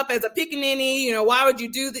dress them up as a pickaninny? Why would you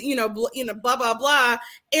do the, blah, blah, blah.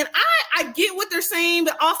 And I get what they're saying,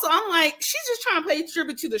 but also I'm like, she's just trying to pay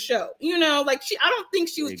tribute to the show. I don't think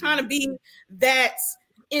she was trying to be that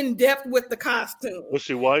in depth with the costume. Was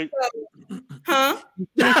she white? Huh?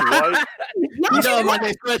 Was she white? No, my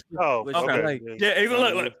next question. Oh, okay.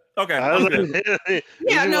 Look. Okay.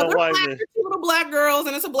 Yeah, no, they're Black, they're two little Black girls,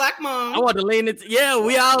 and it's a Black mom. I want to lean into. Yeah,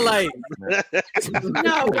 we all like. No, but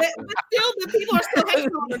still, the people are still hating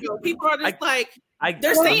on her. Though. People are just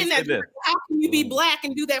they're saying that. How can you be Black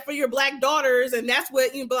and do that for your Black daughters? And that's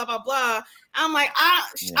what blah blah blah. I'm like, I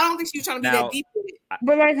don't think she was trying to be that deep with it.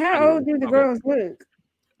 But how old do the girls look?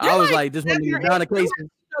 I was like, this one is Diana Casey.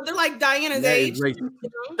 They're like Diana's age.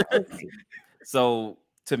 So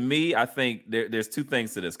to me, I think there's two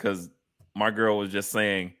things to this, because my girl was just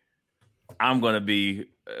saying, I'm going to be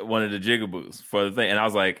one of the jigaboos for the thing. And I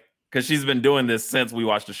was like, because she's been doing this since we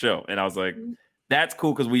watched the show. And I was like, that's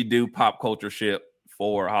cool, because we do pop culture shit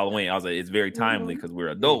for Halloween. I was like, it's very timely because we're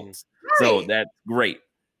adults. Right. So that's great.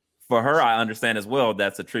 For her, I understand as well,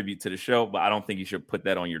 that's a tribute to the show, but I don't think you should put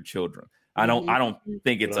that on your children. I don't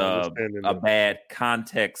think it's a bad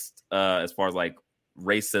context as far as like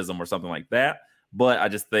racism or something like that. But I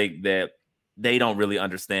just think that they don't really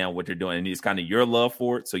understand what you're doing. And it's kind of your love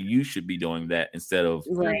for it. So you should be doing that instead of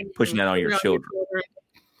pushing that on your children.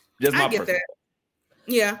 Just my personal.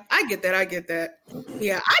 Yeah, I get that.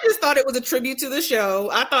 Yeah, I just thought it was a tribute to the show.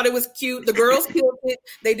 I thought it was cute. The girls killed it.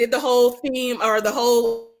 They did the whole theme or the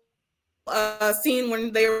whole scene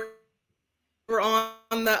when they were on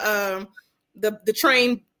the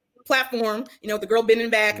train platform, the girl bending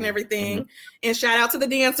back and everything. And shout out to the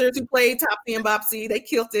dancers who played Topsy and Bopsy. They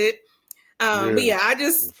killed it. But yeah, I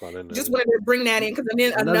just wanted to bring that in because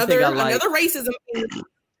then another racism thing.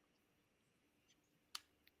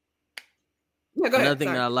 Yeah, go ahead. Another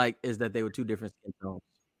thing that I like is that they were two different skin tones.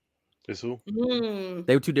 Is who?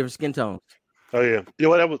 They were two different skin tones. Oh yeah.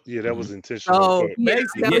 That was intentional. Oh,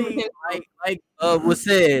 basically, like was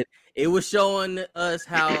said, it was showing us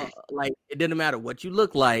how like it didn't matter what you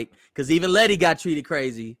look like, because even Letty got treated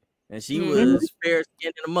crazy, and she was fair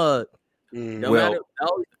skinned in the mud. No matter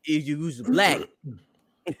if you was Black.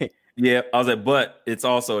 Yeah, I was like, but it's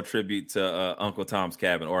also a tribute to Uncle Tom's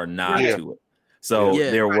Cabin, or a nod to it. So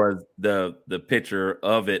there was the picture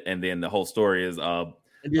of it, and then the whole story is a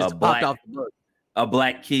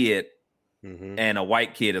Black kid and a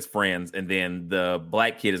white kid as friends, and then the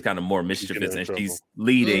Black kid is kind of more mischievous, and she's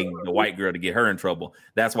leading the white girl to get her in trouble.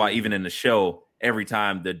 That's why even in the show, every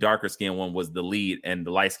time the darker skinned one was the lead, and the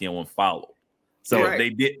light skinned one followed. So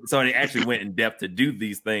they actually went in depth to do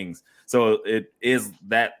these things. So it is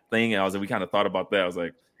that thing. And we kind of thought about that. I was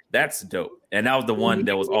like, that's dope. And that was the one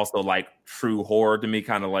that was also like true horror to me,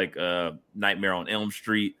 kind of like Nightmare on Elm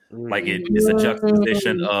Street. Like it's a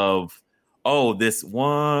juxtaposition of, this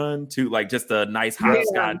 1, 2, like just a nice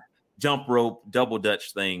hopscotch jump rope double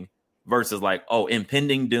dutch thing versus like,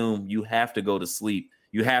 impending doom. You have to go to sleep.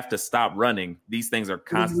 You have to stop running. These things are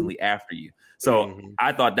constantly after you. So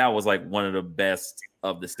I thought that was like one of the best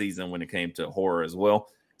of the season when it came to horror as well.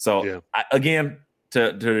 So again,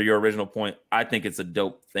 to your original point, I think it's a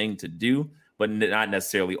dope thing to do, but not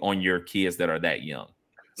necessarily on your kids that are that young.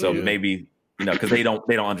 So maybe, because they don't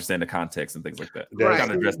understand the context and things like that. They're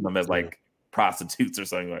kind of dressing them as like prostitutes or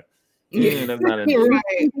something like. That's not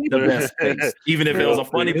the best things. Even if it was a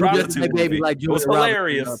funny prostitute movie, it was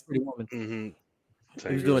hilarious. Who's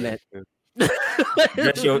doing that?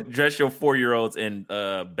 dress your 4-year-olds in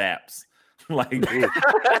BAPS. like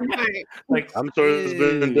I'm sure it's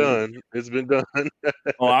been done. It's been done.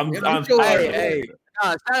 I'm hey,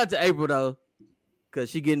 shout out to April though, because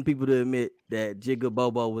she getting people to admit that Jigga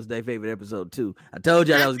Bobo was their favorite episode too. I told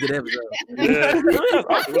y'all that was a good episode.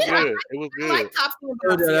 It was good.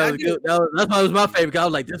 That's why it was my favorite. I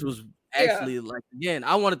was like, this was actually like, again,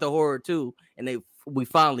 I wanted the horror too, and we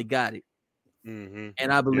finally got it. And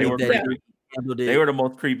I believe that They were the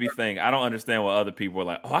most creepy thing. I don't understand why other people were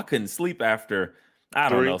like, "Oh, I couldn't sleep after I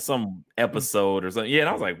don't know some episode or something." Yeah, and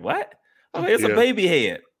I was like, "What? Oh, it's a baby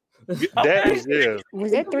head." That is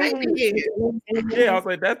Was that 3? Yeah, I was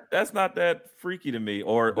like, that's not that freaky to me,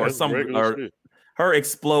 or her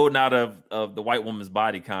exploding out of the white woman's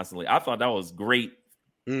body constantly. I thought that was great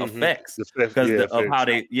effects because of how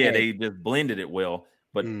they just blended it well.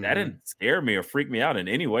 But that didn't scare me or freak me out in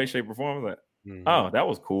any way, shape, or form. I was like, oh, that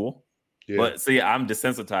was cool. Yeah. But see, I'm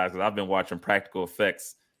desensitized because I've been watching practical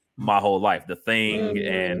effects my whole life. The Thing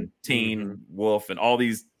and Teen Wolf and all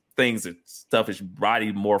these things that stuff is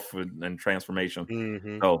body morph and transformation.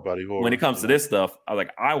 So when it comes to this stuff, I was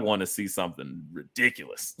like, I want to see something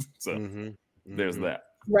ridiculous. So there's that.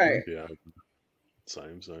 Right. Yeah.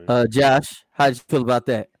 Same. Josh, how did you feel about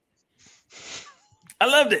that? I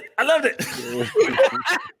loved it.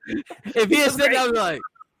 If he had said that,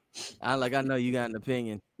 I was like, I know you got an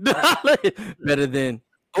opinion. Better than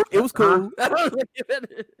it was cool.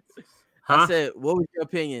 I said, what was your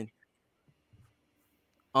opinion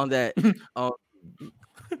on that?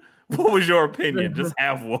 What was your opinion? Just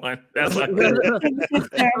have one. That's like what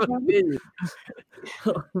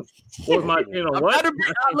was my opinion on what?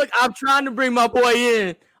 I'm trying to bring my boy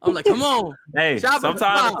in. I'm like, come on. Hey,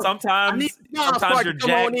 sometimes you're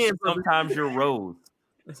Jack, sometimes you're Rose.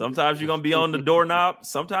 Sometimes you're gonna be on the doorknob,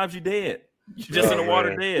 sometimes you're dead. You're just in the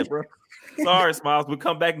water dead, bro. Sorry, Smiles. We'll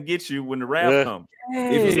come back and get you when the raft comes.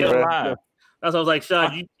 If you're still alive. That's what I was like,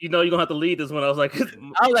 Sean, you know you're gonna have to lead this one. I was like, this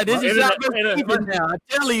is Sean versus Ethan now. I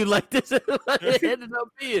tell you, like this is what it ended up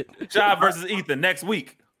being. Sean versus Ethan next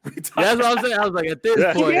week. That's what I'm saying. I was like, at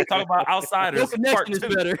this point, talk about Outsiders. Your connection is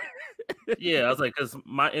better. Yeah, I was like, because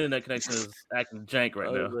my internet connection is acting jank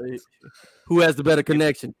right now. Like, who has the better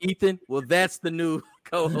connection, Ethan? Well, that's the new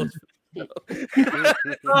co-host. Pay for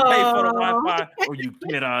the Wi-Fi or you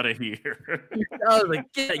get out of here. I was like,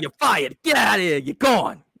 you're fired. Get out of here. You're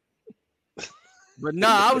gone. But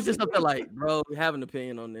I was just up there like, bro, we have an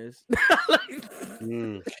opinion on this.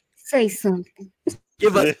 Say something.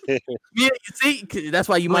 Give us. Yeah, you see, that's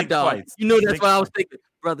why you my dog. Fights. You know that's why I was thinking,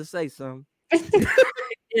 brother, say something.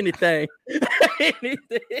 Anything.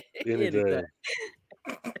 Anything.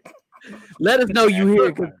 Let us know you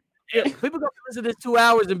here. Yeah, people gonna listen to this 2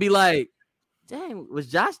 hours and be like, dang, was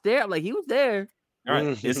Josh there? I'm like, he was there. All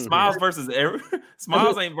right. It's Smiles versus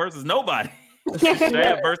Smiles ain't versus nobody.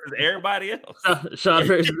 Shad versus everybody else. Sean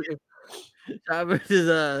versus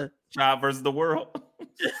the world.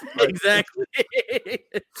 Exactly.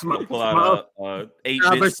 Pull out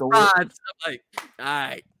 8-bit sword. I'm like, all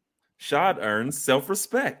right. Shad earns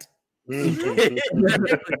self-respect.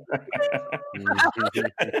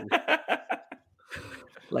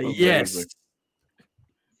 Like, yes.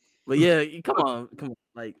 But yeah, come on.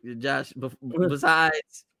 Like, Josh,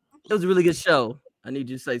 besides, it was a really good show. I need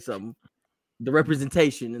you to say something. The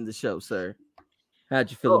representation in the show, sir. How'd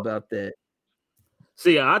you feel about that?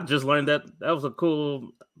 See, I just learned that was a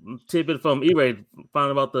cool tidbit from E-Ray,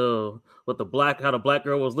 finding about how the black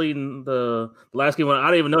girl was leading the last game. I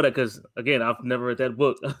didn't even know that because, again, I've never read that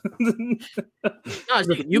book. You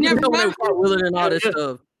can know when they were willing and all this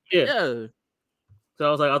stuff. Yeah. So I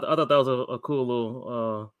was like, I thought that was a cool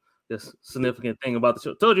little this significant thing about the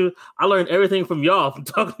show. Told you, I learned everything from y'all from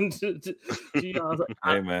talking to y'all. I was like,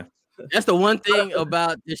 hey, man. That's the one thing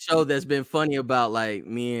about this show that's been funny about like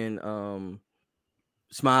me and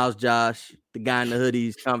Smiles, Josh, the guy in the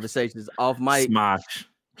hoodies conversations off mic. Smosh.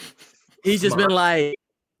 He's just been like,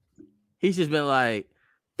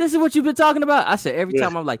 this is what you've been talking about. I said every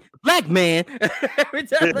time I'm like, black man. Every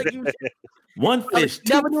time like you one fish,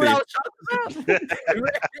 never knew what I was talking about.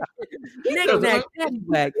 Knick-knack,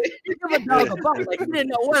 daddy-whack. You give a dog a bone. Like you didn't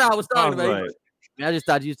know what I was talking about. Right. I just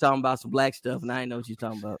thought you was talking about some black stuff, and I didn't know what you were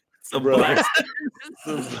talking about. Some black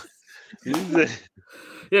stuff. Yeah,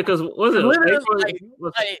 because was it April? He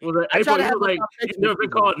was like, he's never been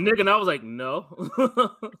called nigga, and I was like, no.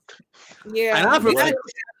 Yeah, and I'm right.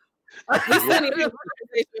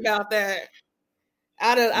 About that.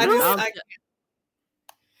 I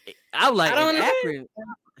was like, Akron.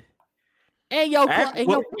 Hey, yo, I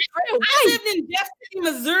lived in Destiny,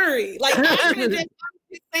 Missouri. Like,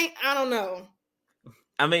 I don't know.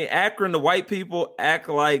 I mean, Akron, the white people act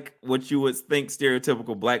like what you would think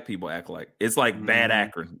stereotypical black people act like. It's like bad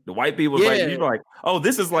Akron. The white people, you're like, oh,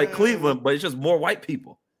 this is like Cleveland, but it's just more white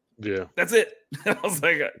people. Yeah. That's it. I was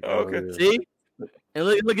like, okay. Yeah. See? And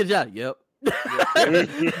look at John. Yep.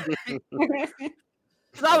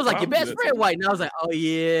 So I was like, your best friend white. And I was like, oh,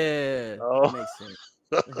 yeah. Oh.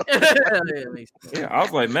 That makes sense. Yeah, I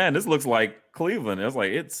was like, man, this looks like Cleveland. I was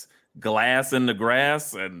like, it's glass in the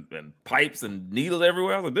grass and pipes and needles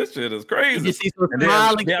everywhere. I was like, this shit is crazy. You see some And then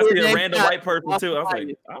smiling I see kids a and random white person got- too. I was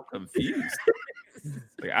like, I'm confused.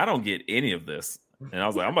 Like, I don't get any of this. And I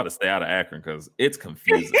was like, I'm about to stay out of Akron because it's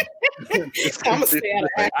confusing. I'm gonna stay out of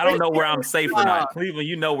Like, I don't know where I'm safe or not. Cleveland,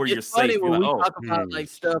 you know where you're It's funny safe. when You're we like, talk about like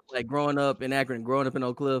stuff like growing up in Akron, growing up in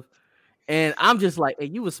Oak Cliff, and I'm just like, hey,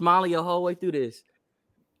 you was smiling your whole way through this.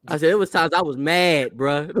 I said it was times I was mad,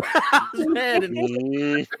 bro. I was mad.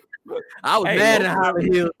 I was mad at Holly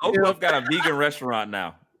Hill. Oak Cliff got a vegan restaurant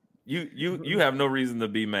now. You have no reason to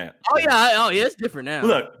be mad. Oh yeah, it's different now.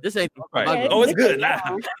 Look, this ain't right. Oh, it's good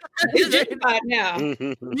now. It's justified now.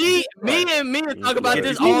 me and talk about Get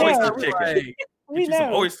this you some always. oyster chicken. Like, Get you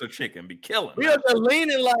some oyster chicken. Be killing. we are just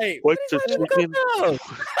leaning like Oyster chicken.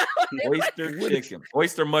 Oyster chicken.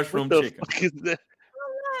 Oyster mushroom What the chicken. fuck is that?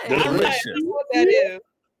 I'm not delicious. sure what that is.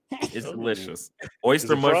 It's delicious.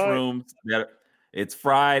 Oyster it fried? mushrooms. It's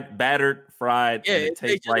fried, battered, fried, Yeah, and it it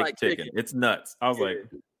tastes tastes like chicken. chicken. It's nuts. I was like,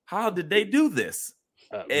 how did they do this?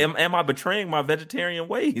 Am I betraying my vegetarian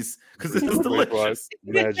ways? Because this is delicious.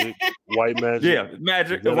 Magic, white magic. Yeah,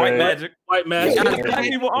 magic, That white ain't- magic. White magic. It's black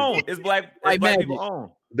people own. It's black White black magic. people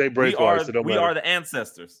own. They brace We are white, so it don't we matter. are the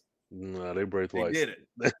ancestors. Nah, they brace They white. did it.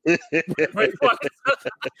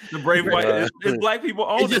 The brave white. It's black people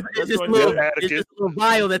own it's it. just, it's That's just, what little, it is. it's just a little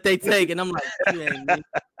vial that they take, and I'm like, you ain't me.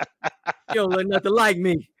 You don't look nothing like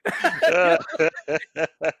me. The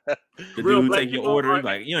Real dude black take your people order. are- He's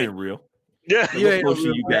like, you ain't real. Yeah. Look You what ain't bullshit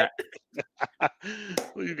real you black. got.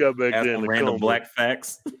 What you got back Ask there? some in the random coma? black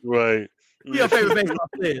facts. Right. You your favorite baseball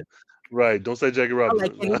player? Right. Don't say Jackie I Robinson.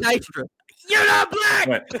 like Kenny Dykstra. You're not black.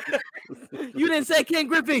 Right. You didn't say Ken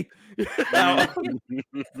Griffey. Now-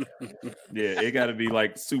 yeah, it got to be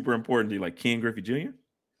like super important to you, like Ken Griffey Jr.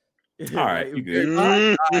 All right, you good. All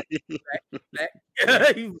right,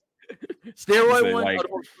 Steroid You say, one. like- Or the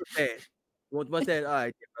mustache. You want the mustache? All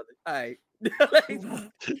right, yeah, brother. All right.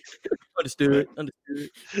 Understood.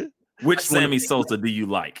 Which Sammy Sosa do you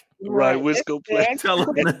like? Right. Wisco play. Tell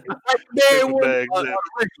him. Barry Paper one, bags, or yeah. the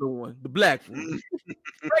regular one, the black one.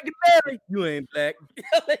 Frankie Barry, you ain't black.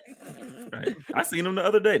 Right. I seen him the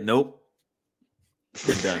other day. Nope.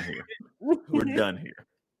 We're done here. We're done here.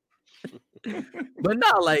 But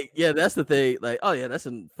no, like, yeah, that's the thing. Like, oh yeah, that's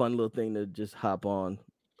a fun little thing to just hop on.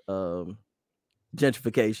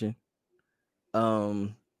 Gentrification.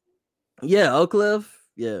 Yeah, Oak Cliff.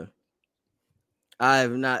 Yeah.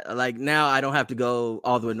 I've not like now I don't have to go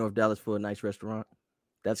all the way to North Dallas for a nice restaurant.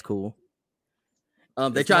 That's cool. They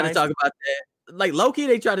It's try nice. to talk about that. Like low-key,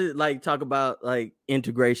 they try to like talk about like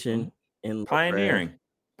integration and Pioneering.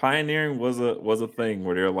 Pioneering was a thing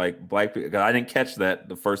where they're like black people. I didn't catch that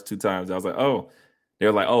the first two times. I was like, oh,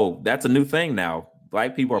 they're like, oh, that's a new thing now.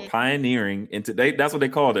 Black people are pioneering into that's what they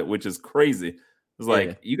called it, which is crazy. It's like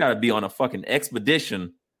Yeah. you got to be on a fucking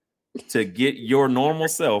expedition to get your normal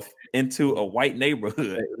self into a white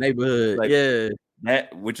neighborhood. Neighborhood. Like, yeah.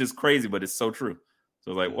 That which is crazy, but it's so true.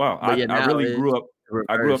 So it's like, wow, But yeah, I now really it's grew up.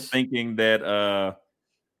 I grew up reverse. thinking that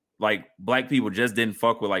like black people just didn't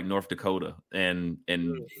fuck with like North Dakota and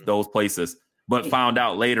those places, but found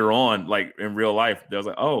out later on, like in real life, there was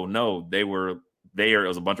like, oh no, they were there. It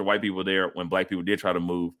was a bunch of white people there when black people did try to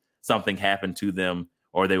move. Something happened to them,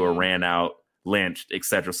 or they were ran out, lynched,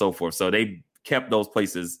 etc., so forth. So they kept those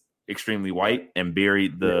places extremely white and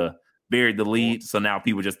buried the lead. So now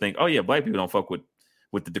people just think, oh yeah, black people don't fuck with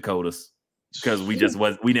the Dakotas because we didn't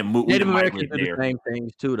move. We Native didn't Americans migrate do there. the same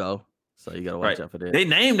things too, though. So you gotta watch Right. out for that. They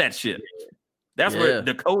named that shit. That's Yeah. where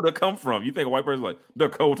Dakota come from. You think a white person like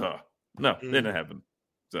Dakota? No, it didn't happen.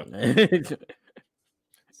 So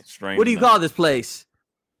strange. What do you enough. call this place?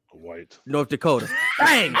 White. North Dakota.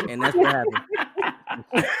 Bang! And that's what happened.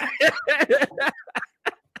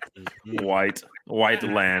 White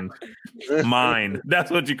land, mine.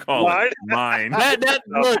 That's what you call it. Mine.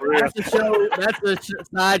 Look, that's a show. That's a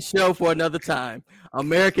side show for another time.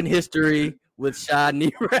 American history with Shad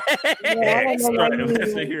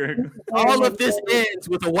All of this ends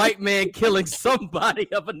with a white man killing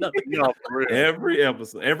somebody of another. No, for real. Every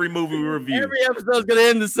episode, every movie we review. Every episode's gonna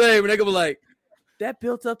end the same, and they're gonna be like, "That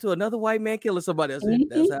built up to another white man killing somebody."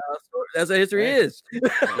 That's how history is.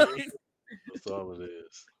 That's all it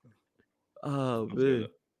is. Oh man.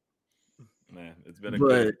 Man, it's been a But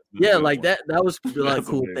good, yeah, good like one. that was the like That's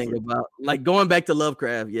cool amazing. thing about like going back to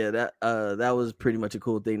Lovecraft. Yeah, that was pretty much a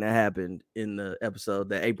cool thing that happened in the episode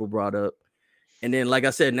that April brought up. And then, like I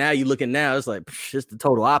said, now you looking now, it's like it's the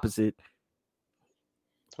total opposite.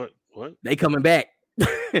 What? They coming back.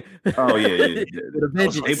 Oh yeah. With a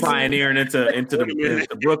vengeance. They pioneering into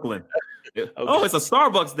Brooklyn. Oh, it's a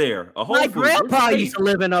Starbucks there. A Whole My Foods. grandpa used to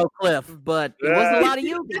live in Oak Cliff, but it wasn't a lot of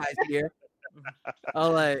you guys here.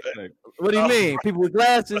 I'm like, what do you mean? People with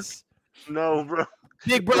glasses? No, bro.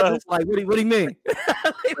 Big brothers, like, what do you mean?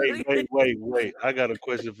 Wait. I got a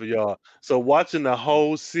question for y'all. So watching the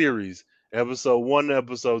whole series, episode 1 to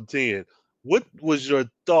episode 10, what was your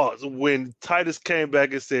thoughts when Titus came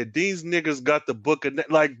back and said, these niggas got the book of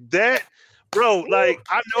like that? Bro, like,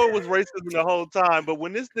 I know it was racism the whole time, but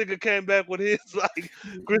when this nigga came back with his, like,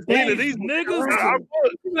 Christina, these niggas got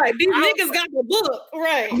the book.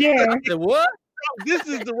 Right. Yeah. I said, what? This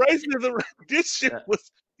is the racism. This shit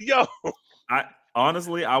was, yo.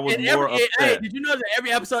 Honestly, I was And more upset. Hey, did you know that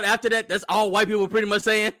every episode after that, that's all white people were pretty much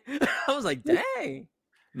saying? I was like, dang.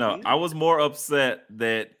 No, I was more upset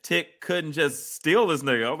that Tick couldn't just steal this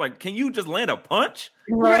nigga. I was like, can you just land a punch?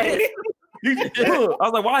 Right. I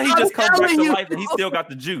was like, why he just come back to telling you. life and he still got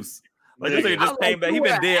the juice? Like this nigga just came back. He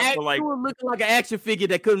been dead for like. You were looking like an action figure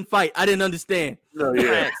that couldn't fight. I didn't understand. No,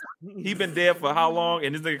 yeah. He been dead for how long?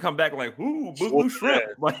 And this nigga come back like, ooh, boo shrimp.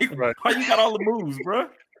 Like, Right. why you got all the moves, bro?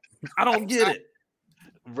 I don't get it.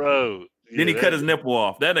 Bro. Then he cut his nipple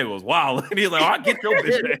off. That nigga was wild. And he was like, oh, I get your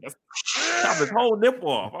bitch ass. Chop his whole nipple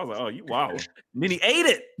off. I was like, oh, you wild. And then he ate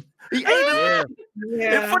it. He ate it.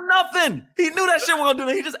 And for nothing. He knew that shit was gonna do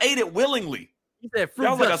that. He just ate it willingly. He said fruit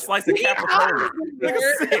That was like a dust. slice of capricola.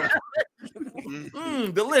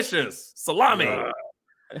 Delicious. Salami.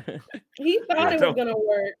 He thought it was gonna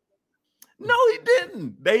work. No, he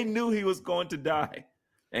didn't. They knew he was going to die.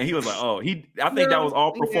 And he was like, oh, I think that was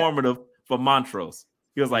all performative for Montrose.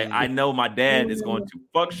 He was like, I know my dad is going to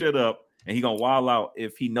fuck shit up and he gonna wild out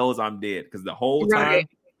if he knows I'm dead. Because the whole time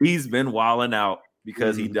he's been wilding out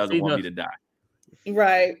because he doesn't want me to die.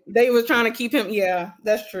 Right. They was trying to keep him. Yeah,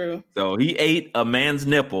 that's true. So he ate a man's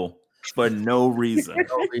nipple for no reason.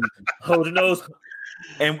 Hold your nose.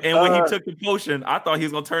 And when he took the potion, I thought he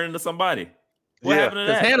was gonna turn into somebody. What happened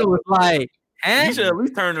to that? Hannah was like, He should at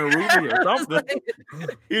least turn into Ruby or something.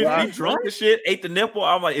 He drunk the shit, ate the nipple.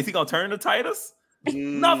 I'm like, is he gonna turn to Titus?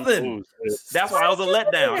 Nothing. That's why I was a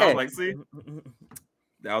letdown. I was like, see,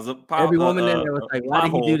 that was a pop. Every woman in there was like, why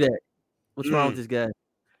did he do that? What's wrong with this guy?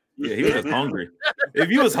 Yeah, he was just hungry. If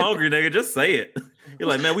you was hungry, nigga, just say it. You're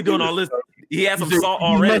like, man, we doing all this. He had some salt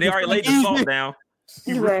already. They already laid the salt down.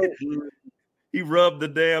 He rubbed the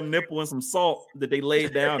damn nipple in some salt that they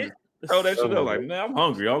laid down. And throw that shit up. Like, man, I'm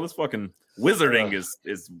hungry. All this fucking wizarding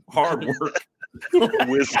is hard work.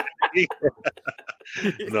 Wizarding.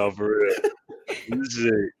 No, for real.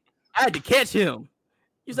 Shit. I had to catch him.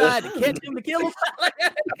 You said I had to catch him to kill him.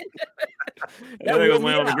 That nigga was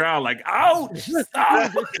laying on the ground like, ouch,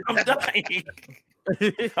 stop. I'm dying.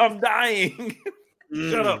 I'm dying.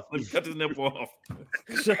 Shut up. Let me cut this nipple off.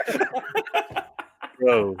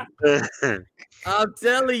 Bro. I'm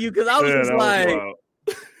telling you, because I was just like,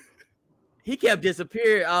 he kept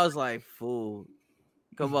disappearing. I was like, fool.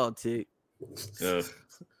 Come on, Tick.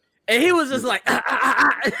 And he was just like,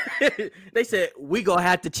 They said, we gonna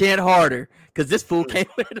have to chant harder because this fool came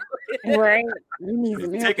in. Right. We need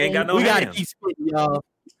some help. Tick ain't got no We gotta hands. keep spitting, y'all.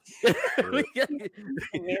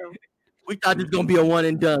 We thought this was gonna be a one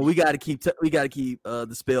and done. We gotta keep the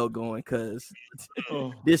spell going because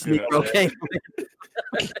this Negro came.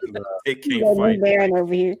 It can't fight. Baron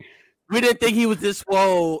over here. We didn't think he was this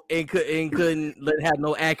swole and couldn't have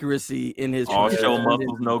no accuracy in his. All show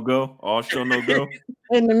muscles no go. All show no go.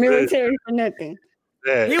 In the military for nothing.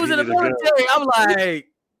 Yeah, He was in the military. I'm like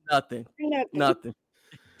nothing.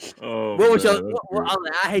 Oh, What was man, your?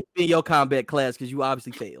 I hate to be in your combat class because you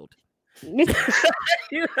obviously failed.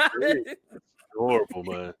 horrible,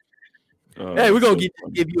 man. Hey, we're gonna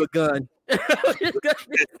give you a gun.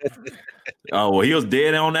 Oh well, he was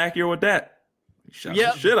dead on accurate with that. He shot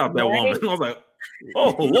the shit out that woman. I was like,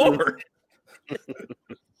 oh Lord.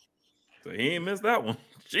 So he ain't missed that one.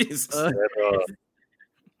 Jesus.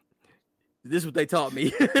 This is what they taught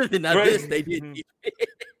me. Now this they didn't.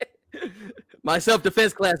 My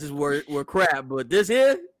self-defense classes were crap, but this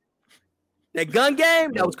here, that gun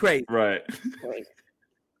game, that was crazy. Right.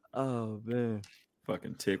 Oh man.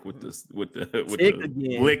 Fucking Tick with the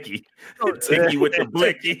again. blicky. Ticky with the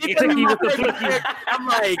blicky. Ticky with the blicky. I'm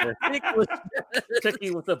like,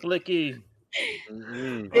 Ticky with the blicky.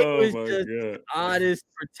 It was just God. honest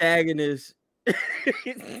protagonist.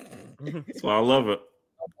 So I love it.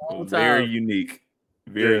 Very unique.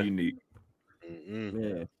 Very unique.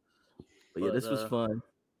 Yeah. But yeah, this was fun.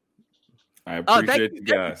 I appreciate you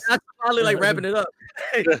guys. That's probably like wrapping it up.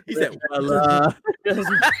 He said, well,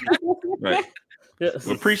 right. Yes.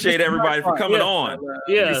 We appreciate everybody for coming on.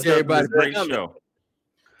 Yeah, everybody. Great show.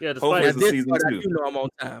 Yeah, hopefully it's a season 2. You know I'm on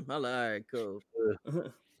time. I'm like, all right, cool.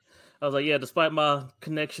 I was like, yeah, despite my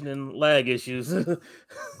connection and lag issues.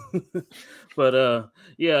 But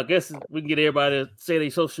yeah, I guess we can get everybody to say their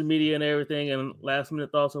social media and everything and last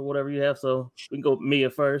minute thoughts or whatever you have. So we can go Mia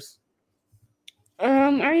first.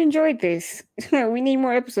 I enjoyed this. We need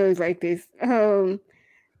more episodes like this.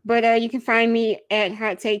 But you can find me at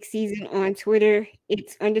Hot Take Season on Twitter.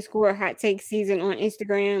 It's _ Hot Take Season on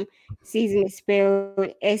Instagram. Season is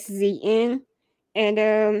spelled SZN.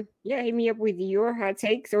 And yeah, hit me up with your hot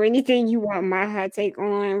takes or anything you want my hot take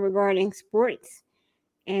on regarding sports.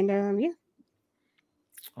 And yeah.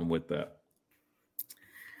 I'm with that.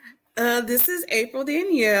 This is April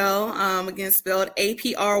Danielle, again spelled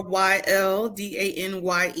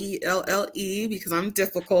APRYLDANYELLE because I'm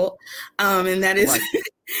difficult, and that is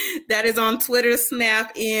that is on Twitter,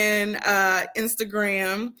 Snap, and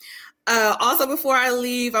Instagram. Also, before I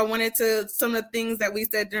leave, I wanted to some of the things that we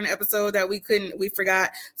said during the episode that we forgot.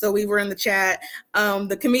 So we were in the chat.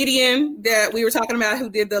 The comedian that we were talking about who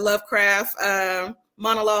did the Lovecraft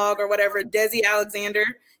monologue or whatever, Desi Alexander.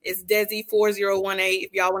 It's Desi4018.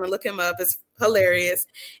 If y'all want to look him up, it's hilarious.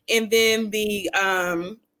 And then the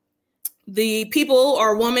people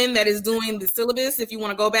or woman that is doing the syllabus, if you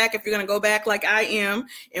want to go back, if you're going to go back like I am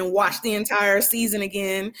and watch the entire season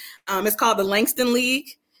again, it's called the Langston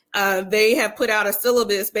League. They have put out a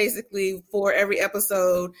syllabus basically for every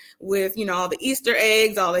episode with, all the Easter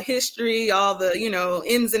eggs, all the history, all the,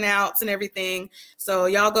 ins and outs and everything. So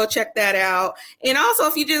y'all go check that out. And also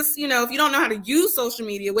if you just, if you don't know how to use social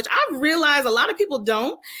media, which I've realized a lot of people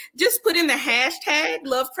don't, just put in the hashtag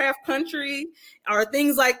Lovecraft Country or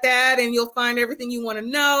things like that. And you'll find everything you want to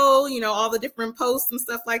know, all the different posts and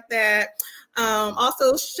stuff like that.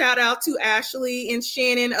 Also shout out to Ashley and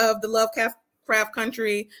Shannon of the Lovecraft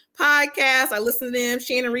Country podcast. I listened to them.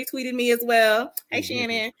 Shannon retweeted me as well. Hey,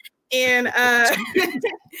 Shannon. And and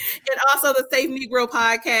also the Safe Negro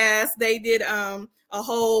podcast. They did a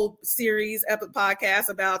whole series, epic podcast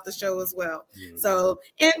about the show as well. So,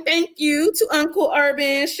 and thank you to Uncle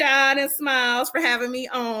Urban, Shad, and Smiles for having me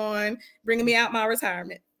on, bringing me out my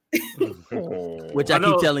retirement. Which I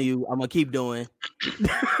keep telling you, I'm gonna keep doing.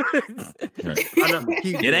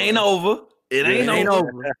 It ain't over. It ain't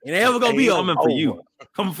over. It ain't ever gonna be over. Coming for you.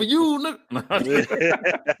 Coming for you.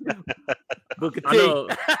 Book of I know.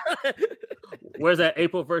 Where's that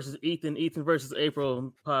April versus Ethan versus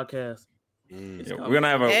April podcast? Yeah, we're gonna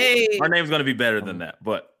have our name's gonna be better than that.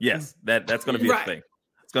 But yes, that's gonna be a thing.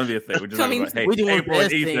 It's gonna be a thing. We're just talking about, hey, April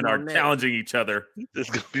and Ethan are challenging each other.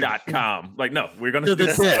 .com. Like, no, we're gonna do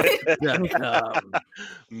this.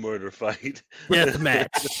 Murder fight. Death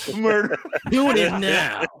match. Murder. Doing it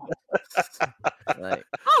now. Like,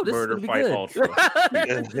 this Murder is fight ultra.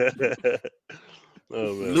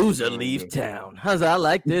 Oh, man. Loser leaves town. I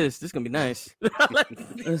like this. This is gonna be nice.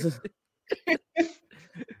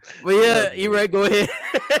 But yeah, E-Ray, go ahead.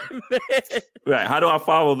 Right. How do I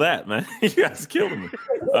follow that, man? You guys killed me.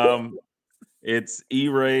 It's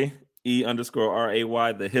E-Ray,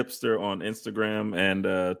 E_RAY, the hipster on Instagram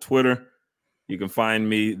and Twitter. You can find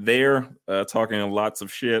me there talking lots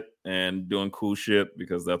of shit and doing cool shit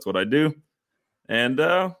because that's what I do. And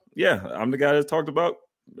yeah, I'm the guy that talked about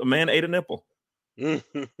a man ate a nipple.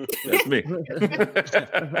 That's me.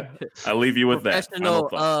 I'll leave you with that. Professional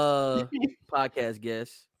podcast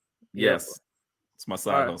guest. Yes. It's my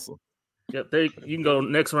side hustle. Yep, you can go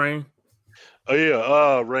next, Rain. Oh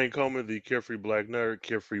yeah, Rain Coleman, the Carefree Black Nerd,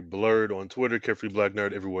 Carefree Blurred on Twitter, Carefree Black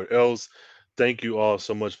Nerd everywhere else. Thank you all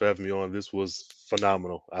so much for having me on. This was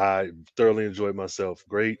phenomenal. I thoroughly enjoyed myself.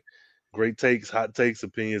 Great takes, hot takes,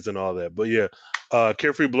 opinions, and all that. But yeah,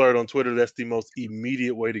 Carefree Blurred on Twitter. That's the most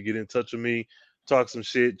immediate way to get in touch with me. Talk some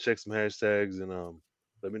shit, check some hashtags, and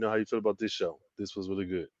let me know how you feel about this show. This was really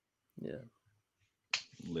good. Yeah.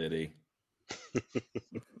 Liddy.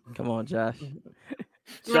 Come on, Josh.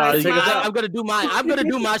 Josh, I'm gonna do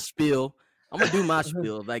my spiel. I'm gonna do my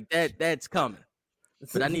spiel. Like that's coming.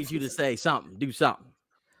 But I need you to say something. Do something.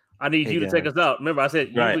 I need you to take us out. Remember, I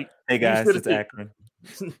said, right. Hey guys, it's Akron.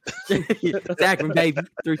 It's Akron, baby.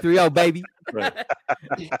 330, baby. Right.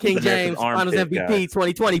 King James, Finals MVP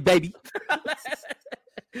 2020, baby.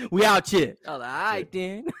 We out here. I was like, all right,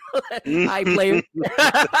 then. All right, player.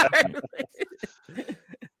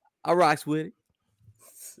 I rocks with it.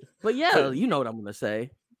 But yeah, you know what I'm going to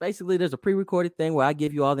say. Basically, there's a pre-recorded thing where I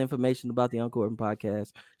give you all the information about the Uncle Urban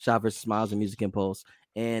podcast, Shot vs. Smiles and Music Impulse,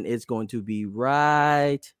 and it's going to be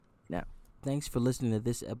right now. Thanks for listening to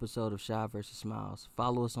this episode of Shot vs. Smiles.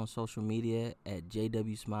 Follow us on social media at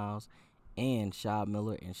JW Smiles and Shad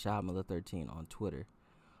Miller and Shad Miller 13 on Twitter.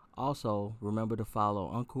 Also, remember to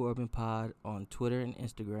follow Uncle Urban Pod on Twitter and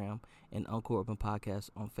Instagram and Uncle Urban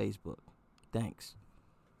Podcast on Facebook. Thanks.